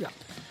 Yeah.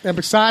 I'm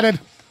excited.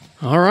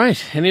 All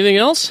right. Anything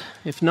else?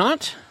 If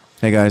not,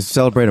 hey guys,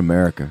 celebrate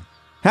America.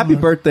 Happy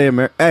birthday,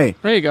 America! Hey,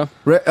 there you go.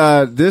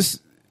 This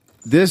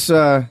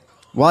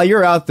while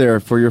you're out there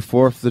for your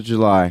 4th of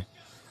July,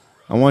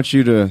 I want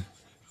you to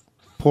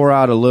pour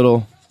out a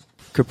little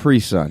Capri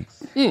Sun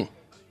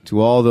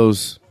to all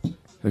those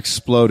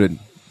exploded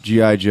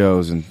G.I.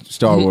 Joes and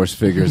Star Wars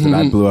figures that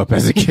I blew up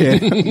as a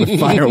kid with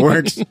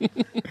fireworks.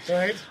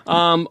 Right.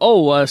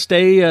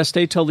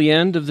 Stay till the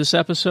end of this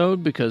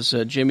episode because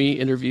Jimmy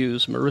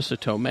interviews Marissa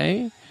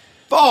Tomei.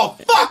 Oh,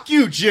 fuck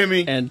you,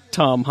 Jimmy! And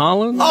Tom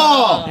Holland.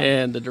 Oh!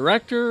 And the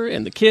director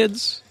and the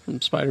kids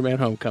from Spider-Man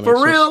Homecoming.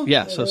 For real?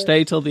 Yeah, so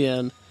stay till the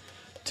end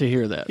to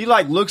hear that. He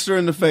looks her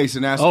in the face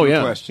and asks her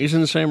a question. He's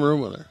in the same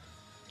room with her.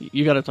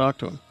 You got to talk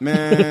to him.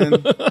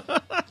 Man.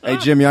 Hey,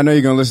 Jimmy, I know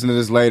you're going to listen to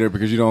this later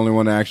because you're the only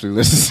one that actually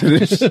listens to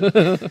this.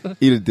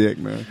 Eat a dick,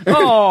 man.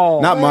 Oh,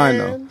 Not mine,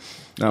 though.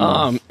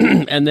 Not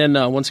mine. And then,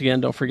 once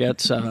again, don't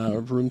forget,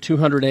 room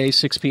 200A,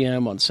 6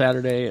 p.m. on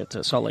Saturday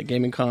at Salt Lake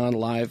Gaming Con,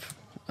 live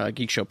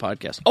Geek Show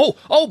podcast.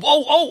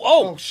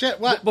 Oh, shit,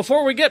 what?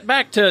 Before we get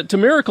back to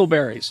Miracle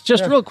Berries,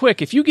 just real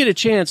quick, if you get a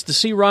chance to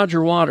see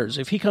Roger Waters,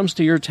 if he comes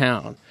to your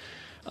town,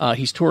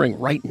 he's touring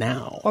right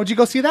now. Oh, did you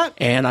go see that?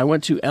 And I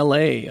went to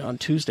L.A. on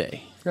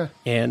Tuesday. Yeah.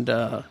 And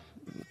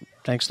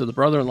thanks to the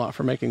brother-in-law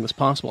for making this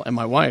possible, and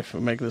my wife for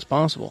making this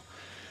possible.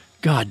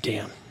 God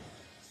damn.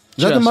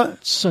 Is that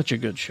such a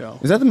good show.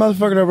 Is that the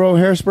motherfucker that wrote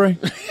Hairspray?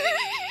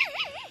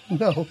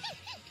 No.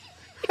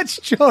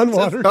 That's John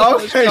Waters.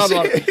 Okay.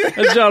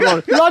 That's John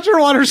Waters. Roger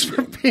Waters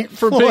from Pink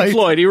Floyd. Pink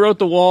Floyd. He wrote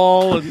The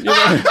Wall. And,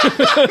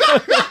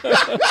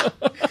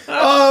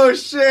 Oh,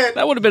 shit.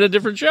 That would have been a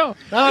different show.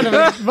 That would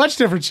have been a much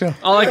different show.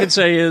 All I can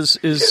say is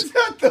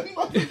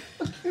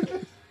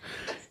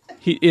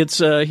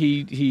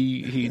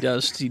He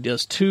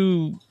does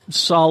 2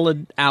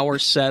 solid hour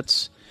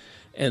sets,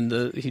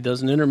 and he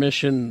does an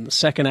intermission the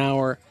second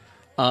hour.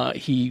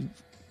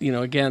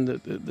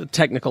 Again, the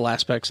technical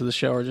aspects of the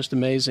show are just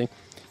amazing.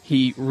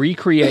 He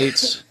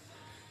recreates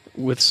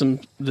with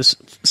this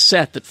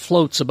set that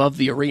floats above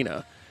the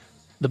arena,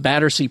 the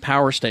Battersea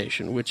Power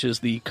Station, which is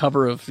the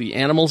cover of the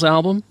Animals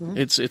album. Mm-hmm.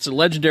 It's a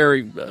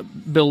legendary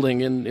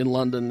building in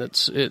London.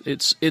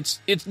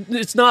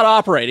 It's not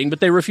operating, but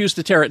they refuse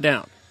to tear it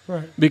down,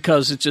 right?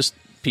 Because it's just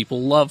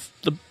people love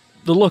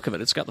the look of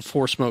it. It's got the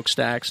 4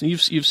 smokestacks, and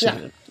you've seen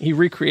it. He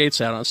recreates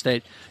that on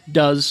stage.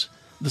 Does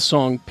the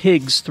song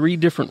 "Pigs," 3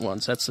 different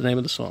ones. That's the name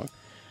of the song,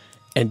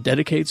 and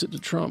dedicates it to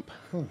Trump,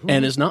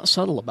 and is not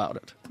subtle about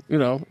it.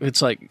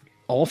 It's like,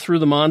 all through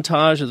the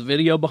montage of the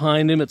video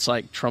behind him, it's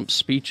like Trump's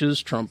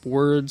speeches, Trump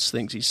words,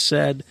 things he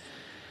said.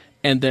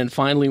 And then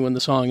finally, when the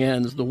song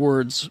ends, the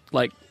words,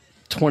 like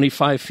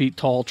 25 feet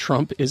tall,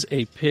 "Trump is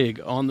a pig,"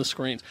 on the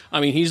screens.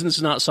 I mean,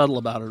 he's not subtle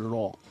about it at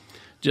all.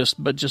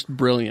 Just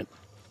brilliant.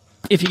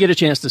 If you get a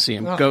chance to see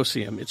him, go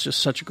see him. It's just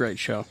such a great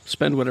show.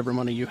 Spend whatever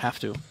money you have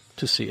to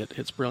see it.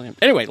 It's brilliant.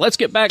 Anyway, let's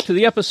get back to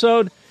the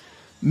episode.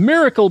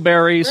 Miracle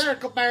Berries.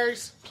 Miracle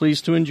Berries.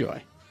 Please to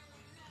enjoy.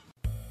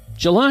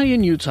 July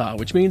in Utah,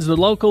 which means the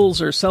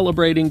locals are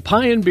celebrating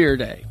Pioneer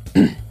Day.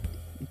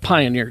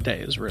 Pioneer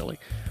Day is really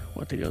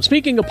what they do.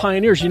 Speaking of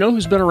pioneers, you know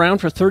who's been around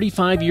for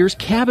 35 years?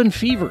 Cabin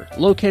Fever,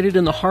 located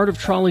in the heart of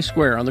Trolley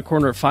Square on the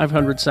corner of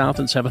 500 South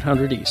and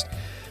 700 East.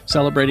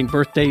 Celebrating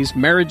birthdays,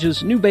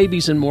 marriages, new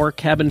babies, and more,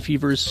 Cabin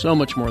Fever is so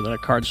much more than a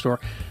card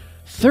store.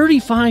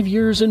 35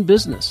 years in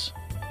business.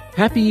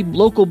 Happy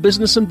local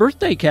business and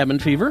birthday, Cabin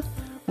Fever.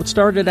 What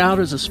started out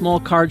as a small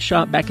card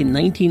shop back in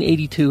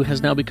 1982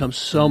 has now become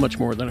so much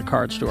more than a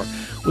card store,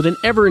 with an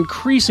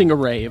ever-increasing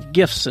array of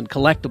gifts and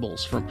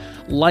collectibles, from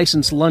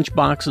licensed lunch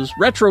boxes,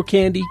 retro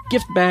candy,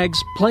 gift bags,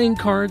 playing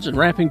cards, and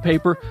wrapping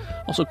paper,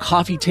 also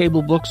coffee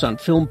table books on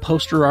film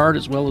poster art,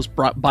 as well as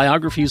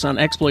biographies on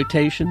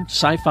exploitation,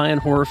 sci-fi and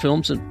horror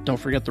films, and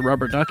don't forget the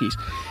rubber duckies.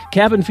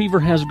 Cabin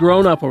Fever has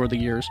grown up over the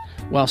years,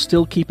 while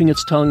still keeping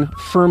its tongue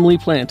firmly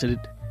planted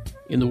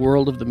in the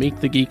world of the meek,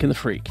 the geek, and the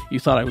freak. You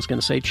thought I was going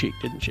to say cheek,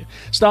 didn't you?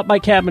 Stop by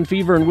Cabin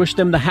Fever and wish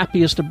them the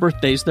happiest of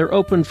birthdays. They're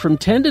open from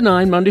 10 to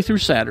 9 Monday through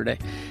Saturday,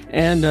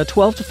 and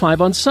 12 to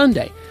 5 on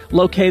Sunday.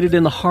 Located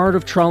in the heart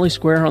of Trolley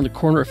Square on the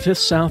corner of 5th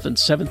South and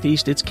 7th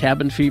East, it's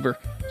Cabin Fever.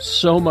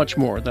 So much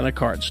more than a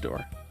card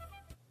store.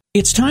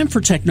 It's time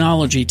for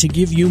technology to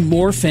give you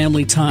more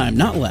family time,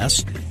 not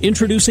less.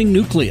 Introducing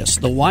Nucleus,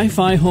 the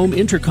Wi-Fi home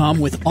intercom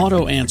with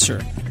auto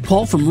answer.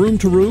 Call from room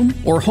to room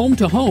or home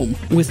to home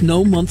with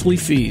no monthly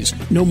fees.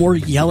 No more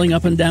yelling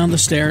up and down the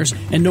stairs,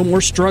 and no more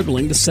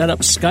struggling to set up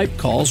Skype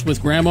calls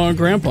with Grandma and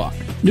Grandpa.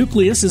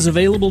 Nucleus is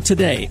available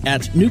today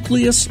at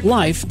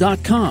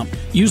nucleuslife.com.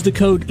 Use the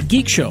code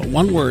GEEKSHOW,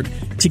 one word,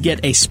 to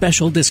get a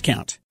special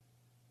discount.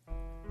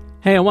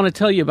 Hey, I want to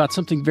tell you about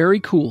something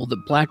very cool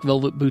that Black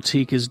Velvet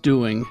Boutique is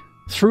doing.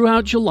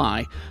 Throughout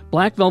July,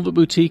 Black Velvet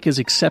Boutique is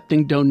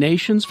accepting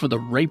donations for the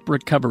Rape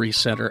Recovery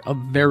Center, a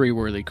very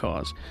worthy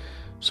cause.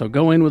 So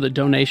go in with a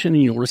donation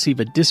and you'll receive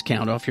a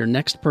discount off your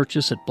next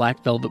purchase at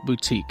Black Velvet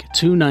Boutique,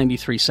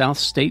 293 South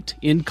State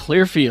in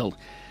Clearfield.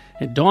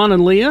 And Dawn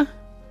and Leah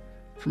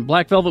from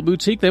Black Velvet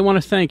Boutique, they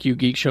want to thank you,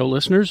 Geek Show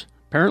listeners.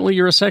 Apparently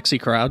you're a sexy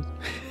crowd.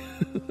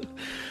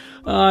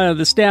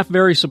 The staff,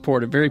 very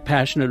supportive, very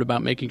passionate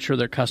about making sure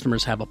their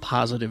customers have a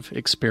positive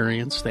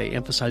experience. They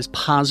emphasize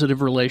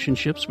positive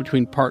relationships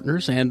between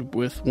partners and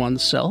with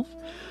oneself.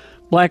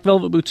 Black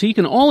Velvet Boutique,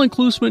 an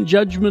all-inclusive,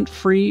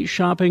 judgment-free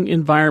shopping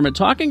environment.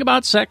 Talking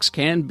about sex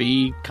can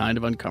be kind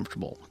of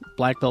uncomfortable.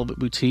 Black Velvet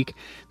Boutique,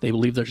 they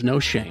believe there's no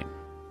shame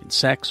in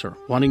sex or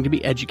wanting to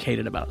be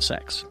educated about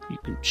sex. You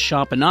can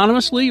shop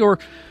anonymously or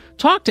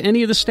talk to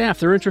any of the staff.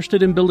 They're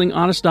interested in building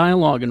honest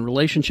dialogue and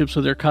relationships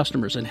with their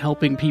customers and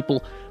helping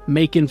people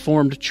make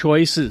informed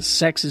choices.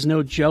 Sex is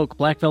no joke.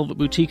 Black Velvet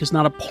Boutique is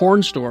not a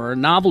porn store or a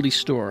novelty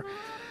store.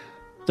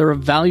 They're a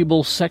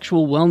valuable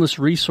sexual wellness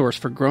resource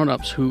for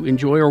grown-ups who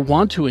enjoy or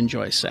want to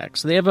enjoy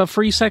sex. They have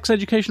free sex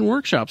education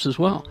workshops as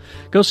well.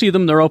 Go see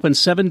them. They're open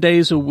 7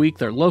 days a week.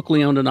 They're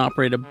locally owned and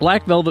operated.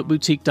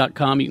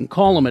 BlackVelvetBoutique.com. You can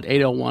call them at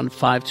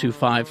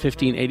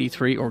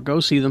 801-525-1583 or go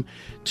see them,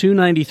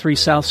 293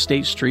 South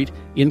State Street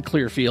in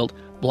Clearfield,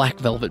 Black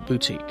Velvet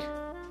Boutique.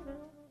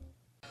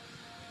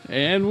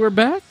 And we're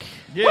back.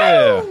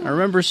 Yeah. I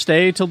remember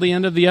stay till the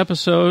end of the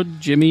episode.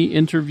 Jimmy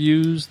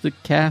interviews the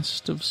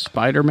cast of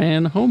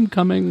Spider-Man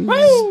Homecoming.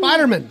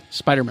 Spider-Man.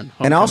 Homecoming.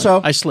 And also,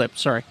 I slipped,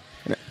 sorry.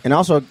 And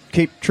also,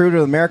 keep true to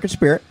the American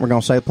spirit. We're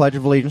going to say the Pledge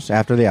of Allegiance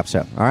after the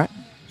episode. All right?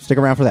 Stick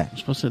around for that. I'm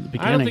supposed to at the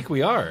beginning. I don't think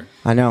we are.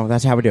 I know.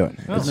 That's how we do it.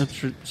 Oh.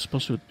 That's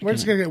supposed to. We're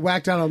just going to get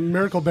whacked out on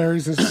Miracle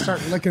Berries and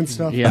start licking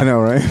stuff. Yeah. I know,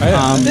 right?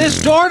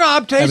 This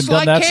doorknob tastes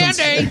like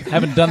candy.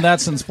 Haven't done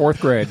that since 4th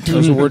grade.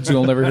 Those are words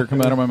you'll never hear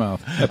come out of my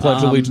mouth. I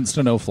pledge allegiance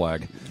to no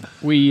flag.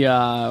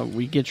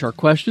 We get your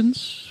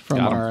questions from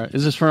Got 'em. our.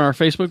 Is this from our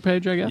Facebook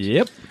page? I guess.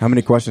 Yep. How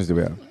many questions do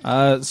we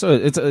have? So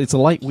it's a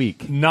light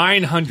week.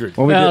 900.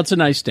 Well, it's a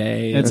nice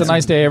day. It's a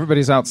nice day.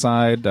 Everybody's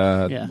outside.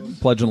 Yeah.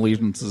 Pledging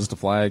allegiances to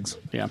flags.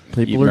 Yeah.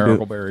 Eat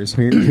miracle berries.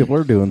 People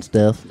are doing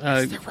stuff.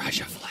 the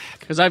Russia flag.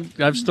 Because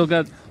I've still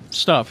got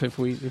stuff if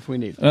we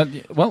need.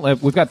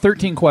 We've got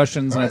 13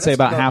 questions, and I'd say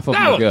about half of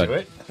them are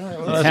good.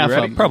 Half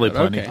of them. Probably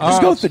plenty.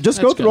 Okay.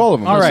 Just go through all of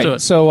them. All Let's do right, it.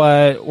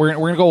 so we're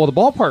gonna go with a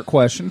ballpark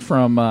question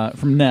from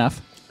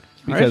Neff,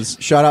 because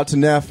Shout out to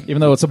Neff. even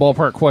though it's a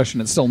ballpark question,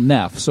 it's still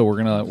Neff. So we're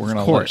gonna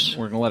course.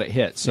 let it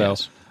hit. So.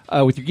 Yes.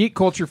 With your geek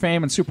culture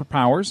fame and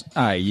superpowers,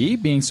 i.e.,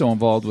 being so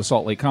involved with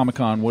Salt Lake Comic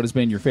Con, what has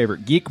been your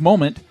favorite geek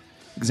moment?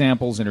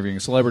 Examples: interviewing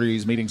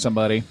celebrities, meeting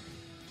somebody.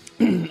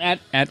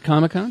 at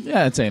Comic-Con?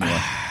 Yeah, it's anyway.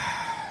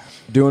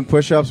 Doing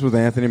push-ups with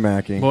Anthony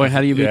Mackie. Boy, how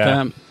do you beat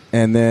Yeah. that?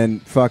 And then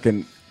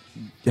fucking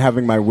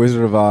having my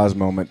Wizard of Oz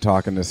moment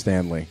talking to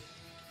Stanley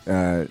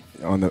on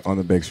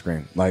the big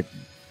screen. Like,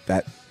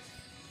 that,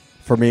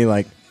 for me,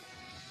 like,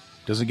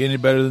 Doesn't get any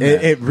better than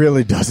it, that. it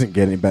really doesn't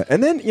get any better.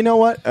 And then, you know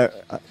what?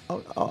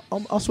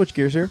 I'll switch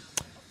gears here.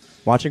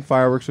 Watching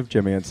fireworks with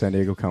Jimmy at San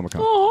Diego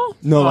Comic-Con.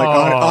 No, like,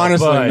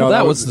 honestly, bud. no.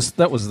 that was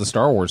the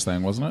Star Wars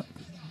thing, wasn't it?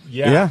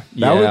 Yeah,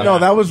 Yeah.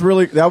 that was a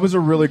really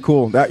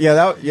cool. That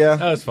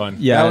was fun.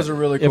 Yeah, That was a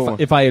really cool one.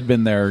 If I had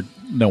been there,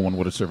 no one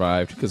would have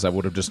survived because I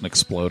would have just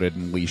exploded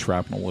and Lee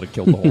Shrapnel would have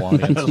killed the whole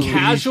audience.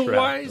 Casual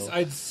wise,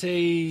 I'd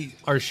say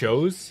our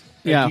shows.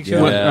 Yeah, Geek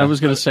shows. what- I was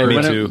going to say Me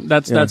whenever, too.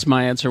 that's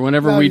my answer.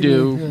 Whenever we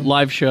do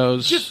live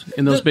shows Just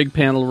in those the- big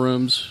panel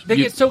rooms, They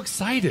you- get so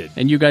excited.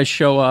 and you guys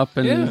show up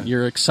and Yeah.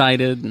 you're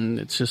excited, and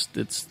it's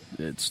the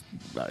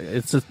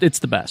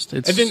best.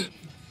 It's And then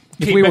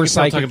If Kate we were Beckinsale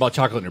psychic- talking about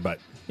chocolate in her butt.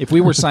 If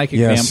we were psychic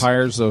Yes.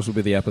 vampires, those would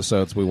be the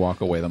episodes we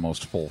walk away the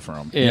most full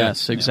from.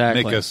 yes,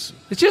 exactly. Make us.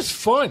 It's just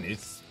fun.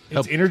 It's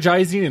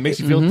energizing. It makes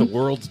you feel like the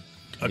world's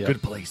a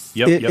good place.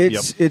 Yep.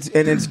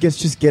 It's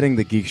just getting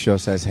the Geek Show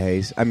says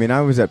Hayes. I mean,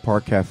 I was at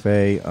Park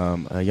Cafe.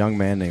 A young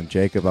man named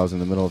Jacob. I was in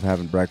the middle of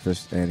having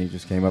breakfast, and he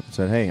just came up and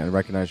said, "Hey, I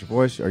recognize your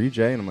voice. Are you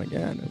Jay?" And I'm like,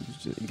 "Yeah." And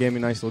he gave me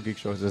a nice little Geek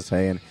Show says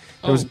Hey. And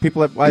there was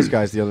people at Wise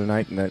Guys the other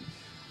night, and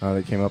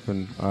that came up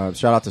and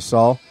shout out to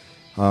Saul.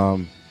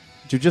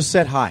 You just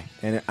said hi,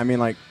 and I mean,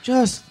 like,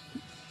 just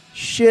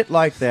shit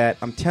like that.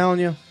 I'm telling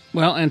you.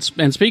 Well, and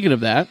speaking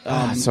of that,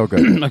 So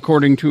good.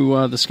 according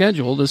to the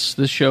schedule, this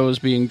show is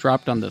being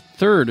dropped on the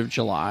 3rd of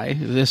July.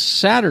 This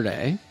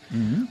Saturday,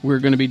 we're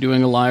going to be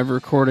doing a live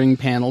recording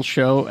panel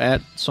show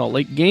at Salt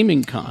Lake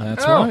Gaming Con.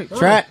 That's right.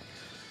 Trat.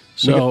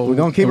 So we're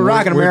gonna keep it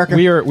rocking, We're-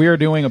 America. We are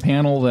doing a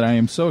panel that I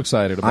am so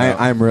excited about.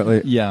 I'm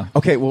really Yeah.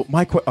 Okay, well,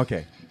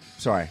 okay,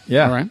 sorry.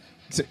 Yeah. all right.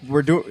 So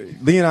we're doing.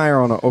 Lee and I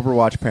are on an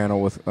Overwatch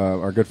panel with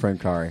our good friend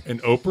Kari. An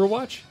Oprah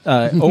watch?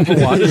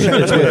 Overwatch.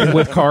 It's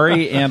with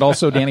Kari and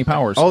also Danny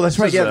Powers. Oh, that's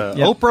right. This is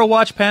Yeah, a Oprah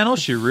Watch panel.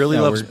 She really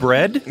loves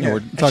bread. Yeah, we're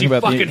And talking she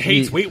about fucking the,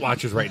 hates the, Weight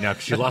Watchers right now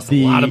because she lost a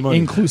the lot of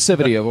money.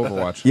 inclusivity of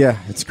Overwatch. yeah,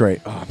 it's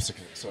great. Oh, I'm so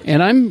excited.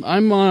 And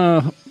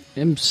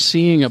I'm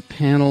seeing a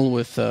panel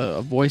with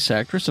a voice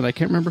actress, and I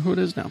can't remember who it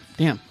is now.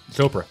 Damn. It's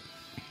Oprah.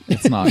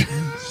 It's not.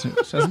 She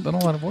hasn't done a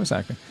lot of voice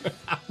acting.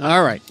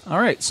 All right. All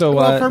right, so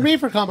Well, for me,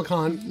 for Comic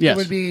Con, Yes. it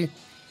would be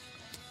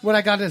when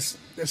I got to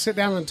sit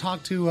down and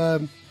talk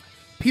to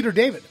Peter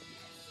David.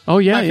 Oh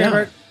yeah, My yeah.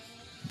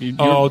 favorite.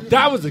 Oh,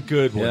 that was a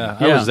good one. Yeah,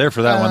 I was there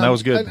for that one. That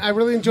was good. I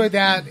really enjoyed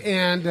that,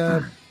 and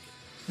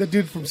the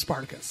dude from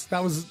Spartacus.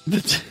 That was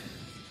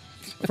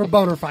from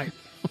Boner Fight.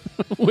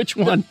 Which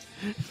one?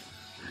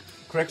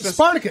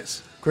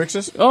 Spartacus.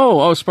 Crixus?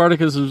 Oh,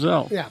 Spartacus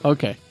himself. Yeah.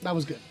 Okay. That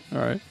was good. All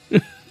right.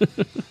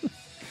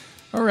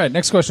 all right,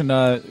 next question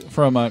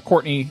from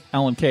Courtney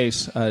Allen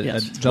Case,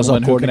 Yes. a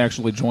gentleman who Courtney? can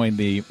actually join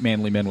the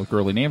Manly Men with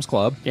Girly Names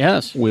Club.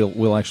 Yes.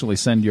 We'll actually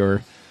send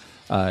your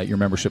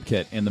membership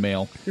kit in the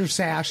mail. Your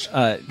sash.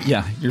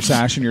 Yeah, your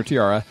sash and your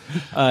tiara.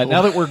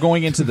 Now that we're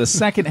going into the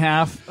second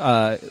half,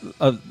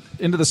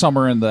 into the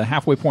summer and the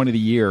halfway point of the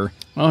year,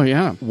 Oh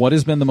yeah. what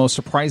has been the most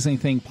surprising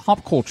thing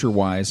pop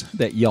culture-wise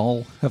that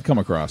y'all have come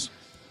across?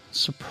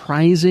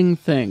 Surprising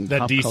thing. That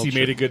pop DC culture.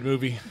 made a good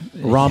movie.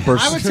 Rompers.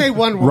 I would say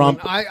one woman.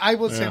 Romp- I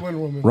would say one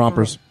woman.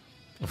 Rompers.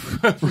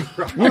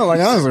 No, like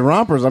honestly,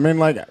 rompers. I mean,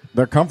 like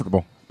they're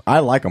comfortable. I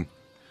like them.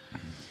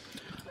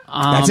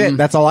 That's it.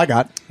 That's all I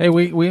got. Hey,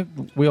 we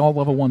all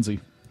love a onesie.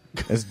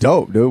 It's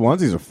dope, dude.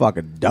 Onesies are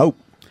fucking dope.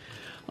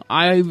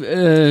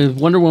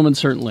 Wonder Woman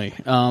certainly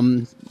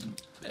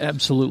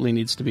absolutely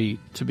needs to be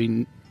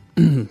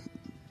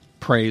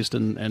praised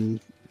and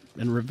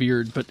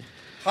revered. But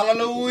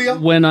Hallelujah.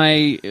 when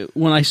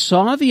I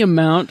saw the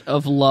amount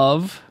of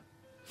love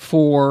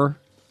for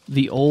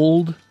the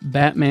old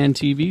Batman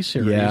TV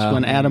series Yeah.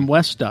 when Adam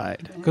West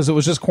died, Because it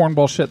was just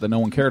cornball shit that no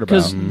one cared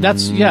about. because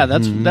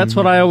that's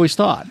what I always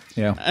thought.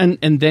 Yeah.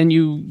 and then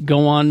you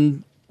go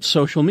on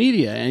social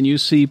media and you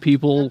see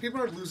people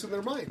People are losing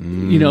their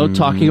mind.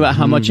 talking about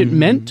how much it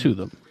meant to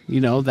them.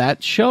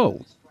 That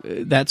show.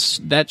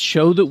 That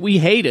show that we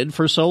hated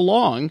for so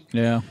long.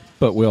 Yeah,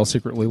 but we all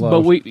secretly love.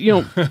 But we,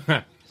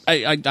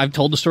 I've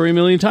told the story a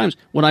million times.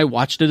 When I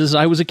watched it as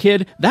I was a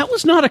kid, that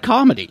was not a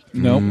comedy.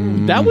 Nope.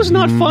 That was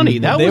not funny.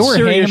 That They was were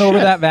serious hanging over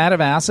shit. that vat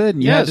of acid,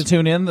 and you Yes. had to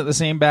tune in at the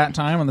same bat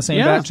time on the same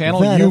Yeah. bat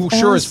channel. Vat You of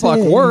sure as fuck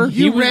acid. were.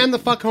 You ran the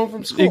fuck home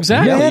from school.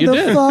 Exactly, Ran you the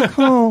did. fuck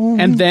home.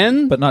 And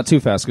then, But not too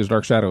fast because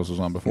Dark Shadows was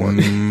on before.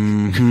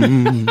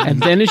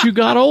 and then, as you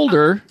got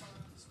older,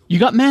 you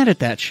got mad at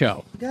that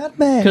show Got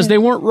mad. because they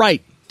weren't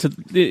right.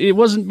 It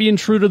wasn't being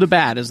true to the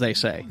bat, as they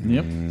say.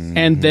 Yep.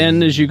 And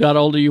then, as you got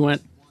older, you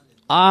went,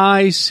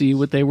 I see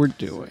what they were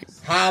doing.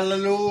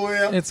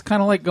 Hallelujah. It's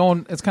kind of like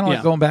going. It's kind of Yeah.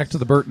 like going back to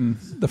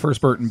the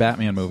first Burton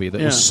Batman movie that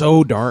Yeah. was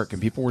so dark,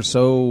 and people were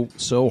so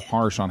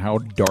harsh on how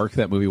dark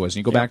that movie was. And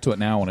you go back to it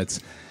now, and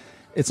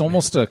it's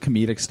almost a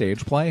comedic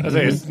stage play. I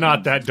say it's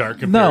not that dark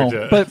compared No,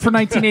 to. but for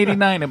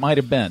 1989, it might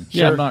have been.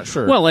 I'm not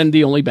sure. Well, and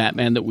the only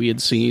Batman that we had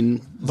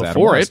seen Adam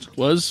before West. it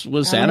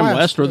was Adam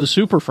West or the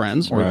Super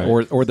Friends.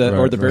 or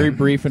the very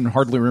brief and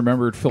hardly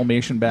remembered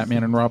Filmation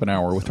Batman and Robin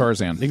hour with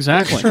Tarzan.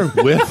 Exactly.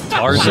 With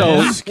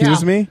Tarzan.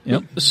 Excuse me?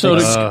 Yep. So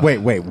to, Wait,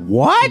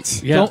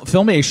 what? yeah.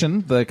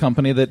 Filmation, the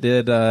company that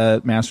did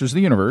Masters of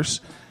the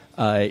Universe,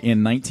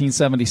 in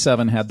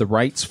 1977 had the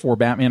rights for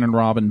Batman and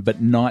Robin,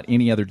 but not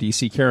any other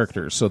DC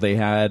characters. So they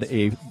had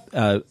a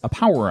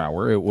Power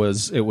Hour. It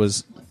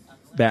was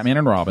Batman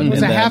and Robin. It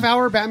was and a then- half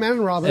hour Batman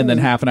and Robin. and then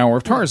half an hour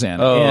of Tarzan.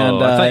 Oh,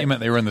 and, I thought you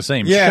meant they were in the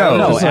same Yeah, show.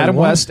 No, was like, Adam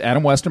what?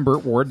 West and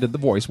Burt Ward did the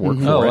voice work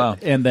for Oh, it. wow.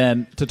 And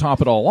then to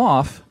top it all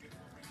off,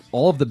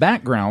 all of the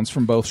backgrounds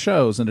from both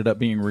shows ended up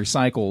being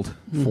recycled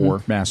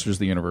for Masters of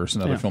the Universe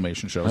and other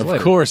Filmation shows Of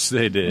later. course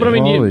they did. But I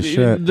mean, Holy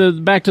shit. the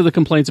back to the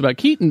complaints about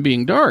Keaton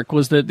being dark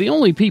was that the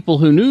only people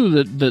who knew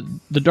that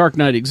the Dark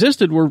Knight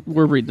existed were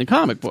reading the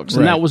comic books,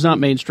 and Right. that was not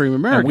mainstream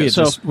And America.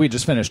 we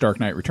just finished Dark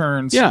Knight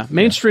Returns. yeah,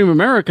 mainstream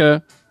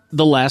America.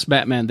 The last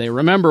Batman they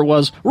remember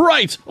was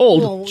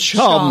old Old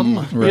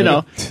chum. chum. You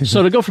know,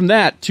 so to go from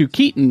that to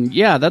Keaton,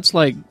 yeah, that's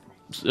like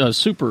a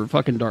super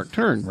fucking dark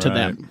turn to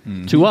Right.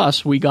 them. To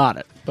us, we got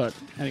it. But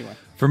anyway,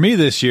 For me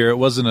this year, it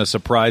wasn't a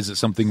surprise that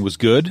something was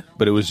good,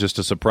 but it was just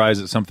a surprise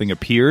that something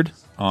appeared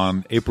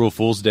on April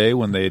Fool's Day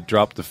when they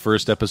dropped the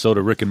first episode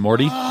of Rick and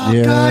Morty. God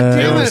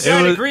damn was- it. I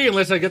it was- agree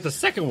unless I get the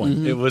second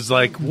one. It was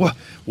like,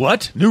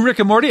 what? New Rick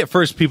and Morty? At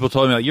first, people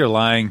told me, like, you're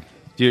lying.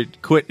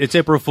 Dude, quit. It's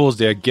April Fool's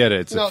Day. I get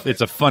it. No.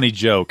 It's a funny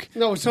joke.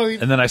 No, so he,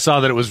 And then I saw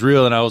that it was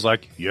real, and I was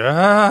like,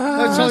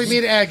 yeah. so he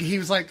made Egg. He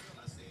was like,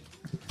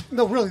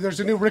 no, really, there's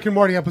a new Rick and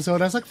Morty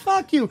episode. I was like,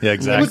 fuck you. Yeah, It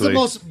was exactly. the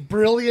most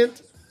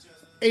brilliant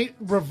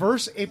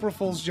reverse April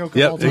Fool's joke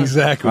of all Yep, time.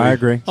 exactly. I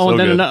agree. oh, So and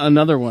then good.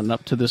 another one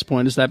up to this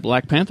point is that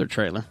Black Panther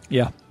trailer.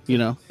 Yeah. You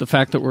know, the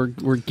fact that we're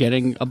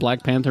getting a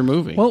Black Panther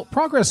movie. Well,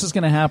 progress is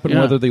going to happen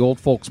Yeah. whether the old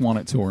folks want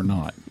it to or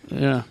not.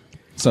 yeah.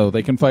 So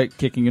they can fight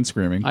kicking and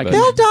screaming. I but-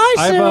 guess.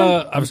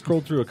 I've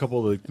scrolled through a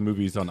couple of the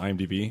movies on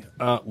IMDb.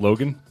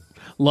 Logan.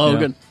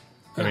 Logan.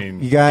 I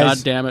mean, You guys,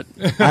 God damn it.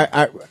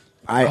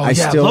 I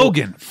yeah, still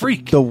Logan,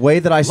 freak. The way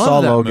that I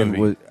saw that Logan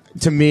movie. was,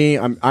 to me,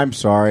 I'm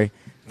sorry.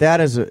 That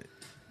is a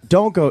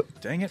don't go.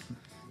 Dang it.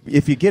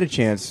 If you get a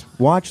chance,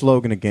 watch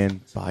Logan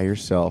again by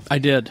yourself. I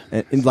did.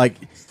 And like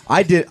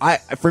I did,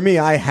 for me,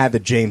 I had the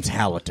James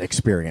Hallett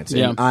experience. And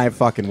Yeah. I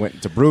fucking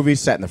went to Broovies,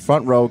 sat in the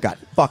front row, got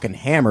fucking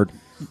hammered.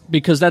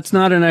 Because that's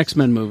not an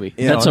X-Men movie.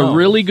 Yeah, That's I a know.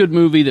 really good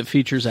movie that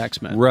features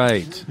X-Men.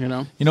 Right. You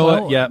know? You know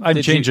Well, what? Yeah, I'm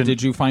did changing.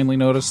 Did you finally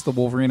notice the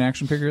Wolverine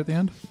action figure at the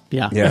end?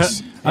 Yeah.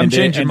 Yes. I'm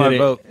changing my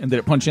vote. And did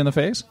it punch you in the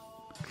face?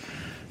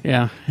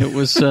 Yeah. It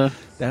was,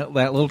 That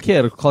little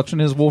kid clutching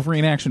his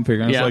Wolverine action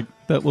figure. And Yeah. It's like,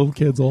 that little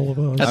kid's all of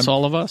us. that's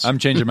all of us. I'm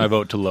changing my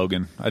vote to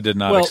Logan. I did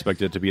not Well,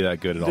 expect it to be that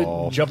good at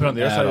all. jumping on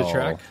the other At side of the all.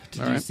 track.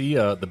 Did you see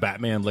the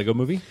Batman Lego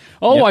movie?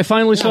 oh, I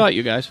finally saw it,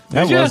 you guys.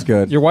 That ya? was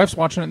good. Your wife's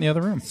watching it in the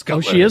other room.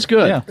 Oh, she is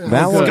good. Yeah.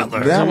 that one,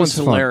 Scuttler. that one's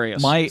fun.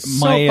 hilarious. My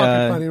So my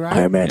fucking funny, right?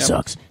 Iron Man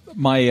sucks.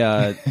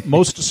 my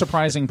most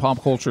surprising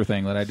pop culture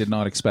thing that I did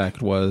not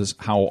expect was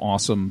how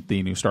awesome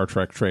the new Star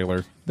Trek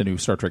trailer, the new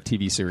Star Trek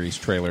TV series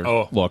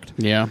trailer looked.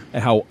 Yeah.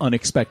 And how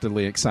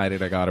unexpectedly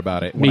excited I got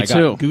about it. When Me I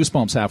got too.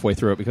 goosebumps halfway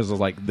through it because I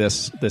was like,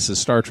 this is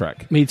Star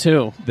Trek. Me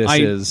too.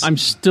 I'm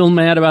still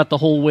mad about the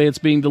whole way it's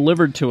being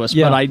delivered to us,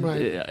 Yeah.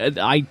 but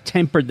I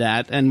tempered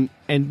that and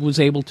was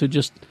able to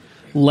just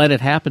let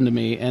it happen to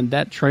me. And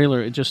that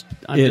trailer, It's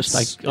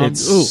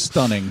ooh.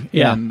 stunning.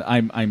 Yeah. And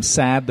I'm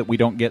sad that we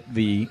don't get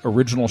the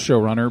original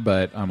showrunner,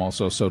 but I'm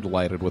also so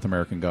delighted with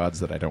American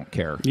Gods that I don't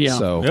care. Yeah.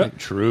 So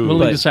True.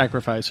 willing to but-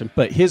 sacrifice him.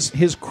 But his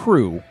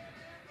crew,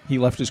 he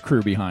left his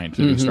crew behind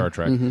to do Star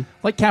Trek,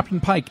 like Captain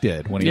Pike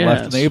did when he Yes.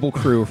 left an able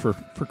crew for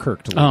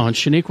Kirk to lead. Oh, and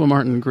Shaniqua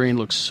Martin Green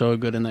looks so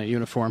good in that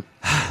uniform.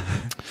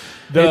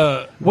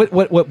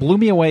 What blew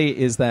me away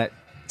is that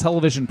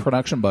television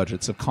production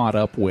budgets have caught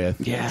up with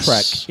Yes.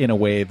 Trek in a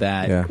way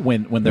that Yeah.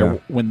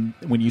 when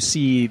you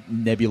see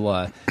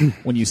Nebula,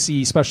 when you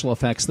see special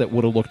effects that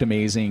would have looked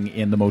amazing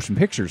in the motion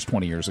pictures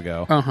 20 years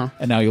ago,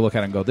 and now you look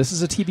at it and go, this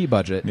is a TV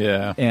budget,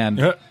 Yeah.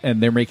 and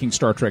they're making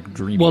Star Trek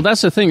dreamy. Well,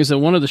 that's the thing is that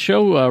one of the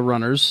show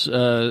runners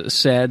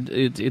said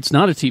it's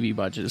not a TV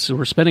budget. So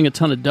we're spending a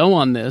ton of dough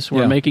on this.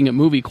 We're Yeah. making it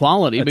movie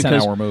quality A because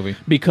 10-hour movie.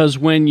 Because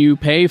when you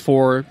pay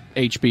for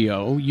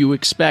HBO, you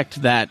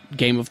expect that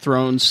Game of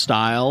Thrones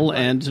style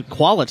and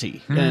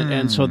quality,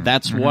 and so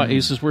that's why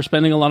he says we're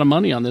spending a lot of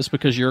money on this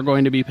because you're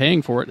going to be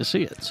paying for it to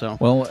see it. So,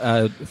 well,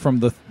 from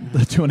the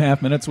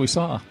 2.5 minutes we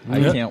saw, I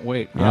can't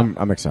wait. Yeah.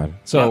 I'm excited.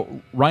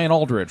 So Ryan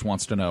Aldridge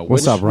wants to know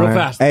What's up, Ryan? Real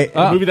fast. Hey,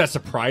 the movie that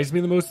surprised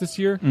me the most this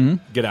year,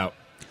 Get Out.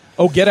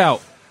 Oh, Get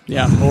Out.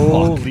 yeah,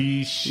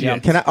 Holy shit! Yeah.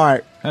 Can I? All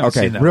right. haven't Okay.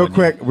 seen that Real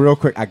one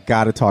quick. I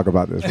gotta talk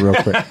about this real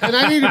quick. And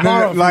I need to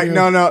borrow.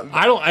 No.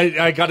 I don't.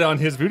 I got it on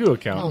his video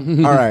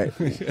account. All right.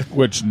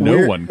 Which no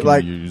Weird- one can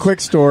like, use. Quick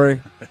story.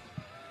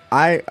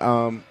 I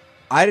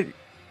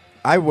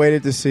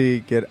waited to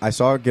see I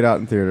saw Get Out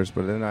in theaters,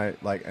 but then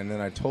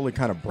I totally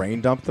kind of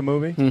brain dumped the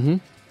movie,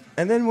 and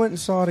then went and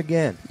saw it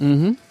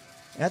again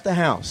at the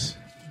house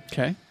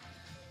okay.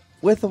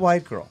 with a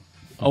white girl.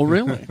 Oh,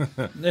 really?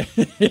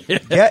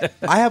 Yeah,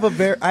 I have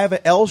an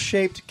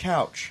L-shaped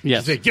couch.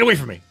 Yes. Say, get away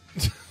from me.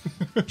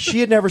 She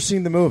had never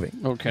seen the movie.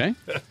 Okay.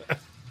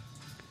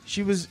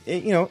 She was,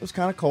 it was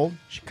kind of cold.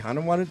 She kind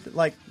of wanted,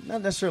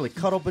 not necessarily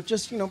cuddle, but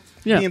just, Yeah.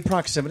 be in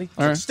proximity.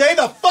 All right. Stay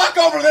the fuck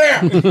over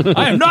there!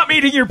 I am not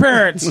meeting your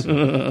parents. I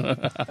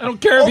don't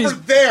care if he's.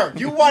 Over there!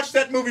 You watch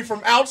that movie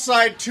from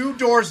outside 2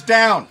 doors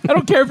down. I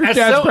don't care if your As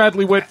dad's so-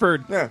 Bradley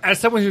Whitford. Yeah. As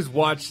someone who's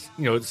watched,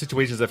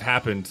 situations that have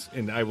happened,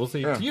 and I will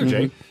say to you,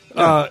 Jay,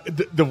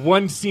 the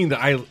one scene that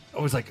I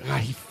was like,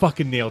 he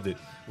fucking nailed it,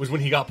 was when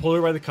he got pulled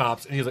over by the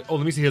cops, and he was like, oh,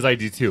 let me see his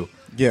ID too.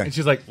 Yeah. And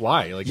she's like,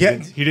 why? Like, Yeah.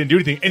 he didn't do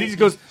anything. And he just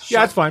goes,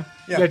 yeah, it's fine.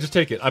 Yeah. Yeah, just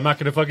take it. I'm not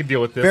going to fucking deal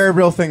with this. Very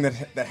real thing that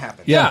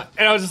happened. Yeah.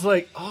 And I was just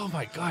like, oh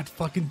my God,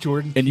 fucking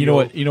Jordan And you know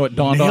what? You know what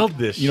dawned nailed on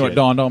this You know what shit.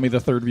 dawned on me the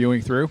third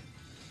viewing through?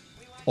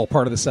 All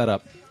part of the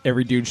setup.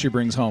 Every dude she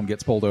brings home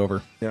gets pulled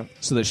over. Yeah.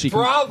 So that she can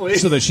Probably.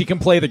 so that she can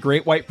play the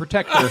Great White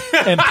Protector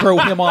and throw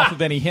him off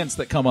of any hints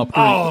that come up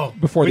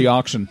before the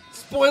auction.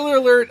 Spoiler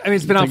alert. I mean,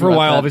 it's been out Think for a about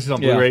while, that. obviously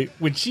on Yeah. Blu-ray.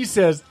 When she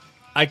says,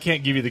 I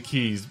can't give you the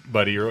keys,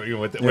 buddy, or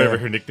whatever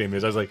her nickname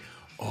is, I was like,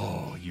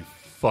 oh, you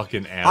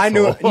fucking asshole. I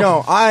knew.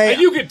 No,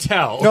 And you could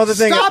tell. No, the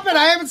thing. Stop it!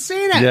 I haven't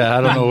seen it. Yeah,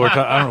 I don't know.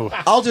 I don't know.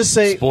 I'll just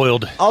say.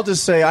 Spoiled. I'll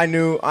just say I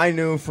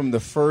knew from the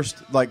first,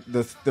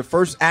 the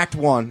first act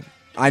 1,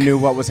 I knew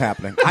what was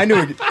happening. I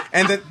knew,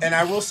 and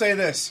I will say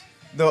this: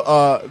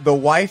 the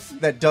wife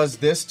that does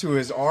this to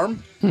his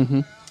arm.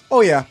 Oh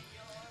yeah,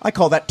 I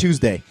call that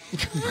Tuesday.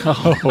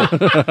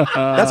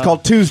 That's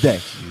called Tuesday.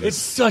 It's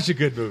such a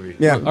good movie.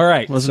 Yeah. All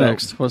right. What's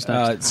next? What's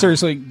next?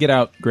 Seriously, Get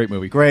Out. Great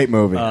movie. Great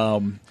movie.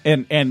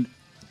 And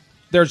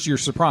there's your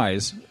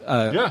surprise.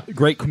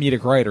 Great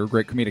comedic writer,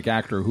 great comedic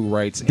actor who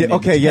writes an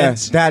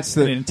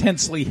an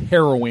intensely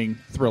harrowing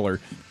thriller.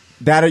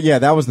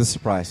 That was the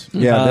surprise.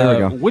 Yeah, there we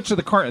go. Which of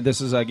the current?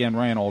 This is again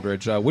Ryan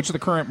Aldridge. Which of the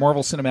current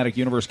Marvel Cinematic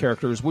Universe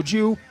characters would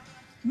you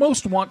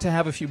most want to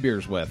have a few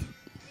beers with?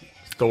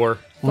 Thor.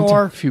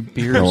 A few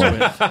beers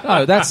with.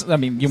 Oh, that's. I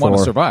mean, you want to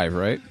Thor. survive,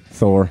 right?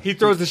 Thor. He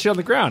throws the shit on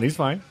the ground. He's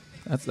fine.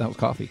 That was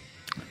coffee.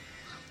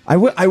 I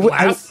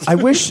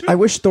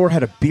wish Thor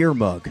had a beer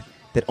mug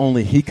that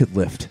only he could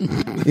lift.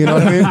 You know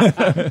what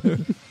I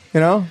mean?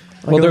 Well,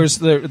 there is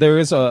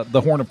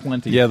the Horn of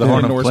Plenty. Yeah, the Horn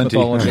in of Norse Plenty.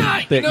 mythology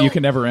that you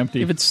can never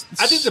empty. If it's,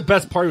 I think the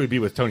best party would be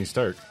with Tony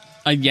Stark.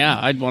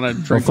 I'd want to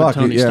drink Well, with fuck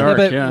Tony it, yeah. Stark.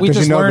 but Yeah, we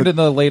just learned that- in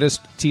the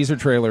latest teaser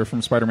trailer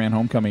from Spider-Man: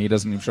 Homecoming, he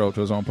doesn't even show up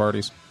to his own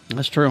parties.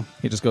 that's true.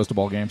 He just goes to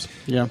ball games.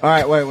 Yeah. All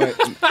right, wait.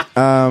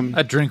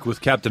 I'd drink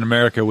with Captain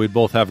America. We'd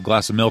both have a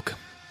glass of milk.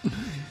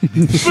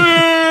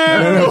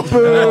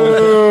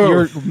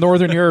 You're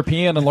Northern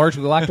European and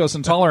largely lactose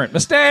intolerant.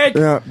 Mistake.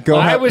 Yeah, go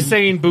I ahead. was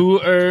saying Boo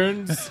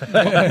earns.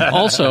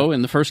 Also,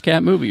 in the first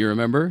Cat movie, you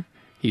remember,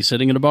 he's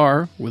sitting in a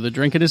bar with a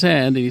drink in his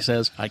hand, and he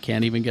says, "I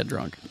can't even get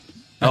drunk."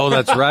 Oh,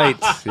 that's right.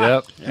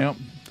 Yep. Yep.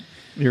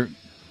 You're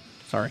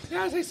sorry.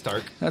 Yeah, I say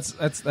Stark. That's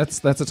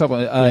a tough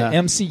one.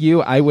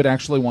 MCU, I would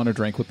actually want to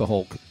drink with the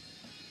Hulk.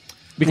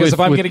 Because With- if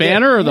I'm with going to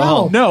Banner or the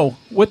Hulk? No,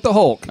 with the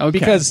Hulk.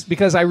 Okay.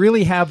 Because I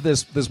really have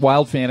this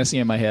wild fantasy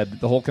in my head.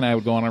 The Hulk and I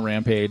would go on a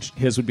rampage.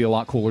 His would be a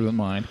lot cooler than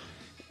mine.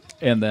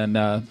 And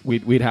then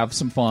we'd have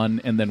some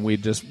fun, and then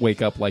we'd just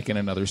wake up like in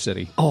another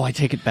city. Oh, I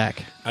take it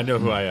back. I know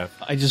who I am.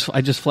 I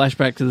just flashed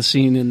back to the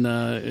scene in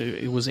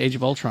it was Age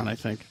of Ultron, I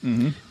think,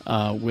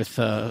 with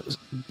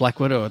Black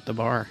Widow at the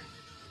bar.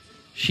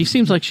 She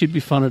seems like she'd be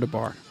fun at a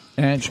bar.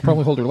 And she'd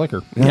probably hold her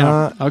liquor.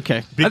 Yeah.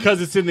 Okay.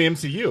 Because it's in the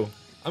MCU.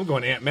 I'm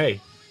going Aunt May.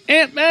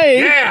 Aunt May.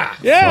 Yeah.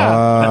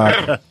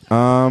 Yeah.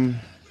 All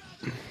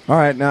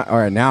right,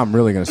 now I'm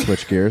really going to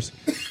switch gears.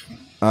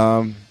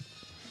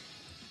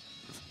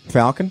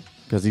 Falcon,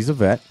 because he's a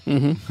vet,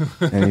 and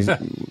he's.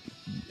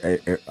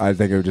 I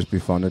think it would just be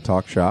fun to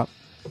talk shop.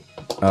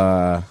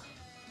 And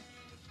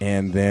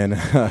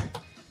then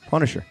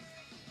Punisher.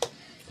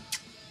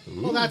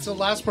 Well, that's the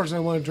last person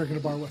I want to drink at a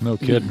bar with. No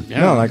kidding.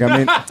 No, like I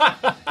mean,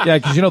 Yeah,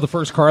 because the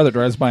first car that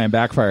drives by and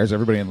backfires,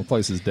 everybody in the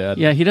place is dead.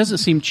 Yeah, he doesn't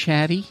seem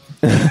chatty.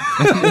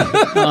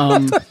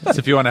 That's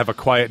if you want to have a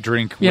quiet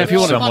drink Yeah, with if you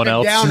want to- someone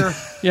else. Downer.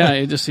 Yeah,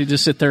 you just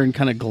sit there and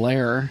kind of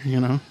glare,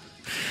 All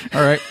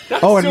right.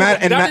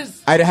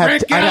 I'd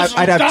have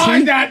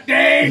tea. that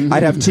day.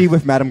 I'd have tea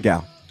with Madame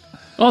Gao.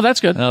 Oh,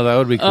 that's good. Oh, that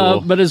would be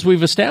cool. But as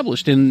we've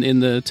established in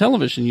the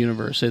television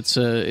universe, it's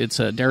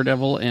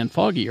Daredevil and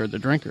Foggy are the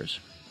drinkers.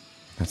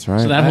 That's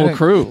right. So that whole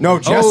crew. No,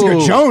 Jessica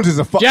Jones is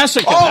a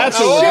Jessica. Oh, that's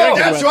shit, what we're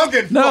that's what I'm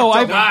getting. No,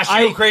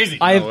 I've crazy.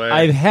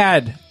 I've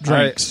had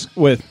drinks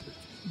with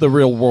the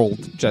real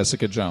world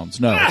Jessica Jones.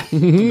 No,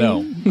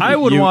 no. I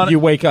would want. You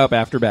wake up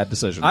after bad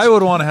decisions. I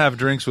would want to have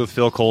drinks with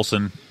Phil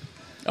Coulson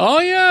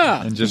Oh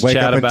yeah, and just Wake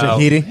chat up in about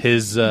Tahiti?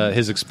 his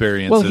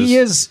experiences. Well, he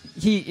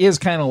is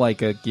kind of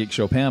like a Geek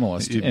Show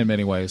panelist in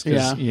many ways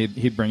because Yeah.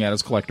 he'd bring out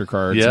his collector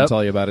cards Yep. and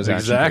tell you about his action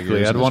exactly.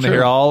 figures. I'd And want to it's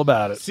hear true. all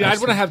about it. See, I'd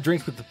want to have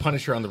drinks with the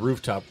Punisher on the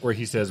rooftop where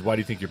he says, "Why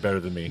do you think you're better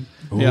than me?"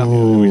 yeah.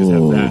 We just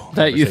have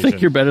That you think conversation.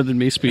 you're better than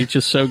me speech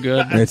is so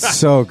good. It's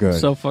so good.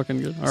 So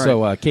fucking good. All right.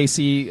 So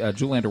Casey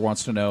Julander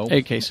wants to know.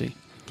 Hey, Casey.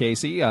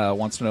 Casey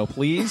wants to know,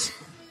 please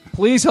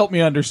help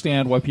me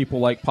understand why people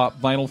like pop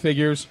vinyl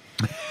figures.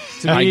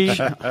 To me, they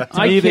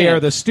can't. are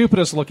the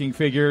stupidest looking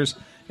figures.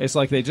 It's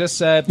like they just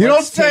said. you don't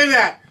 "Let's say take-"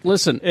 that.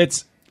 Listen,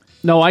 It's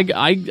no,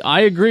 I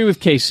agree with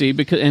Casey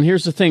because, and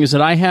here's the thing: is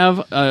that I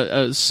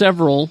have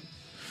several,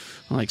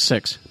 like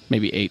 6,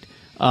 maybe 8,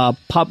 pop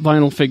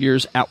vinyl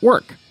figures at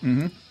work,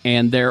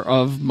 and they're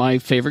of my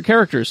favorite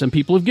characters, and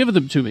people have given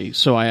them to me.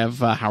 So I have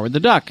Howard the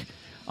Duck,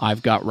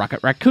 I've got Rocket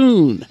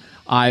Raccoon,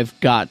 I've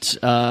got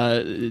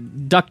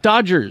Duck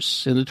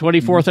Dodgers in the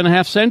 24th and a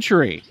half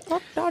century.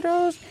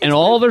 And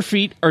all their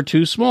feet are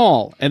too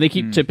small, and they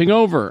keep tipping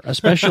over,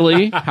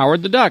 especially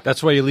Howard the Duck.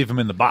 That's why you leave him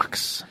in the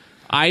box.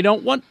 I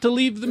don't want to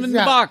leave them in the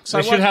Yeah. box. They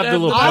I should want have to the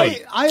little them-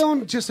 plate. I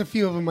own just a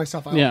few of them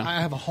myself. I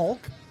have a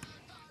Hulk,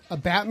 a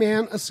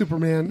Batman, a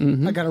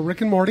Superman. I got a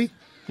Rick and Morty,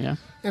 Yeah.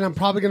 and I'm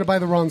probably going to buy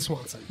the Ron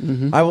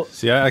Swanson. I will.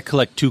 See, I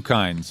collect 2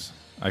 kinds.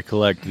 I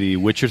collect the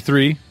Witcher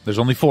 3. There's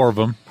only 4 of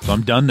them, so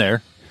I'm done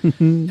there.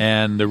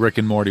 And the Rick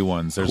and Morty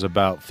ones. There's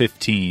about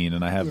 15,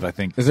 and I have, I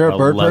think, Is there a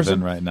bird 11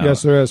 person? right now.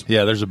 Yes, there is.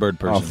 Yeah, there's a bird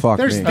person. Oh fuck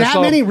There's me. that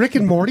saw- many Rick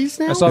and Mortys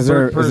now? I saw a Is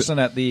there- bird person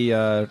at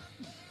the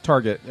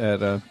Target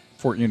at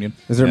Fort Union.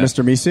 Is there Yeah.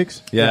 Mr.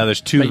 Meeseeks? Yeah, there's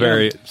 2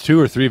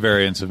 or 3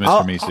 variants of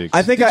Mr. Meeseeks.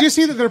 I think Did you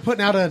see that they're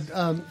putting out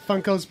a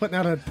Funko's putting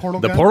out a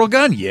portal the gun? portal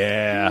gun?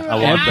 Yeah, I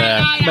want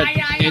that. But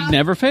it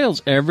never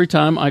fails. Every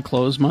time I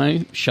close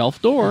my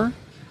shelf door,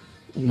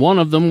 one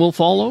of them will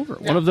fall over.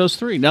 One of those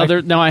 3. Now,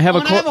 I have Oh,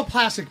 a and I have a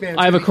plastic man.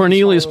 I have a too.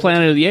 Cornelius He can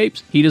Planet of the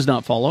Apes. He does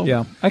not fall over.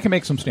 Yeah, I can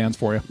make some stands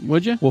for you.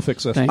 Would you? We'll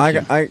fix this. Thank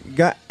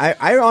you.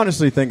 I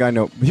honestly think I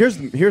know.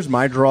 Here's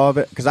my draw of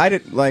it because I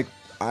didn't like.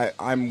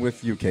 I'm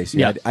with you, Casey.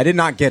 Yeah. I did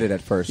not get it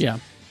at first. Yeah.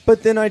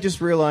 But then I just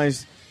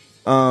realized.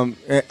 I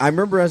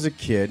remember as a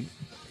kid,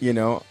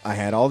 I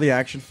had all the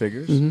action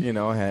figures.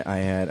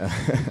 I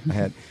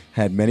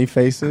had many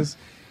faces.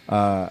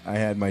 I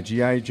had my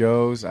G.I.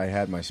 Joes. I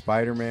had my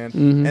Spider-Man,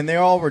 and they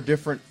all were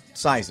different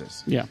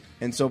sizes. Yeah.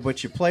 And so,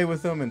 but you play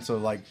with them, and so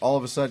like all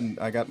of a sudden,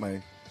 I got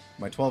my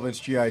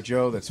 12-inch G.I.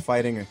 Joe that's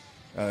fighting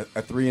a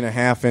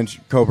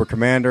 3.5-inch Cobra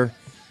Commander,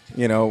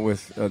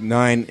 with a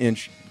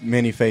 9-inch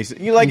mini face.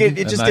 You like it?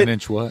 It A just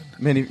 9-inch what?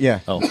 mini.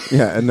 Yeah. Oh.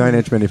 Yeah, a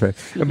 9-inch mini face.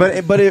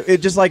 But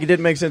it just like it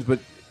didn't make sense. But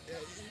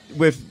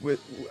with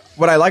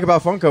what I like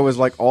about Funko is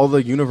like all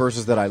the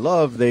universes that I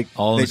love. They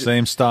All in the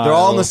same style. They're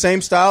all in the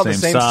same style, the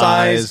Same same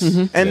size. size.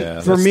 And Yeah,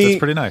 for that's- me, that's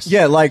pretty nice.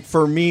 Yeah, like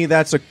for me,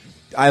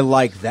 I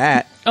like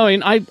that. I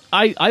mean,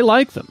 I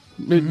like them.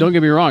 Don't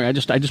get me wrong. I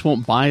just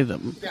won't buy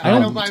them. Yeah, I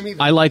don't buy them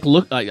either. I like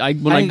look.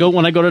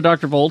 when I go to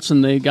Dr. Volt's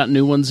and they got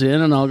new ones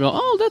in, and I'll go,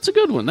 oh, that's a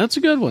good one. That's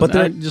a good one. But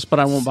they're- but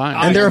I won't buy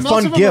them. And they're a most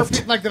fun of them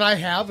gift. Are, like that I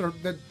have or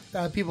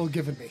that people have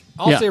given me.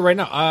 I'll Yeah. say right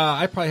now,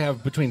 I probably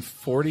have between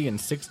 40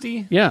 and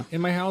 60 Yeah. in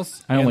my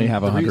house. I only And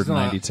have the reason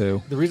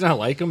 192. The reason I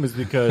like them is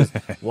because,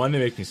 one, they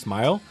make me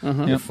smile.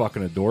 They're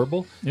fucking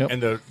adorable. Yep.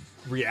 And the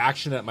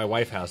reaction that my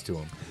wife has to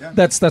them.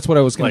 That's what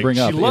I was going Like, to bring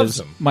she up. loves Is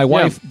them. my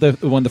wife?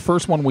 The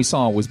first one we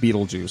saw was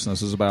Beetlejuice, and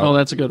this was about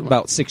That's a good one.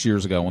 about 6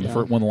 years ago when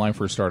when the line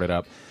first started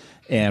up.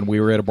 And we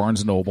were at a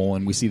Barnes and Noble,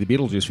 and we see the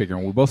Beetlejuice figure,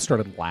 and we both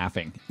started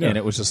laughing. And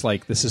it was just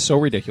like, this is so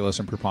ridiculous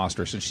and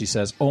preposterous. And she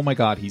says, "Oh my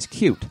God, he's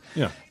cute."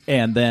 Yeah.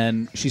 And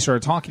then she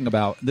started talking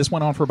about this.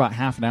 Went on for about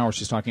half an hour.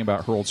 She's talking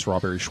about her old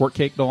strawberry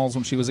shortcake dolls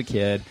when she was a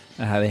kid,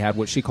 and how they had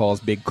what she calls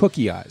big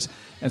cookie eyes.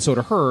 And so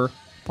to her,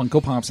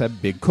 Funko Pops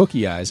have big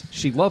cookie eyes.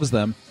 She loves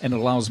them, and it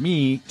allows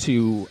me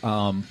to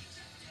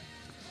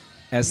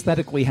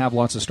aesthetically have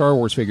lots of Star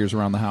Wars figures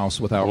around the house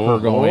without her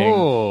going,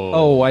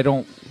 "Oh, I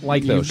don't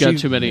like those." You've got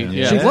too many.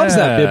 Yeah. She loves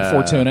that Bib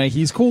Fortuna.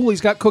 He's cool.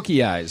 He's got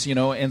cookie eyes,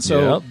 and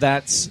so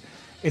Yep.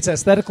 it's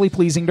aesthetically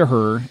pleasing to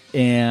her,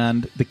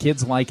 and the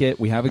kids like it.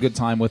 We have a good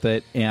time with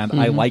it, and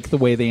I like the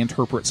way they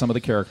interpret some of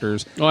the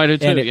characters. Oh, I do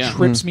too, And it yeah.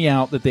 trips me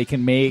out that they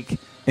can make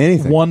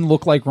Anything. one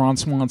look like Ron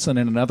Swanson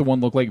and another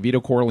one look like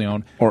Vito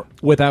Corleone,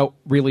 without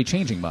really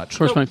changing much.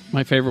 Of course,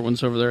 my favorite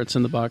one's over there. It's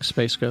in the box,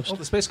 Space Ghost. Oh,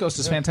 the Space Ghost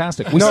is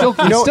fantastic. We still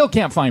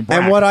can't find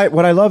Brack. And what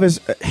I love is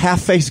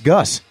half-face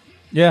Gus.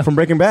 Yeah. From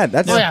Breaking Bad.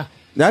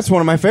 That's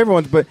one of my favorite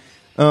ones. But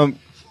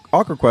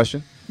awkward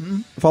question,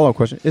 follow-up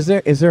question: Is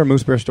there a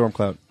Moose Bear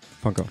Stormcloud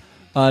Funko?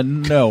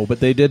 No, but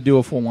they did do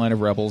a full line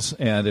of Rebels,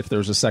 and if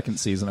there's a second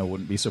season, I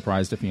wouldn't be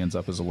surprised if he ends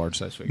up as a large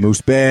size figure.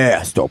 Moose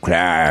Bear, Storm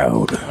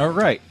Cloud. All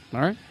right.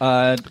 All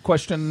right.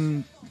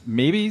 Question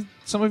maybe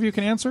some of you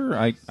can answer.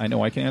 I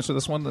know I can answer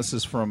this one. This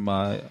is from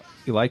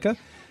Elika.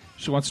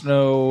 She wants to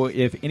know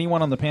if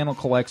anyone on the panel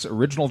collects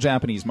original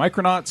Japanese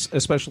Micronauts,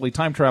 especially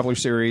Time Traveler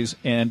series,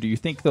 and do you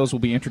think those will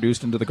be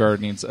introduced into the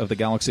Guardians of the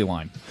Galaxy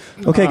line?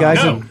 Okay,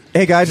 guys. No.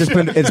 Hey, guys,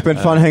 it's been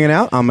fun hanging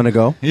out. I'm gonna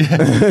go.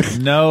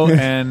 No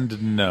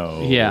and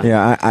no. Yeah.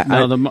 Yeah,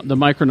 No, the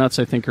Micronauts,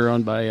 I think, are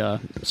owned by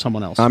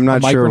someone else. I'm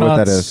not sure what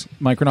that is.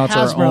 Micronauts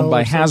Hasbro are owned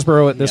by or something.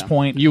 Hasbro at this Yeah.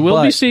 point. You will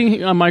but be seeing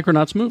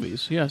Micronauts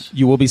movies, yes.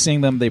 You will be seeing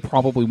them. They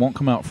probably won't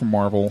come out from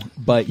Marvel,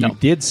 but you No.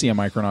 did see a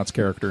Micronauts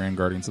character in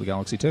Guardians of the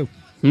Galaxy 2.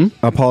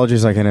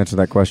 Apologies, I can't answer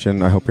that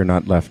question. I hope you're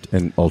not left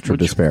in ultra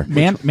despair.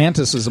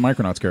 Mantis is a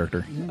Micronauts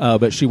character,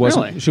 but she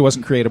wasn't. Really? She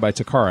wasn't created by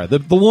Takara.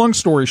 The long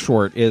story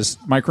short is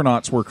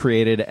Micronauts were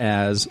created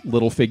as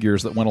little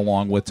figures that went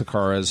along with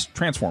Takara's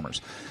Transformers.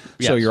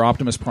 So Yes. your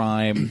Optimus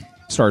Prime,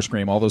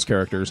 Starscream, all those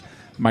characters.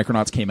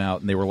 Micronauts came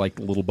out and they were like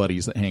the little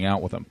buddies that hang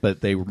out with them,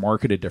 but they were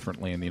marketed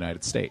differently in the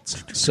United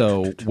States.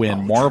 So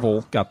when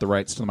Marvel got the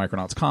rights to the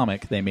Micronauts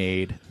comic, they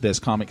made this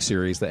comic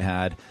series that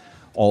had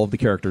all of the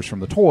characters from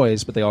the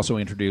toys, but they also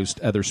introduced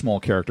other small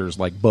characters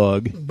like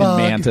Bug. And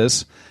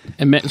Mantis.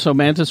 And so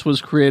Mantis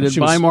was created She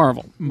by was-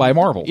 Marvel. By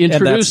Marvel.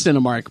 Introduced in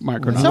a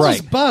Micronauts. So Right.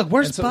 is Bug.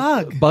 Where's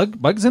Bug?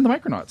 Bug's in the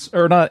Micronauts.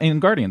 Or not, in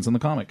Guardians, in the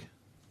comic.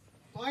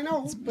 I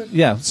know, but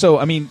Yeah, so,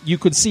 I mean, you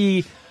could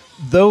see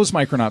those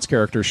Micronauts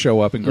characters show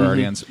up in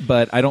Guardians,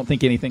 but I don't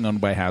think anything owned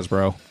by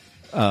Hasbro.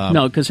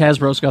 No, because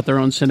Hasbro's got their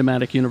own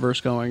cinematic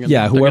universe going. And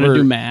Yeah, they're gonna whoever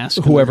do Mask.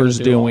 and whoever's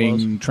they're gonna do all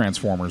those. doing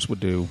Transformers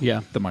would do Yeah,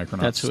 the Micronauts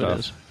that's who it stuff.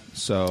 is.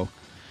 So,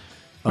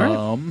 All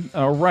right.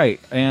 all right.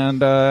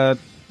 And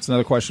it's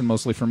another question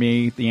mostly for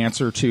me. The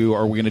answer to,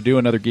 are we going to do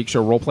another Geek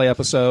Show roleplay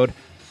episode?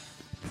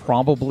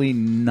 Probably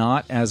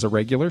not as a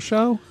regular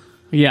show.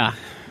 Yeah,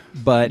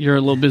 but you're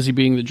a little busy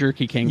being the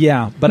Jerky King.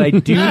 Yeah, but I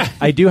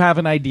do have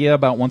an idea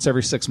about once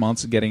every 6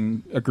 months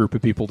getting a group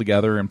of people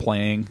together and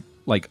playing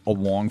like a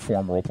long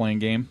form role playing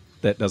game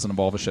that doesn't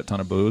involve a shit ton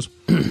of booze,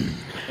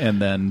 and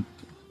then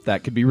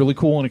that could be really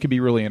cool and it could be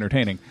really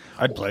entertaining.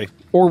 I'd play,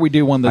 or we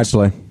do one that's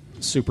I'd play.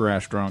 super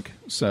ash drunk.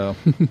 So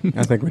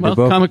I think we Well,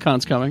 do both.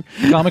 Comic-Con's coming.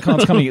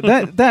 Comic-Con's coming.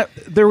 That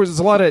there was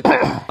a lot of.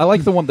 I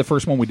like the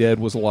first one we did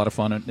was a lot of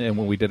fun, and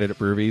when we did it at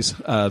Broovies,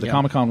 the Yeah.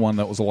 Comic-Con one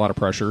that was a lot of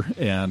pressure,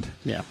 and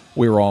Yeah.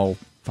 we were all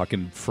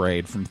fucking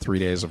frayed from 3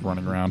 days of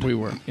running around. We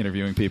were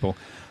interviewing people.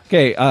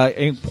 Okay,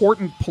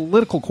 important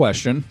political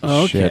question.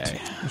 Okay.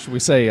 Shit. Should we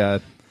say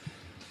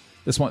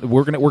this one?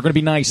 We're gonna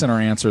be nice in our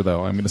answer,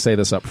 though. I'm gonna say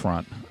this up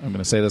front. We're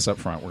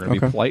gonna be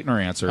polite in our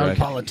answer. I'm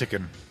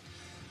politicking.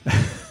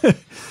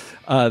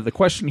 The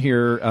question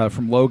here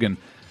from Logan,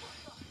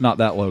 not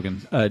that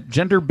Logan.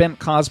 Gender-bent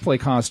cosplay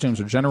costumes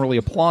are generally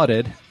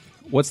applauded.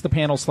 What's the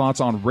panel's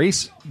thoughts on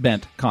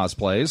race-bent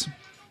cosplays?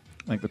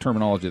 I think the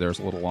terminology there is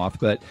a little off,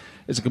 but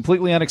is it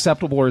completely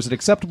unacceptable, or is it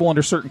acceptable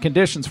under certain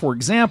conditions? For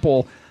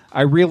example,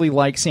 I really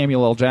like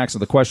Samuel L. Jackson.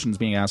 The question is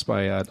being asked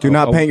by Do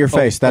not paint your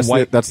face. That's the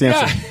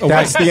answer.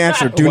 That's the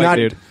answer. Do not.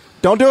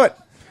 Don't do it.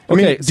 I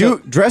mean,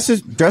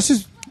 dresses.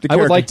 The I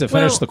would character. like to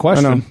finish the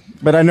question. I know,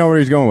 but I know where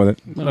he's going with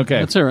it. Okay.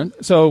 Let's hear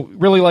it. So,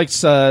 really likes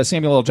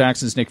Samuel L.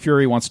 Jackson's Nick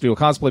Fury, wants to do a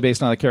cosplay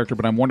based on that character,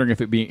 but I'm wondering if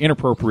it'd be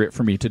inappropriate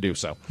for me to do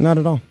so. Not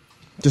at all.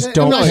 Just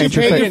don't unless paint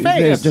you your paint face.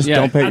 your face. Just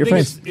don't paint I your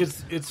think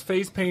face. It's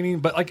face painting,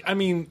 but like I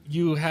mean,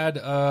 you had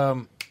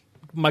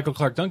Michael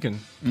Clark Duncan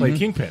play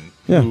Kingpin,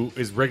 Yeah. who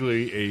is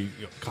regularly a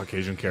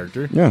Caucasian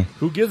character. Yeah.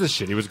 Who gives a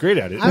shit? He was great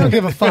at it. I don't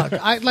give a fuck.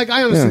 I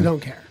honestly Yeah.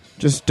 don't care.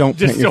 Just don't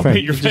Just paint your don't face.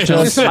 paint your face.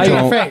 Just paint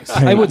your face.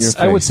 I would your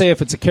I would face. say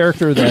if it's a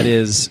character that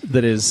is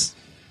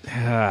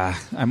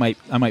I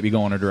might be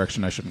going a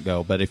direction I shouldn't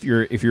go, but if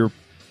you're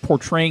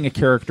portraying a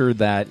character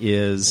that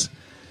is,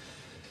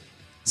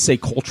 say,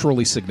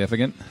 culturally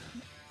significant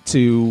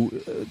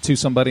to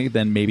somebody,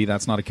 then maybe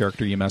that's not a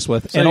character you mess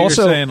with. So and you're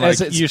also, saying like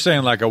as it's- you're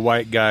saying like a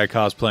white guy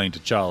cosplaying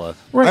T'Challa,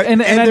 right?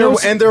 And I know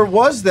there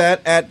was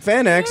that at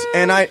FanX,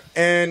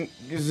 and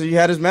he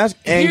had his mask.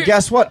 And Here-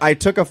 guess what? I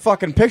took a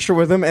fucking picture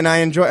with him, and I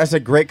enjoyed. I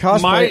said, "Great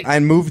cosplay." I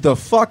moved the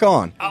fuck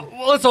on.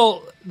 Well, it's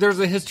all. There's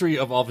a history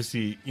of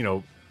obviously,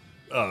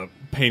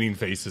 painting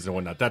faces and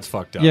whatnot. That's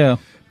fucked up. Yeah.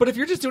 But if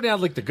you're just doing it out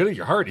of like the good of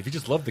your heart, if you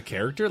just love the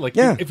character, like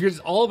Yeah. if you're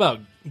just all about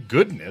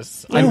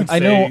goodness, I Yeah. would say I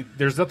know-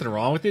 there's nothing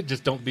wrong with it.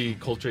 Just don't be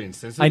culturally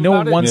insensitive. I know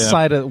about one it.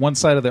 side of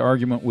the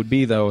argument would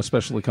be, though,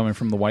 especially coming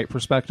from the white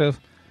perspective,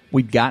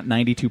 we got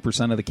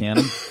 92% of the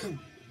canon.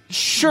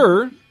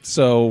 Sure.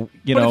 So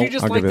But if you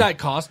just like that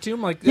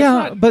costume, like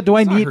but do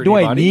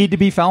I need to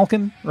be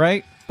Falcon,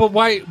 right? But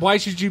why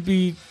should you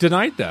be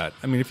denied that?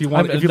 I mean, if you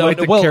want, if you like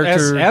the well,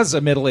 character, as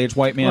a middle-aged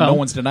white man, Well- no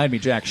one's denied me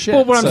jack shit.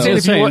 well, what I'm so-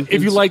 saying,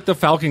 if you like the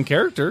Falcon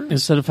character,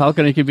 Instead of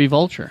Falcon, it could be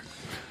Vulture.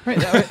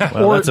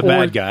 well, that's a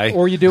bad guy.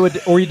 or you do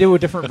a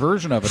different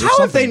version of it. or How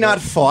have they something.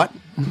 not fought?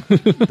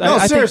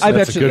 I seriously. think, I bet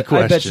That's a you, good I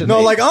bet question. you No,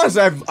 they- like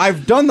honestly,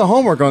 I've done the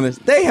homework on this.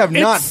 They have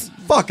not It's-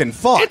 fucking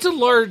fought. it's a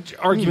large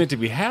argument to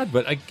be had.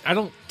 But I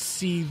don't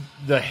see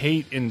the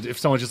hate, and if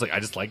someone's just like, I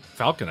just like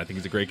Falcon, I think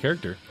he's a great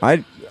character.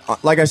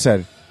 Like I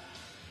said,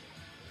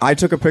 I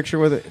took a picture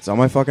with it. It's on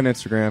my fucking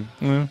Instagram.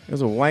 It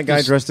was a white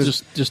guy dressed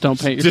as. Just don't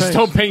paint your face. Just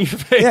don't paint your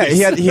face.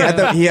 Yeah,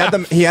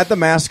 he had the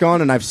mask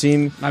on, and I've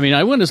seen. I mean,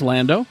 I went as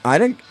Lando. I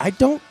don't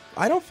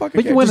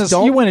fucking. But you went as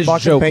Joe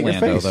paint your Lando,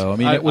 face. though. I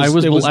mean, I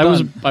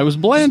was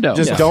Blando.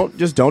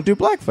 Just don't do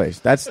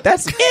blackface. That's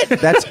it.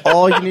 That's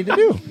all you need to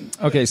do.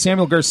 Okay,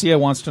 Samuel Garcia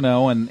wants to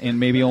know, and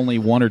maybe only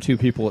one or two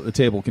people at the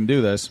table can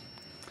do this.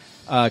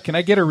 Can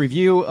I get a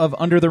review of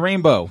Under the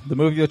Rainbow, the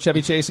movie with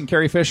Chevy Chase and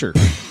Carrie Fisher?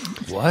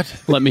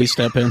 What? Let me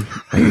step in.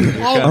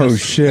 Oh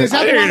shit! Is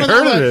that the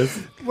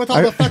one with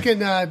all the fucking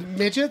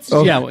midgets?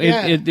 Oh. Yeah,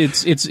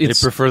 it's. They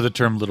prefer the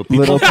term little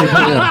people. Little people.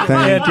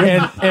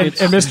 And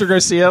Mr.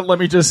 Garcia, let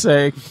me just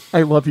say,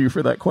 I love you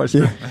for that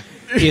question.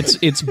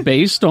 It's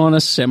based on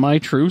a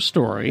semi-true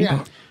story.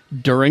 Yeah.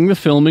 During the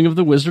filming of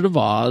The Wizard of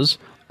Oz,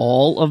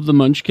 all of the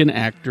Munchkin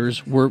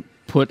actors were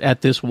put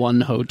at this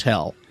one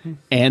hotel,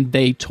 and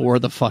they tore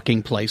the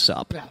fucking place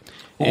up. Yeah.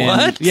 And,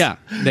 What? Yeah,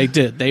 they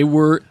did. They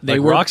were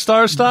rock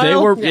star style. They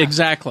were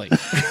exactly.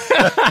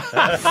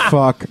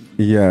 Fuck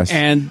yes.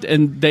 And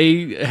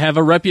they have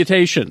a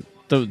reputation.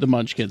 The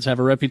Munchkins have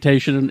a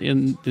reputation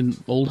in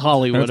old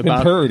Hollywood It's been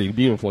about parodied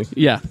beautifully.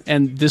 Yeah,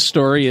 and this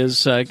story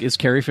is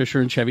Carrie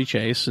Fisher and Chevy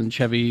Chase, and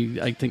Chevy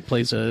I think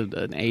plays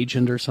an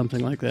agent or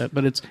something like that.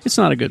 But it's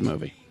not a good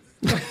movie.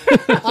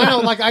 I know,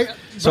 like I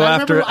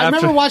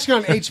remember watching it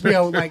on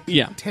HBO like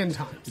 10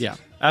 times. Yeah.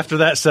 After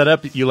that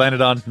setup, you landed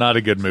on not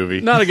a good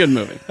movie. Not a good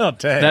movie. Oh,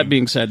 dang. That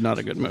being said, not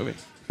a good movie.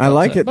 I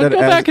like it. But go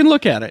back and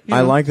look at it.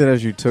 I like that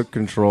as you took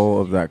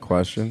control of that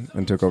question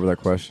and took over that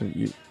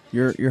question,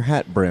 your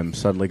hat brim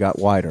suddenly got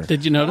wider.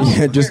 Did you notice?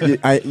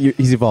 Yeah,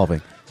 he's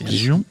evolving.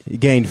 Zoom. He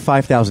gained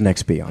 5,000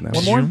 XP on that.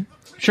 One more?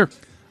 Sure.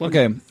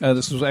 Okay,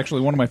 this was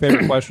actually one of my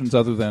favorite questions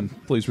other than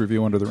please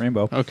review Under the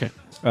Rainbow. Okay.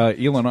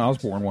 Elon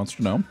Osborne wants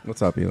to know.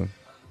 What's up, Elon?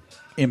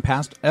 In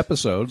past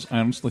episodes, I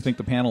honestly think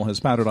the panel has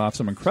spouted off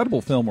some incredible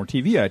film or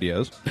TV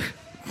ideas.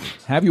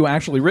 Have you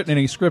actually written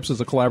any scripts as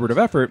a collaborative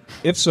effort?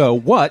 If so,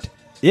 what?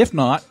 If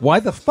not,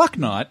 why the fuck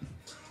not?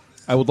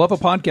 I would love a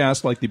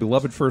podcast like the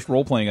beloved first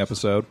role-playing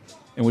episode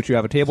in which you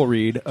have a table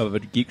read of a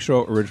Geek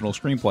Show original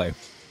screenplay.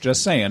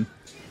 Just saying.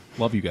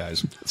 Love you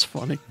guys. It's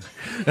funny.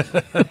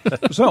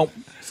 So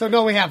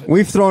no, we haven't.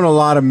 We've thrown a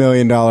lot of $1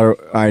 million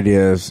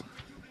ideas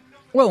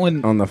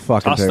on the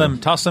fucking table.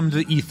 Toss them to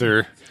the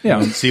ether. Yeah.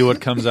 And see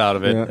what comes out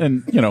of it. Yeah.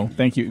 And,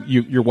 thank you.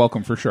 You're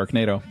welcome for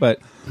Sharknado. But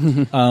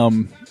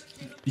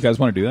you guys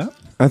want to do that?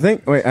 I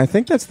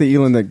think that's the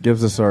Elon that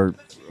gives us our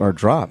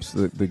drops,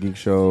 the Geek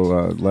Show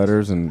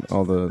letters and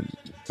all the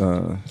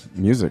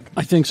music.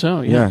 I think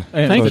so, yeah.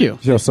 Thank you.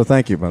 So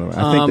thank you, by the way.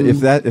 I think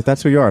that if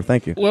that's who you are,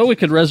 thank you. Well, we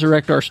could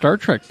resurrect our Star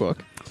Trek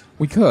book.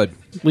 We could.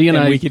 Lee and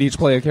I, we could each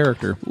play a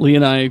character. Lee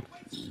and I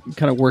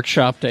kind of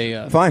workshopped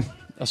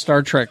a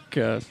Star Trek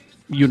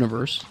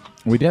universe.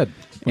 We did.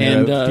 We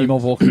and had a female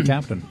Vulcan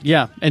captain.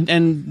 Yeah,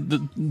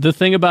 and the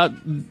thing about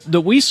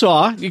that we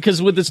saw,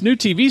 because with this new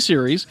TV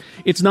series,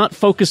 it's not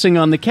focusing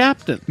on the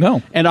captain.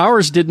 No, and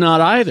ours did not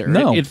either.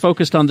 No, it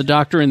focused on the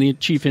doctor and the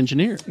chief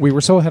engineer. We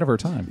were so ahead of our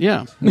time.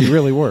 Yeah, we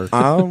really were.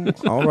 I'll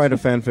write a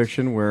fan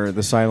fiction where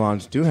the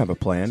Cylons do have a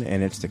plan,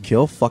 and it's to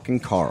kill fucking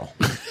Carl.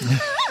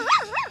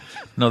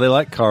 No, they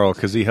like Carl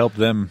because he helped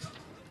them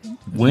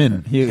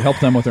win. He helped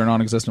them with their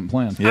non-existent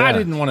plan. Yeah. I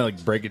didn't want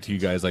to break it to you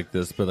guys like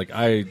this, but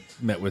I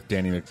met with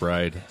Danny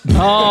McBride.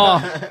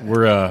 Oh,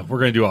 we're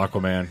gonna do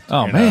Aquaman.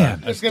 Oh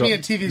man, it's gonna be a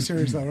TV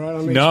series though,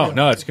 right?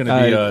 No, it's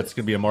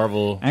gonna be a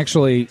Marvel.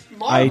 Actually,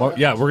 we're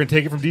gonna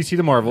take it from DC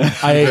to Marvel.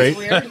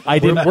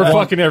 We're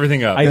fucking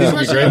everything up. I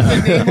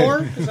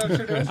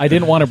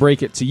didn't want to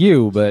break it to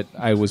you, but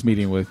I was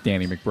meeting with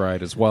Danny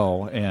McBride as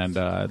well, and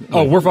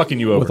we're fucking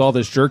you over with all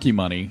this jerky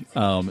money.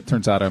 It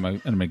turns out I'm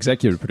an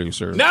executive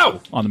producer.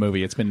 On the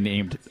movie, it's been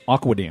named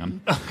Aquadan.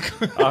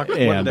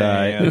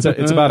 And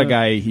it's about a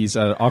guy. He's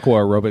an aqua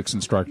aerobics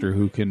instructor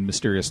who can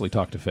mysteriously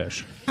talk to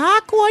fish.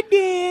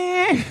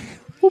 Aquadan.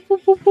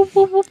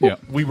 Yeah,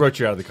 we wrote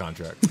you out of the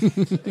contract.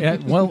 Yeah,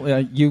 well,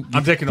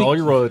 I'm taking all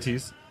your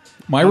royalties.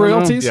 My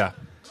royalties? Yeah.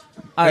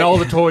 And all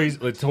the toys,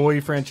 the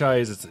toy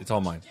franchise, it's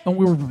all mine. And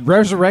we were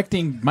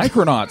resurrecting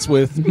Micronauts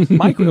with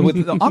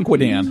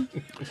Aquadan.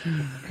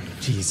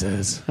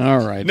 Jesus. All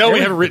right. No, we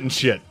haven't written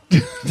shit.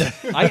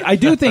 I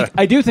do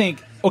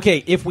think.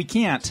 Okay, if we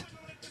cannot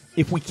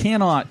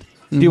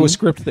do a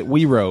script that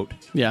we wrote,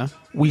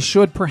 we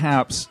should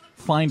perhaps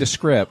find a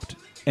script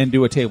and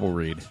do a table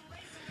read,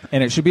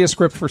 and it should be a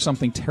script for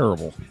something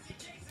terrible.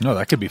 No,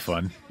 that could be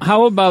fun.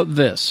 How about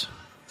this?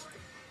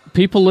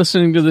 People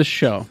listening to this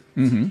show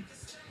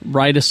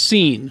write a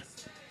scene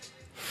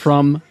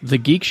from the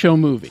Geek Show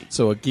movie.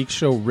 So a Geek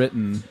Show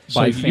written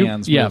by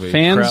fans. Yeah, movie.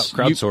 fans.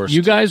 Crowdsourced.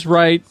 You guys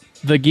write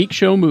the Geek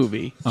Show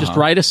movie. Just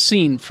write a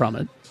scene from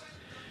it,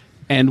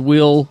 and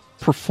we'll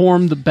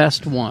perform the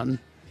best one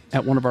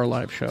at one of our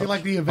live shows. Feel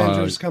like the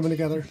Avengers coming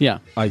together. Yeah,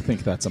 I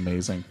think that's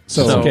amazing.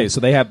 So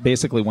they have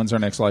basically when's our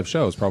next live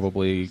show? Is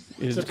probably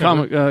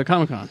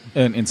Comic-Con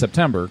in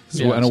September.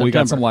 So Yeah, I know we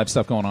got September. some live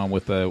stuff going on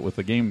with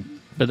the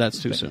game but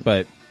that's too soon.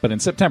 But in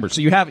September,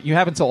 so you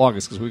have until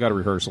August because we got to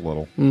rehearse a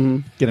little,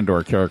 get into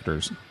our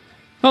characters.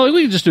 Oh,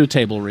 we could just do a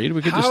table read.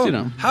 We could just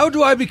How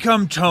do I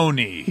become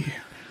Tony?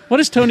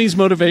 What is Tony's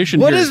motivation?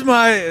 What here? is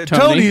my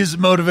Tony's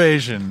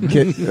motivation?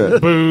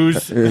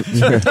 Booze.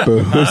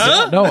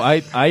 No,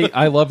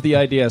 I love the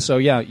idea. So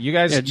yeah, you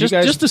guys,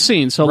 just a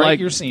scene. So write like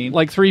your scene,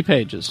 like 3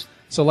 pages.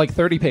 So like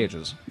 30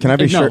 pages. Can I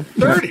be sure?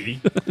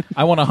 30?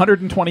 I want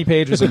 120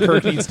 pages, and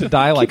Kirk needs to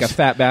die like a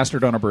fat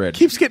bastard on a bridge.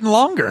 Keeps getting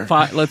longer.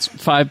 5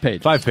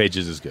 pages. 5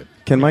 pages is good.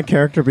 Can my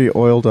character be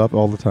oiled up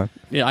all the time?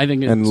 Yeah, I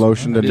think it's, and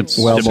lotioned and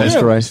well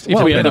moisturized.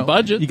 If we had the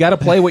budget, you got to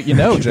play what you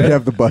know, Jay. You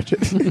have the budget.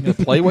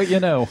 Play what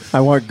you know. I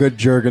want good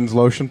Jergens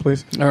lotion,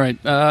 please. All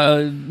right,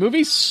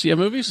 movies. Yeah,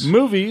 movies.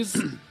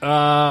 Movies.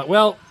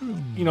 Well,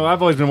 you know,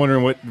 I've always been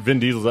wondering what Vin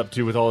Diesel's up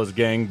to with all his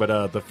gang,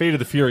 but The Fate of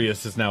the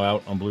Furious is now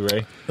out on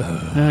Blu-ray.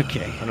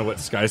 Okay. I don't know what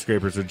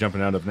skyscrapers are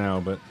jumping out of now,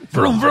 but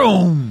Vroom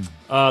vroom.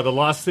 The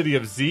Lost City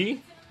of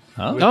Z.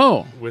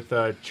 With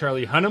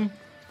Charlie Hunnam.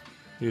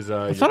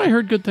 I thought I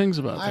heard good things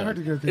about that. I heard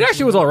good things. It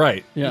actually was all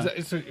right. Yeah.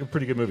 It's a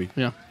pretty good movie.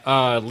 Yeah.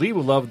 Lee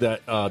will love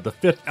that The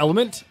Fifth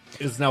Element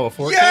is now a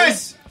 4K.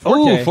 Yes!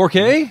 4K. Ooh,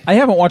 4K? I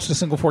haven't watched a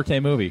single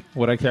 4K movie.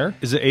 Would I care?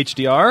 Is it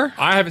HDR?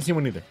 I haven't seen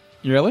one either.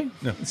 You really?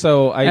 No.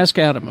 So ask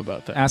Adam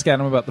about that. Ask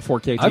Adam about the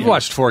 4K. I've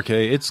watched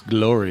 4K. It's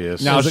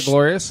glorious. Now, is it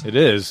glorious? It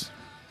is.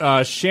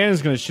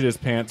 Shannon's going to shit his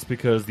pants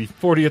because the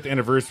 40th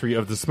anniversary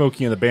of The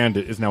Smokey and the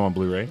Bandit is now on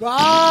Blu-ray.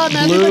 Oh,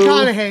 Matthew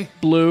McConaughey.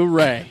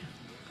 Blu-ray.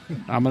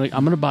 I'm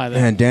gonna buy that.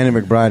 And Danny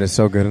McBride is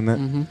so good in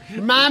that.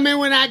 Remind me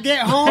when I get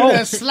home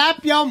to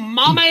slap your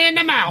mama in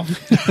the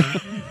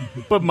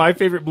mouth. But my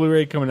favorite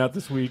Blu-ray coming out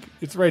this week,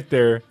 it's right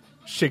there.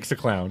 Shakes a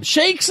Clown.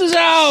 Shakes is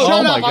out.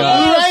 Shut oh up, my on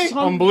god.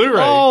 Blu-ray? On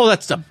Blu-ray. Oh,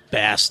 that's the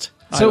best.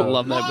 So, I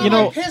love that. Mom, you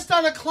know, I pissed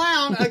on a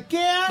clown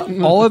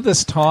again. all of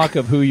this talk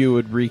of who you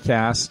would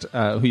recast,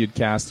 who you'd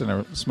cast in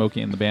a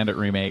Smokey and the Bandit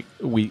remake,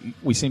 we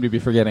seem to be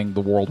forgetting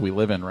the world we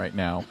live in right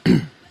now.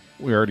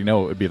 We already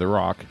know it would be The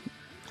Rock.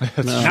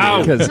 Because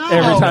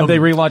every time they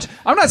relaunch,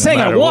 I'm not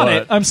saying I want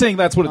it. I'm saying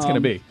that's what it's going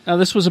to be. Now,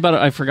 this was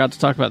I forgot to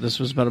talk about this.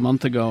 Was about a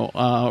month ago.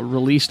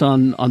 Released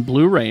on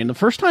Blu-ray, and the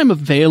first time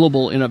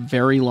available in a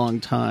very long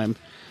time.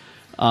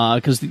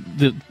 Because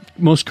the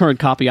most current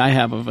copy I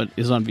have of it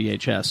is on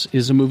VHS.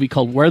 Is a movie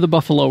called Where the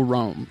Buffalo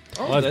Roam.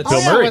 Oh, that's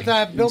Bill Murray. With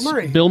Bill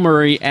Murray. Bill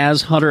Murray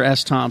as Hunter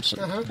S.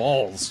 Thompson.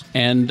 Balls.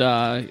 And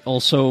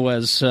also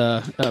as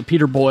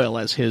Peter Boyle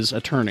as his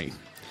attorney.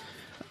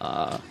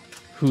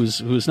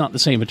 Who's not the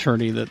same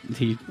attorney that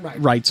he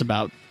writes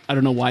about. I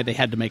don't know why they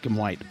had to make him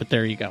white, but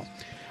there you go.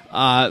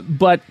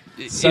 But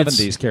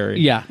 70s, Carrie.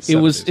 Yeah,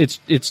 70s.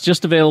 It's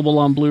just available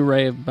on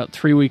Blu-ray about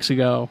 3 weeks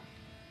ago.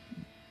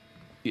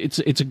 It's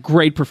a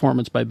great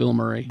performance by Bill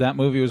Murray. That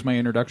movie was my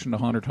introduction to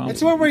Hunter Thompson. It's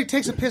the one where he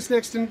takes a piss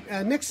next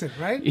to Nixon,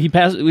 right?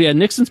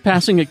 Nixon's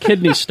passing a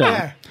kidney stone.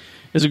 Yeah.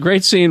 There's a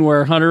great scene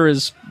where Hunter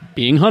is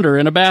being Hunter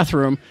in a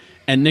bathroom,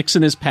 and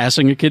Nixon is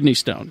passing a kidney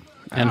stone.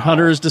 And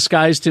Hunter has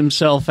disguised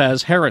himself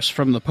as Harris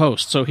from the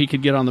Post so he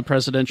could get on the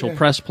presidential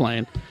press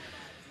plane.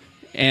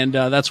 And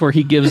that's where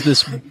he gives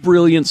this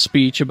brilliant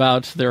speech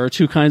about there are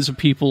two kinds of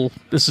people.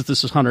 This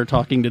is Hunter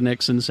talking to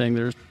Nixon, saying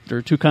there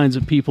are two kinds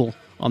of people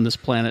on this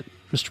planet,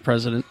 Mr.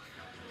 President.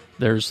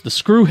 There's the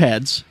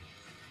screwheads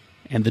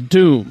and the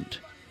doomed.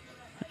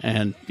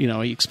 And,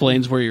 he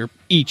explains where you're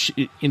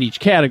in each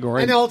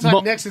category. And the whole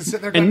time Nixon's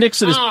sitting there going, and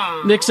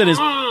Nixon is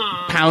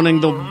pounding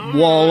the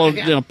wall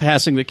of,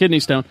 passing the kidney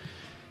stone.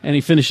 And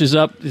he finishes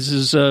up. This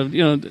is,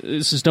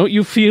 don't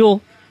you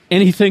feel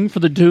anything for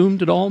the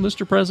doomed at all,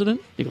 Mr. President?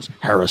 He goes,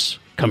 Harris,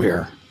 come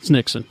here. It's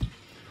Nixon.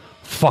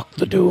 Fuck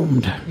the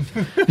doomed.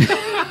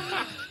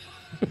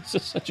 It's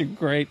just such a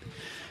great,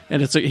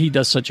 and he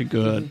does such a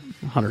good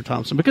Hunter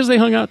Thompson because they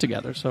hung out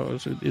together. So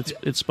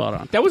it's spot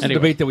on. That was a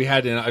debate that we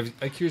had, and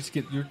I'm curious to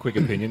get your quick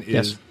opinion.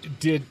 Yes.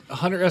 Did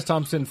Hunter S.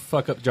 Thompson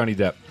fuck up Johnny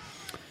Depp?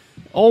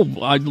 Oh,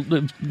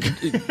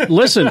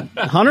 listen,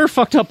 Hunter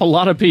fucked up a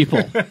lot of people.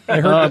 I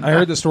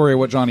heard the story of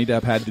what Johnny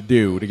Depp had to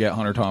do to get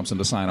Hunter Thompson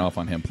to sign off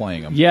on him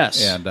playing him.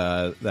 Yes, and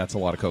that's a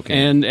lot of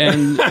cocaine.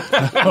 And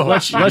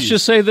let's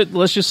just say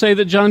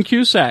that John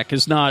Cusack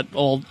is not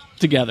all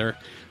together,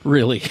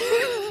 really.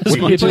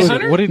 What did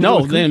he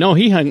do? No,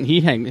 he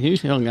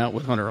hung out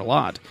with Hunter a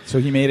lot. So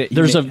he made it.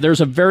 There's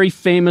a very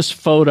famous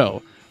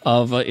photo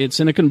of it's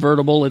in a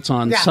convertible. It's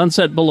on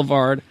Sunset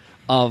Boulevard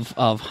of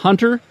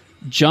Hunter,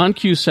 John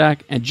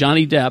Cusack, and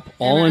Johnny Depp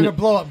all in a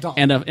blow-up doll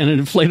and an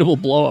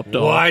inflatable blow-up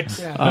doll. What?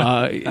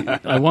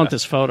 I want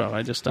this photo.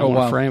 I just don't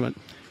want to frame it.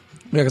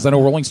 Yeah, because I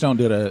know Rolling Stone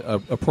did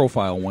a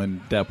profile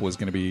when Depp was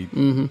going to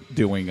be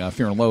doing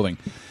Fear and Loathing,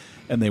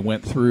 and they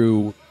went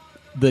through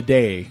the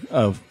day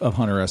of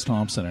Hunter S.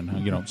 Thompson,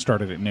 and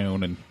started at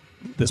noon and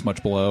this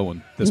much blow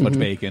and this much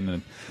bacon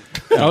and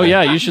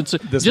you should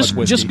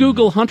just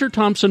Google Hunter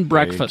Thompson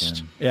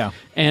breakfast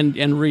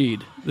and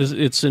read.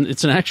 It's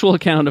an actual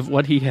account of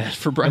what he had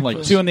for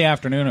breakfast. And 2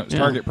 PM it was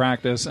target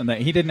practice, and that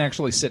he didn't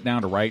actually sit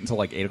down to write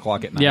until 8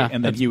 o'clock at night. Yeah,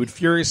 and then he would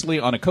furiously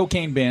on a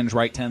cocaine binge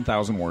write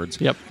 10,000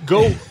 words. Yep.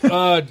 Go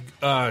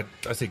I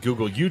say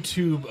Google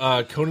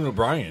YouTube Conan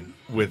O'Brien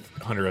with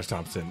Hunter S.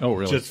 Thompson. Oh,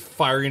 really? Just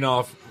firing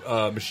off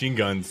machine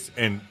guns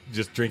and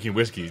just drinking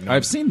whiskey. No,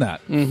 I've seen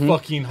that.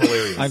 Fucking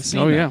hilarious. I've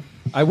seen that.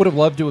 I would have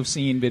loved to have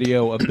seen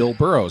video of Bill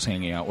Burrows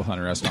hanging out with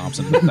Hunter S.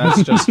 Thompson, but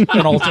that's just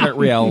an alternate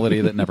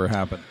reality that never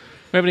happened.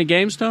 We have any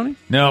games, Tony?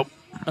 Nope.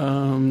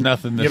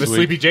 Nothing this You have a week.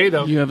 Sleepy J,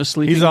 though. You have a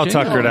Sleepy He's all J?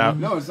 tuckered out.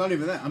 No, it's not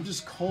even that. I'm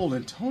just cold,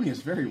 and Tony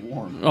is very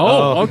warm.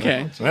 Oh,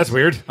 okay. So that's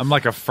weird. I'm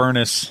like a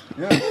furnace.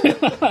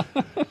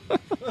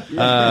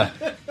 Yeah.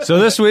 So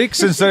this week,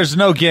 since there's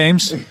no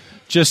games,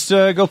 just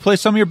go play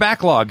some of your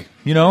backlog.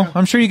 You know,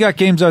 I'm sure you got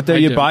games out there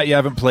you bought you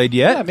haven't played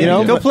yet. Yeah, maybe you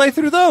know, you go do. play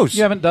through those.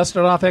 You haven't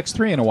dusted off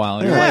X3 in a while.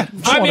 And you're like,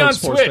 just I'm wanna on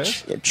explore Switch.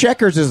 space.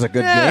 Checkers is a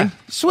good game.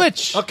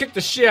 Switch. I'll kick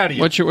the shit out of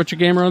you. What's your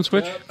gamer on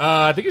Switch?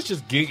 I think it's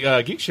just Geek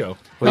Show.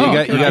 Well, you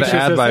got Geek to Show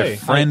add says by hey.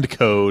 friend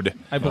code.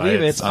 I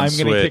believe it's on I'm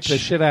going to kick Switch. the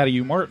shit out of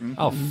you, Martin.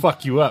 I'll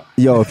fuck you up.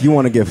 Yo, if you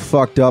want to get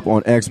fucked up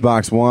on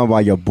Xbox One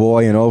by your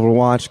boy in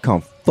Overwatch,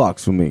 come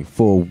fucks with me.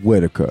 Full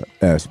Whitaker,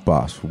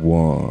 Xbox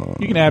One.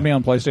 You can add me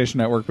on PlayStation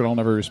Network, but I'll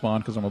never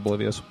respond because I'm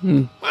oblivious.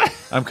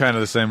 I'm kind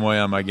of the same way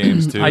on my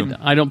games too.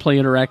 I don't play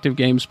interactive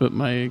games, but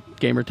my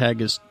gamer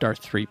tag is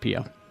Darth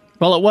 3PO.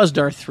 Well, it was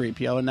Darth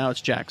 3PO, and now it's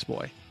Jack's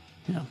boy.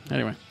 Yeah.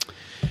 Anyway,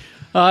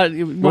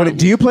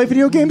 Do you play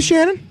video games,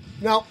 Shannon?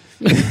 No.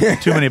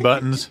 Too many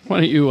buttons.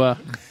 Why don't you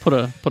put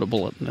a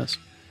bullet in this?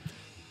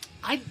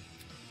 I'd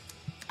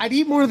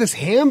eat more of this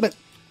ham, but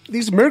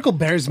these Miracle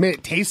Berries made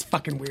it taste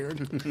fucking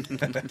weird.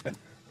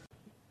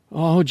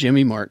 Oh,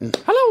 Jimmy Martin.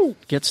 Hello.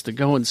 Gets to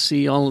go and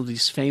see all of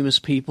these famous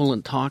people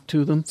and talk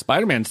to them.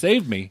 Spider-Man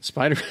saved me.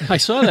 I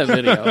saw that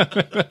video.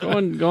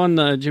 Go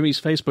on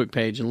Jimmy's Facebook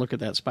page and look at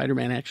that.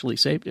 Spider-Man actually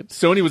saved him.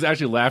 Sony was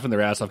actually laughing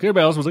their ass off.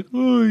 Everybody else was like,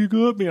 "Oh, you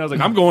got me." I was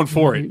like, "I'm going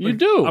for it." You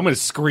do. I'm going to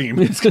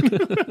scream.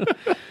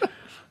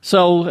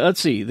 So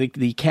let's see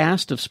the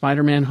cast of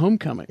Spider-Man: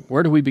 Homecoming.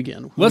 Where do we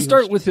begin? Let's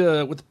start with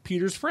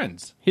Peter's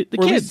friends, The or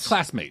at least kids.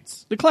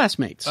 classmates. The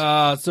classmates.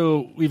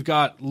 So we've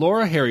got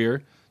Laura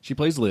Harrier. She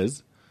plays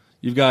Liz.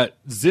 You've got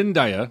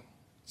Zendaya.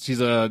 She's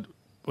what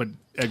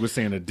Egg was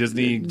saying, a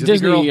Disney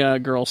girl.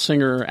 Girl,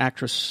 singer,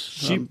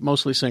 actress,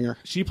 mostly singer.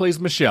 She plays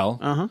Michelle.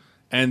 Uh-huh.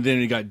 And then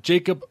you got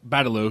Jacob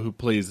Batalot, who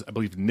plays, I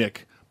believe,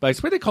 Nick. But I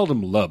swear they called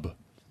him Lub.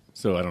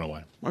 So I don't know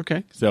why.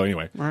 Okay. So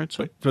anyway. All right.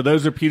 So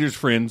those are Peter's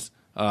friends.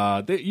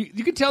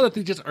 You can tell that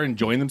they just are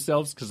enjoying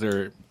themselves because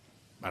they're,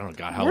 I don't know,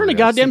 God, how we're in a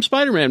goddamn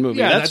Spider-Man movie.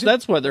 Yeah,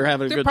 that's why they're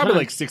having a they're good probably time.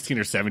 like 16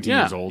 or 17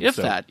 years old. If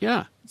that,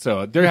 yeah.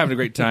 So they're having a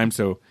great time.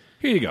 So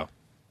here you go.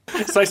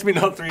 It's nice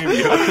meeting all three of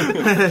you.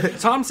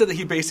 Tom said that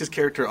he based his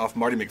character off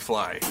Marty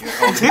McFly.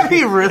 Did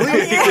he really?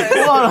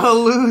 What a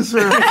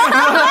loser.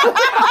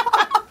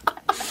 I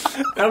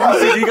don't know,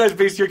 so do you guys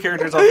base your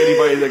characters off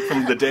anybody like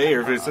from the day,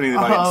 or if there's something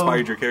that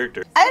inspired your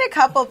character? I had a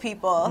couple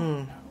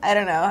people. I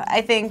don't know.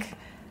 I think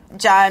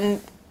John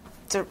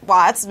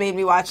Watts made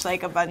me watch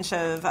like a bunch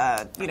of,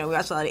 we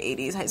watched a lot of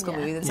 80s high school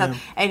movies and stuff.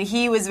 Yeah. And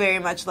he was very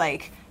much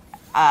like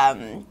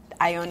Ione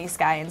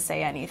Skye and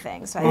Say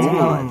Anything. So I had to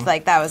go,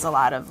 like, that was a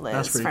lot of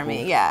Liz for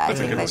me. Yeah, I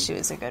think that she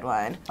was a good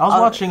one. I was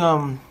watching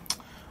a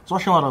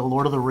lot of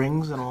Lord of the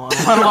Rings and a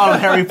lot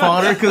of Harry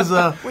Potter because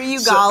were you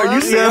Gollum? Are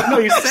you Sam? No,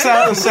 you're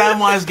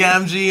Samwise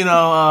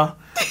Gamgee.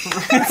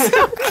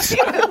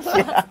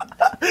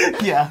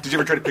 Yeah. Did you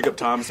ever try to pick up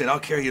Tom and say, "I'll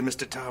carry you,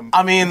 Mr. Tom"?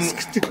 I mean, we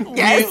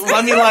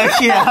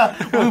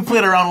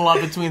played around a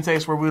lot between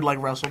takes where we would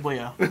like wrestle, but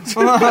yeah.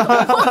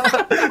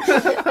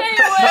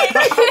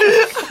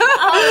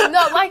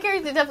 No, my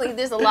character definitely.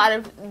 There's a lot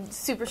of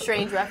super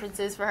strange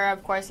references for her.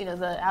 Of course,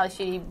 the Ali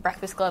Sheedy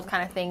Breakfast Club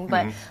kind of thing,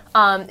 but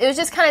it was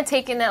just kind of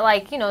taking that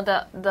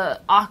the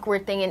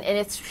awkward thing, and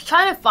it's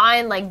trying to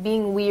find like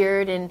being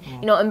weird and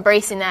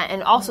embracing that,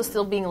 and also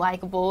still being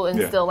likable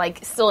and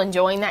still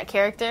enjoying that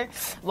character,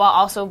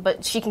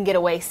 but she can get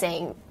away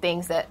saying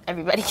things that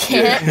everybody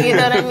can't. You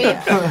know what I mean?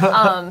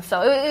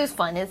 So it was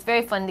fun. It's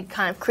very fun to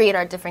kind of create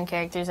our different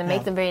characters and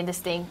make them very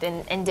distinct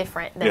and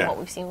different than what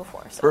we've seen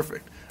before. So.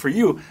 Perfect. For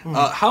you,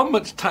 how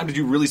much time did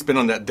you really spend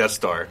on that Death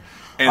Star?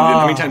 And then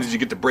how many times did you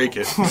get to break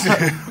it?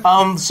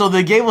 So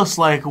they gave us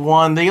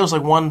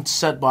one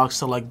set box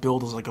to like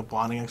build as like a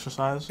bonding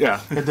exercise. Yeah.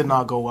 It did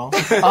not go well.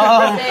 They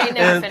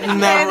never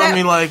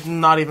finished.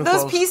 Not even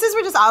those close. pieces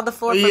were just on the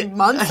floor for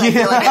months. I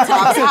feel like at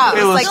Tom's house.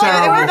 It was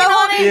terrible.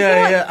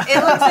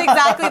 It looks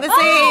exactly the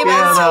same.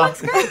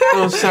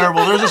 It was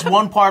terrible. There was just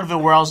one part of it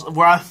where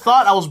I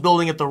thought I was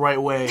building it the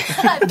right way,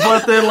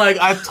 but then like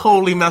I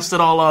totally messed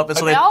it all up, and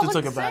so they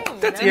took it back.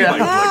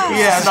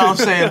 I'm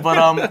saying,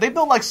 but they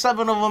built like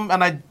 7 of them,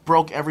 and I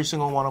broke every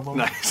single one of them.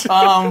 Nice.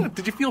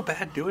 Did you feel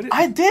bad doing it?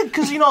 I did,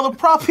 because the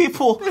prop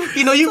people,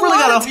 you really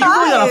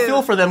gotta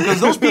feel for them, because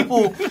those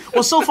people.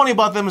 What's so funny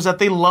about them is that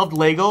they loved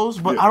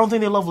Legos, but I don't think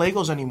they love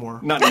Legos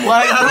anymore. Not anymore.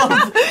 Like, I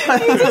don't.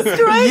 You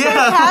destroyed their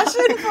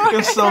passion for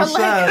It's so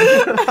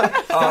sad.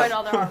 Destroyed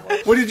all their hard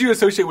work. What did you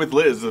associate with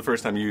Liz the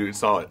first time you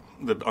saw it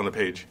on the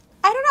page?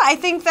 I don't know. I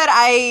think that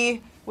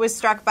I was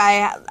struck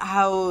by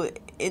how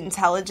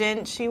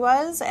intelligent she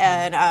was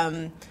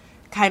and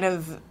kind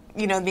of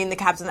being the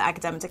captain of the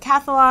academic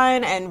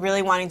decathlon and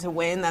really wanting to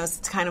win. That was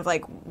kind of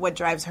like what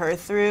drives her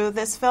through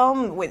this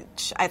film,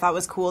 which I thought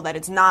was cool that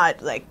it's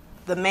not like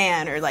the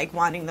man or like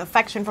wanting the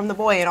affection from the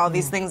boy and all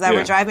these things that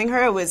were driving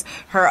her. It was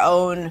her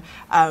own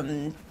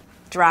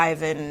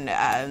drive and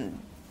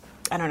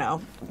I don't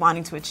know,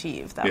 wanting to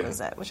achieve. That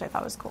was it, which I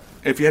thought was cool.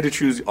 If you had to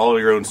choose all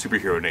your own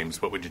superhero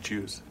names, what would you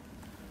choose?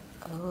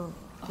 Oh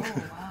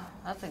wow,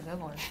 that's a good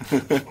one.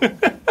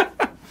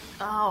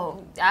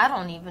 Oh, I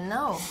don't even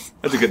know.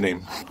 That's a good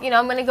name.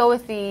 I'm going to go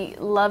with the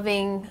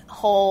loving,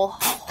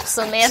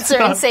 wholesome answer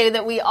and say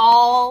that we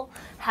all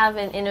have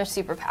an inner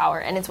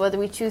superpower, and it's whether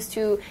we choose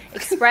to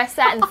express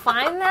that and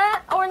find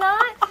that or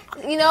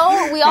not. We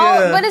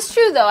all. But it's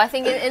true though. I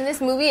think in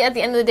this movie, at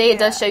the end of the day, it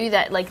does show you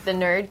that like the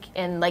nerd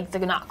and like the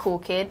not cool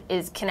kid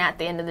can at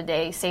the end of the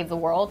day save the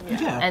world.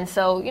 Yeah. And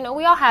so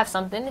we all have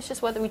something. It's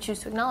just whether we choose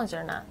to acknowledge it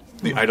or not.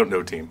 The I don't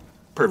know team.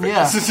 Perfect.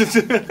 Yeah.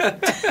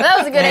 That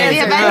was a good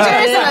answer.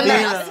 The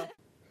Avengers.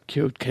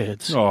 Cute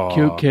kids. Aww.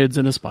 Cute kids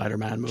in a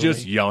Spider-Man movie.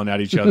 Just yelling at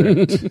each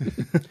other.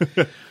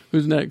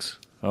 Who's next?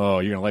 Oh,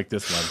 you're going to like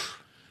this one.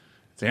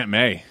 It's Aunt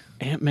May.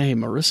 Aunt May,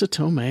 Marissa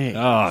Tomei.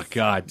 Oh,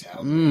 God.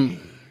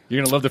 You're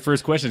going to love the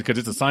first question because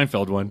it's a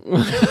Seinfeld one.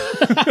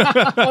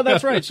 Oh,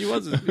 that's right. She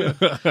wasn't.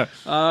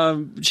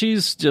 Yeah.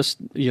 She's just,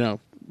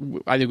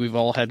 I think we've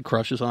all had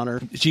crushes on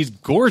her. She's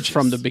gorgeous.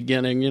 From the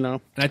beginning, And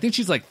I think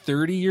she's like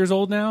 30 years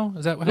old now.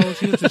 Is that how old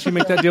she is? Did she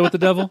make that deal with the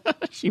devil?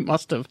 She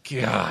must have.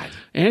 God.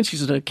 And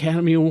she's an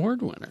Academy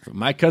Award winner. From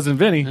My Cousin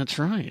Vinny. That's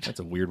right.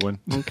 That's a weird one.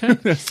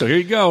 Okay. So here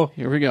you go.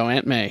 Here we go,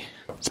 Aunt May.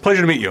 It's a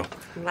pleasure to meet you.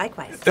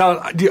 Likewise. Now,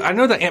 I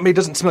know that Aunt May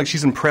doesn't seem like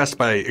she's impressed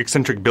by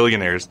eccentric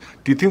billionaires.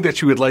 Do you think that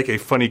she would like a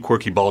funny,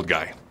 quirky, bald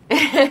guy?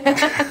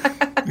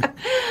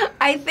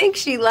 I think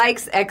she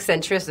likes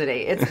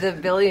eccentricity. It's the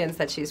billions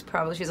that she's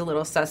a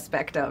little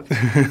suspect of.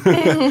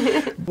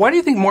 Why do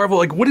you think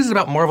Marvel, what is it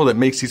about Marvel that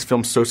makes these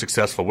films so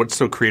successful? What's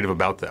so creative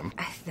about them?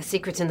 The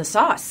secret's in the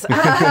sauce.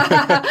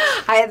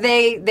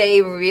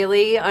 They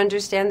really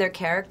understand their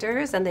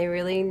characters, and they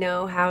really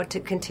know how to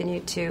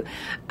continue to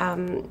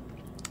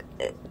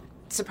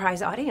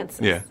surprise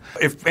audiences. Yeah.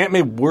 If Aunt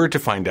May were to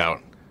find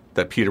out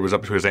that Peter was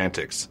up to his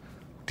antics,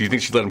 do you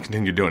think she'd let him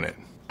continue doing it?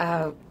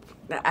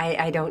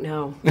 I don't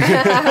know.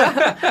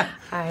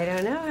 I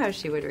don't know how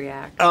she would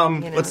react.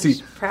 Let's see.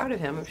 She's proud of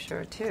him, I'm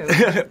sure, too.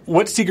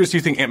 What secrets do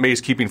you think Aunt May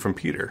is keeping from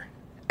Peter?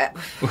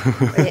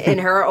 In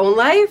her own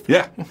life?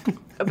 Yeah.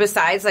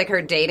 Besides,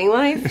 her dating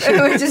life,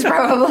 which is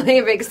probably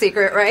a big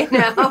secret right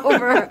now.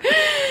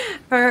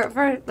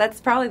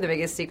 That's probably the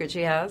biggest secret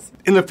she has.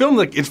 In the film,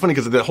 it's funny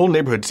because the whole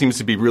neighborhood seems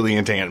to be really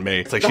into Aunt May.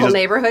 It's like the whole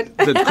neighborhood?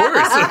 Of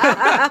course.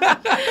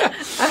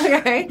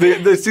 Okay.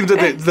 It seems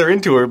that they're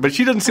into her, but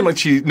she doesn't seem like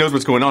she knows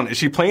what's going on. Is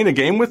she playing a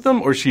game with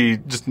them, or is she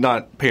just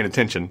not paying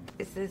attention?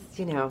 This is,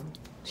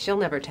 she'll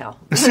never tell.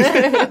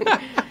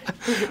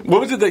 What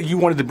was it that you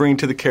wanted to bring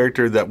to the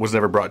character that was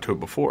never brought to it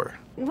before?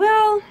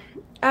 Well,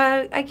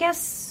 I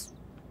guess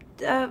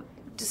but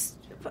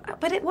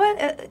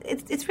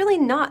it's really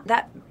not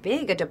that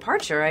big a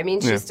departure. I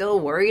mean, she's still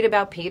worried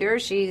about Peter.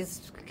 She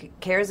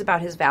cares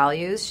about his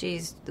values.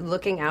 She's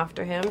looking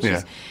after him.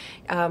 She's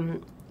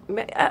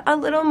a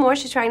little more.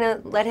 She's trying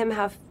to let him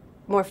have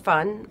more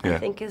fun. I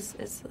think is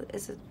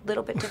a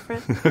little bit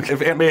different.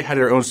 If Aunt May had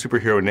her own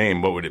superhero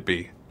name, what would it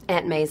be?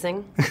 Aunt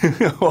Mazing.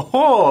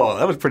 Oh,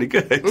 that was pretty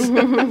good.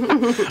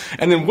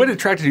 And then what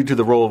attracted you to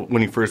the role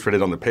when you first read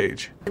it on the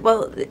page?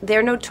 Well,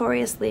 they're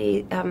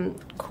notoriously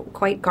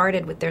quite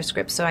guarded with their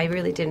scripts, so I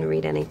really didn't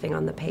read anything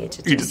on the page.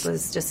 It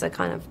was just a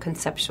kind of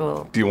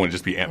conceptual... Do you want to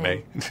just be Aunt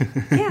May?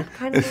 Yeah,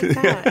 kind of like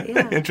that.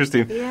 Yeah.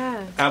 Interesting.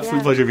 Yeah.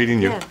 Absolute pleasure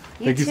meeting you. Yeah.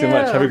 Thank you so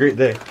much. Have a great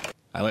day.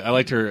 I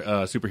liked her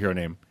superhero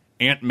name.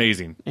 Aunt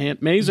Mazing.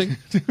 Aunt Mazing.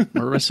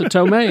 Marissa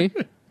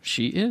Tomei.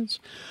 She is.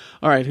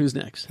 All right, who's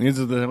next? It's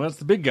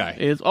the big guy.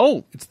 It's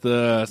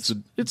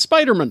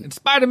Spider-Man. It's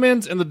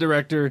Spider-Man's and the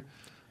director.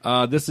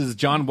 This is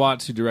John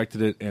Watts who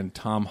directed it, and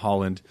Tom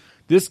Holland.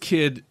 This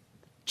kid,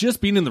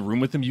 just being in the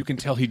room with him, you can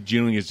tell he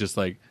genuinely is just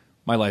like,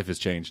 my life has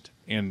changed,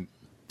 and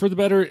for the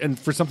better, and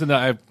for something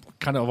that I've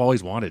kind of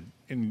always wanted.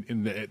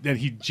 And that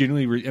he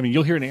genuinely,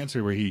 you'll hear an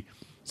answer where he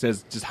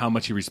says just how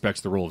much he respects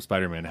the role of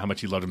Spider-Man, how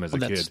much he loved him as a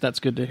kid. That's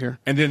good to hear.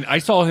 And then I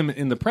saw him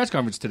in the press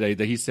conference today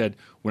that he said,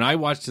 when I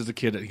watched as a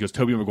kid, he goes,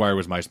 Tobey Maguire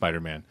was my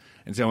Spider-Man.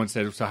 And someone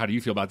said, so how do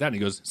you feel about that? And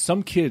he goes,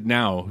 some kid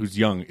now who's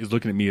young is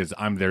looking at me as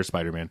I'm their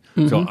Spider-Man.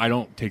 Mm-hmm. So I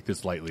don't take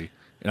this lightly,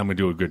 and I'm going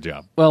to do a good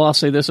job. Well, I'll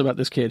say this about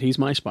this kid. He's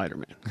my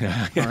Spider-Man.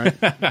 All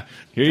right?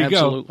 Here you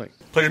Absolutely. go.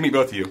 Pleasure to meet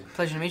both of you.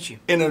 Pleasure to meet you.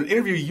 In an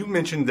interview, you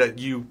mentioned that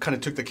you kind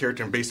of took the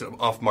character and based it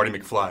off Marty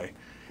McFly.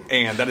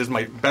 And that is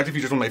Back to the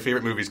Future is one of my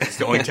favorite movies because it's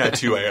the only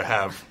tattoo I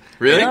have.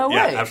 Really? No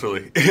yeah, way.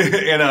 absolutely.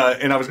 And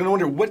I was going to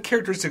wonder, what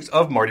characteristics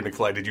of Marty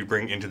McFly did you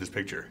bring into this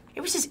picture?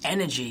 It was his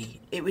energy.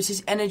 It was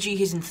his energy,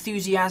 his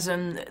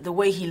enthusiasm, the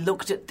way he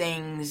looked at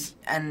things,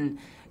 and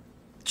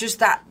just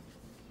that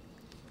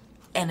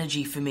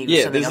energy for me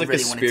was something I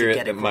really wanted to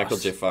get that across. Michael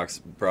J. Fox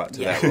brought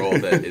to that role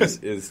that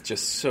is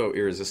just so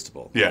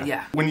irresistible.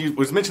 Yeah. When you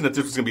was mentioned that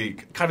this was going to be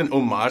kind of an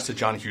homage to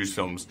John Hughes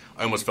films,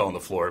 I almost fell on the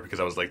floor because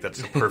I was like,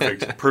 "That's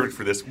perfect, perfect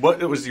for this."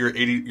 What was your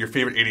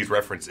favorite '80s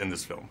reference in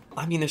this film?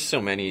 I mean, there's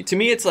so many. To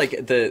me, it's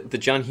like the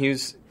John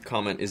Hughes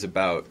comment is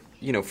about,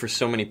 for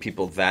so many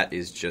people, that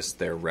is just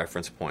their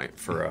reference point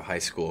for a high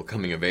school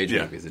coming of age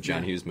movie, is a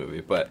John Hughes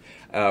movie. But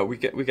we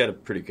got a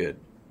pretty good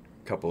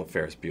couple of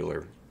Ferris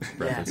Bueller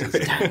references.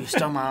 Damn, you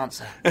stole my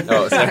answer.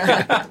 Oh, sorry.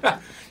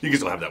 You can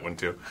still have that one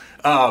too.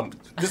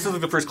 This is like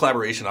the first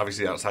collaboration,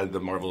 obviously, outside of the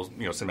Marvel,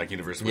 cinematic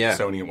universe with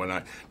Sony and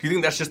whatnot. Do you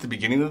think that's just the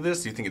beginning of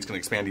this? Do you think it's going to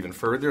expand even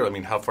further? I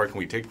mean, how far can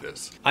we take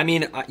this? I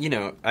mean,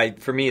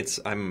 for me,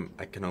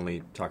 I can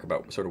only talk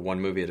about sort of one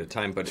movie at a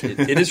time, but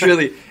it is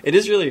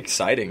really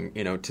exciting,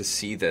 to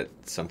see that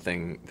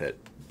something that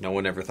no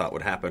one ever thought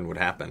would happen.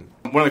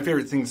 One of my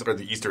favorite things are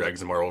the Easter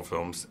eggs in Marvel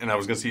films, and I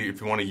was going to see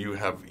if you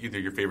have either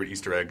your favorite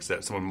Easter eggs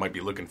that someone might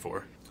be looking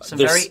for. Some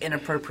very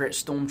inappropriate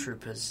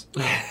stormtroopers.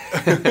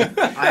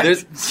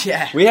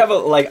 We have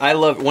I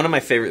love, one of my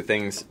favorite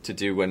things to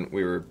do when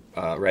we were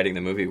writing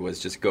the movie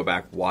was just go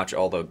back, watch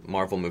all the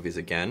Marvel movies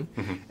again,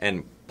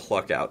 and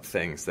pluck out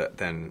things that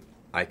then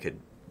I could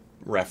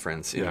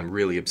reference in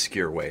really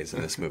obscure ways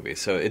in this movie.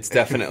 So it's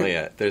definitely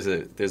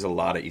there's a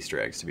lot of Easter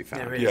eggs to be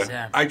found. There is,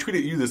 yeah. I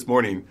tweeted you this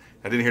morning.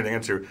 I didn't hear the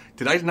answer.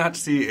 Did I not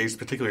see a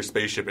particular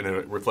spaceship in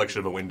a reflection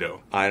of a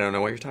window? I don't know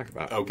what you're talking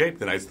about. Okay,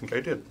 then I think I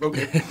did.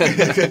 Okay.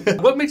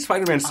 What makes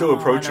Spider-Man so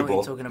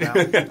approachable? I know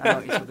what you're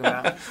talking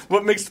about.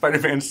 What makes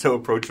Spider-Man so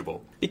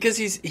approachable? Because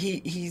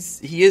he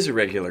is a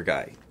regular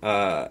guy.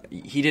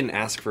 He didn't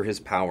ask for his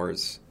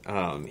powers.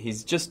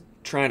 He's just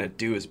trying to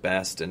do his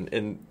best,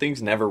 and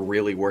things never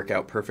really work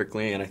out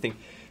perfectly, and I think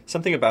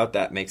something about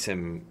that makes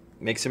him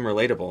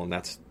relatable, and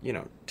that's,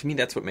 to me,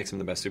 that's what makes him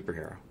the best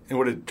superhero. And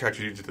what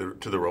attracted you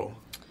to the role?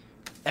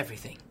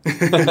 Everything.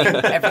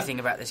 Everything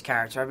about this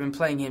character. I've been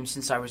playing him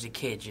since I was a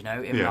kid,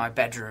 in my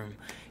bedroom.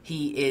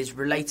 He is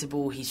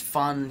relatable, he's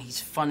fun,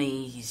 he's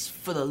funny, he's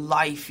full of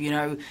life,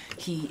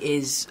 He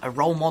is a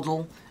role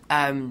model,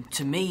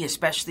 to me,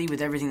 especially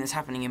with everything that's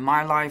happening in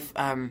my life.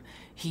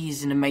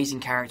 He's an amazing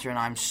character, and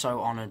I'm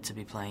so honored to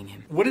be playing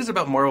him. What is it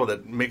about Marvel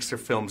that makes their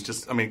films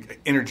just,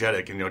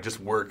 energetic and,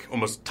 just work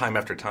almost time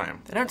after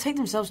time? They don't take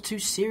themselves too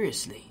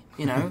seriously.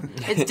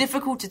 It's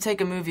difficult to take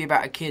a movie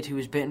about a kid who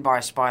was bitten by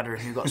a spider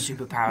and who got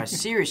superpowers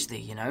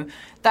seriously,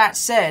 That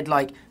said,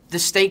 the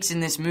stakes in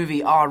this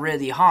movie are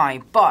really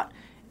high, but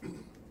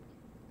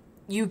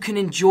you can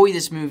enjoy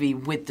this movie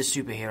with the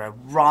superhero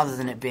rather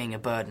than it being a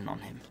burden on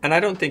him. And I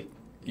don't think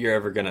you're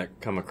ever going to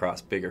come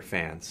across bigger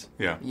fans.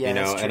 Yeah.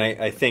 That's true. And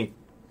I think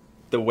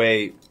the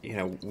way,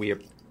 we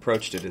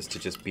approached it is to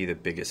just be the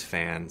biggest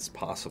fans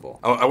possible.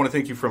 I want to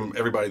thank you from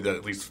everybody, that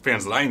at least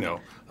fans that I know,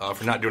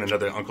 for not doing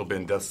another Uncle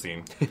Ben death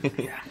scene.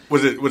 Yeah.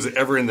 Was it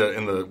ever in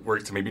the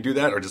works to maybe do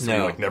that, or just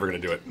never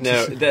going to do it?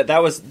 No,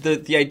 that was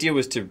the idea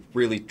was to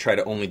really try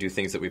to only do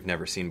things that we've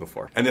never seen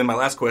before. And then my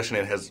last question,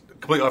 it has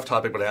completely off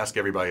topic, but I ask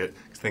everybody it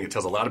because I think it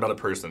tells a lot about a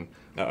person.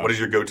 Uh-oh. What is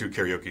your go-to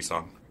karaoke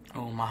song?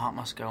 Oh, My Heart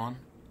Must Go On.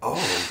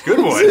 Oh, good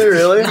one. Is it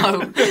really?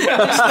 No, it's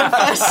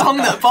the first song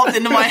that popped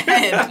into my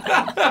head.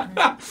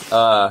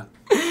 I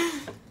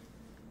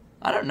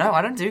don't know.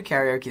 I don't do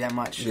karaoke that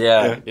much.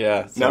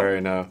 Yeah.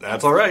 Sorry, no.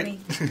 That's all right.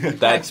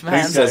 That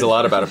says a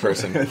lot about a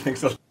person. I think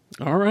so.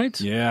 All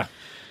right. Yeah.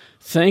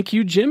 Thank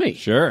you, Jimmy.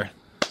 Sure.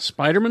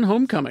 Spider-Man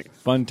Homecoming.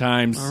 Fun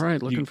times. All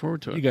right, looking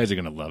forward to it. You guys are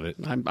going to love it.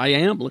 I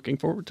am looking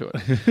forward to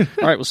it.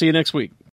 All right, we'll see you next week.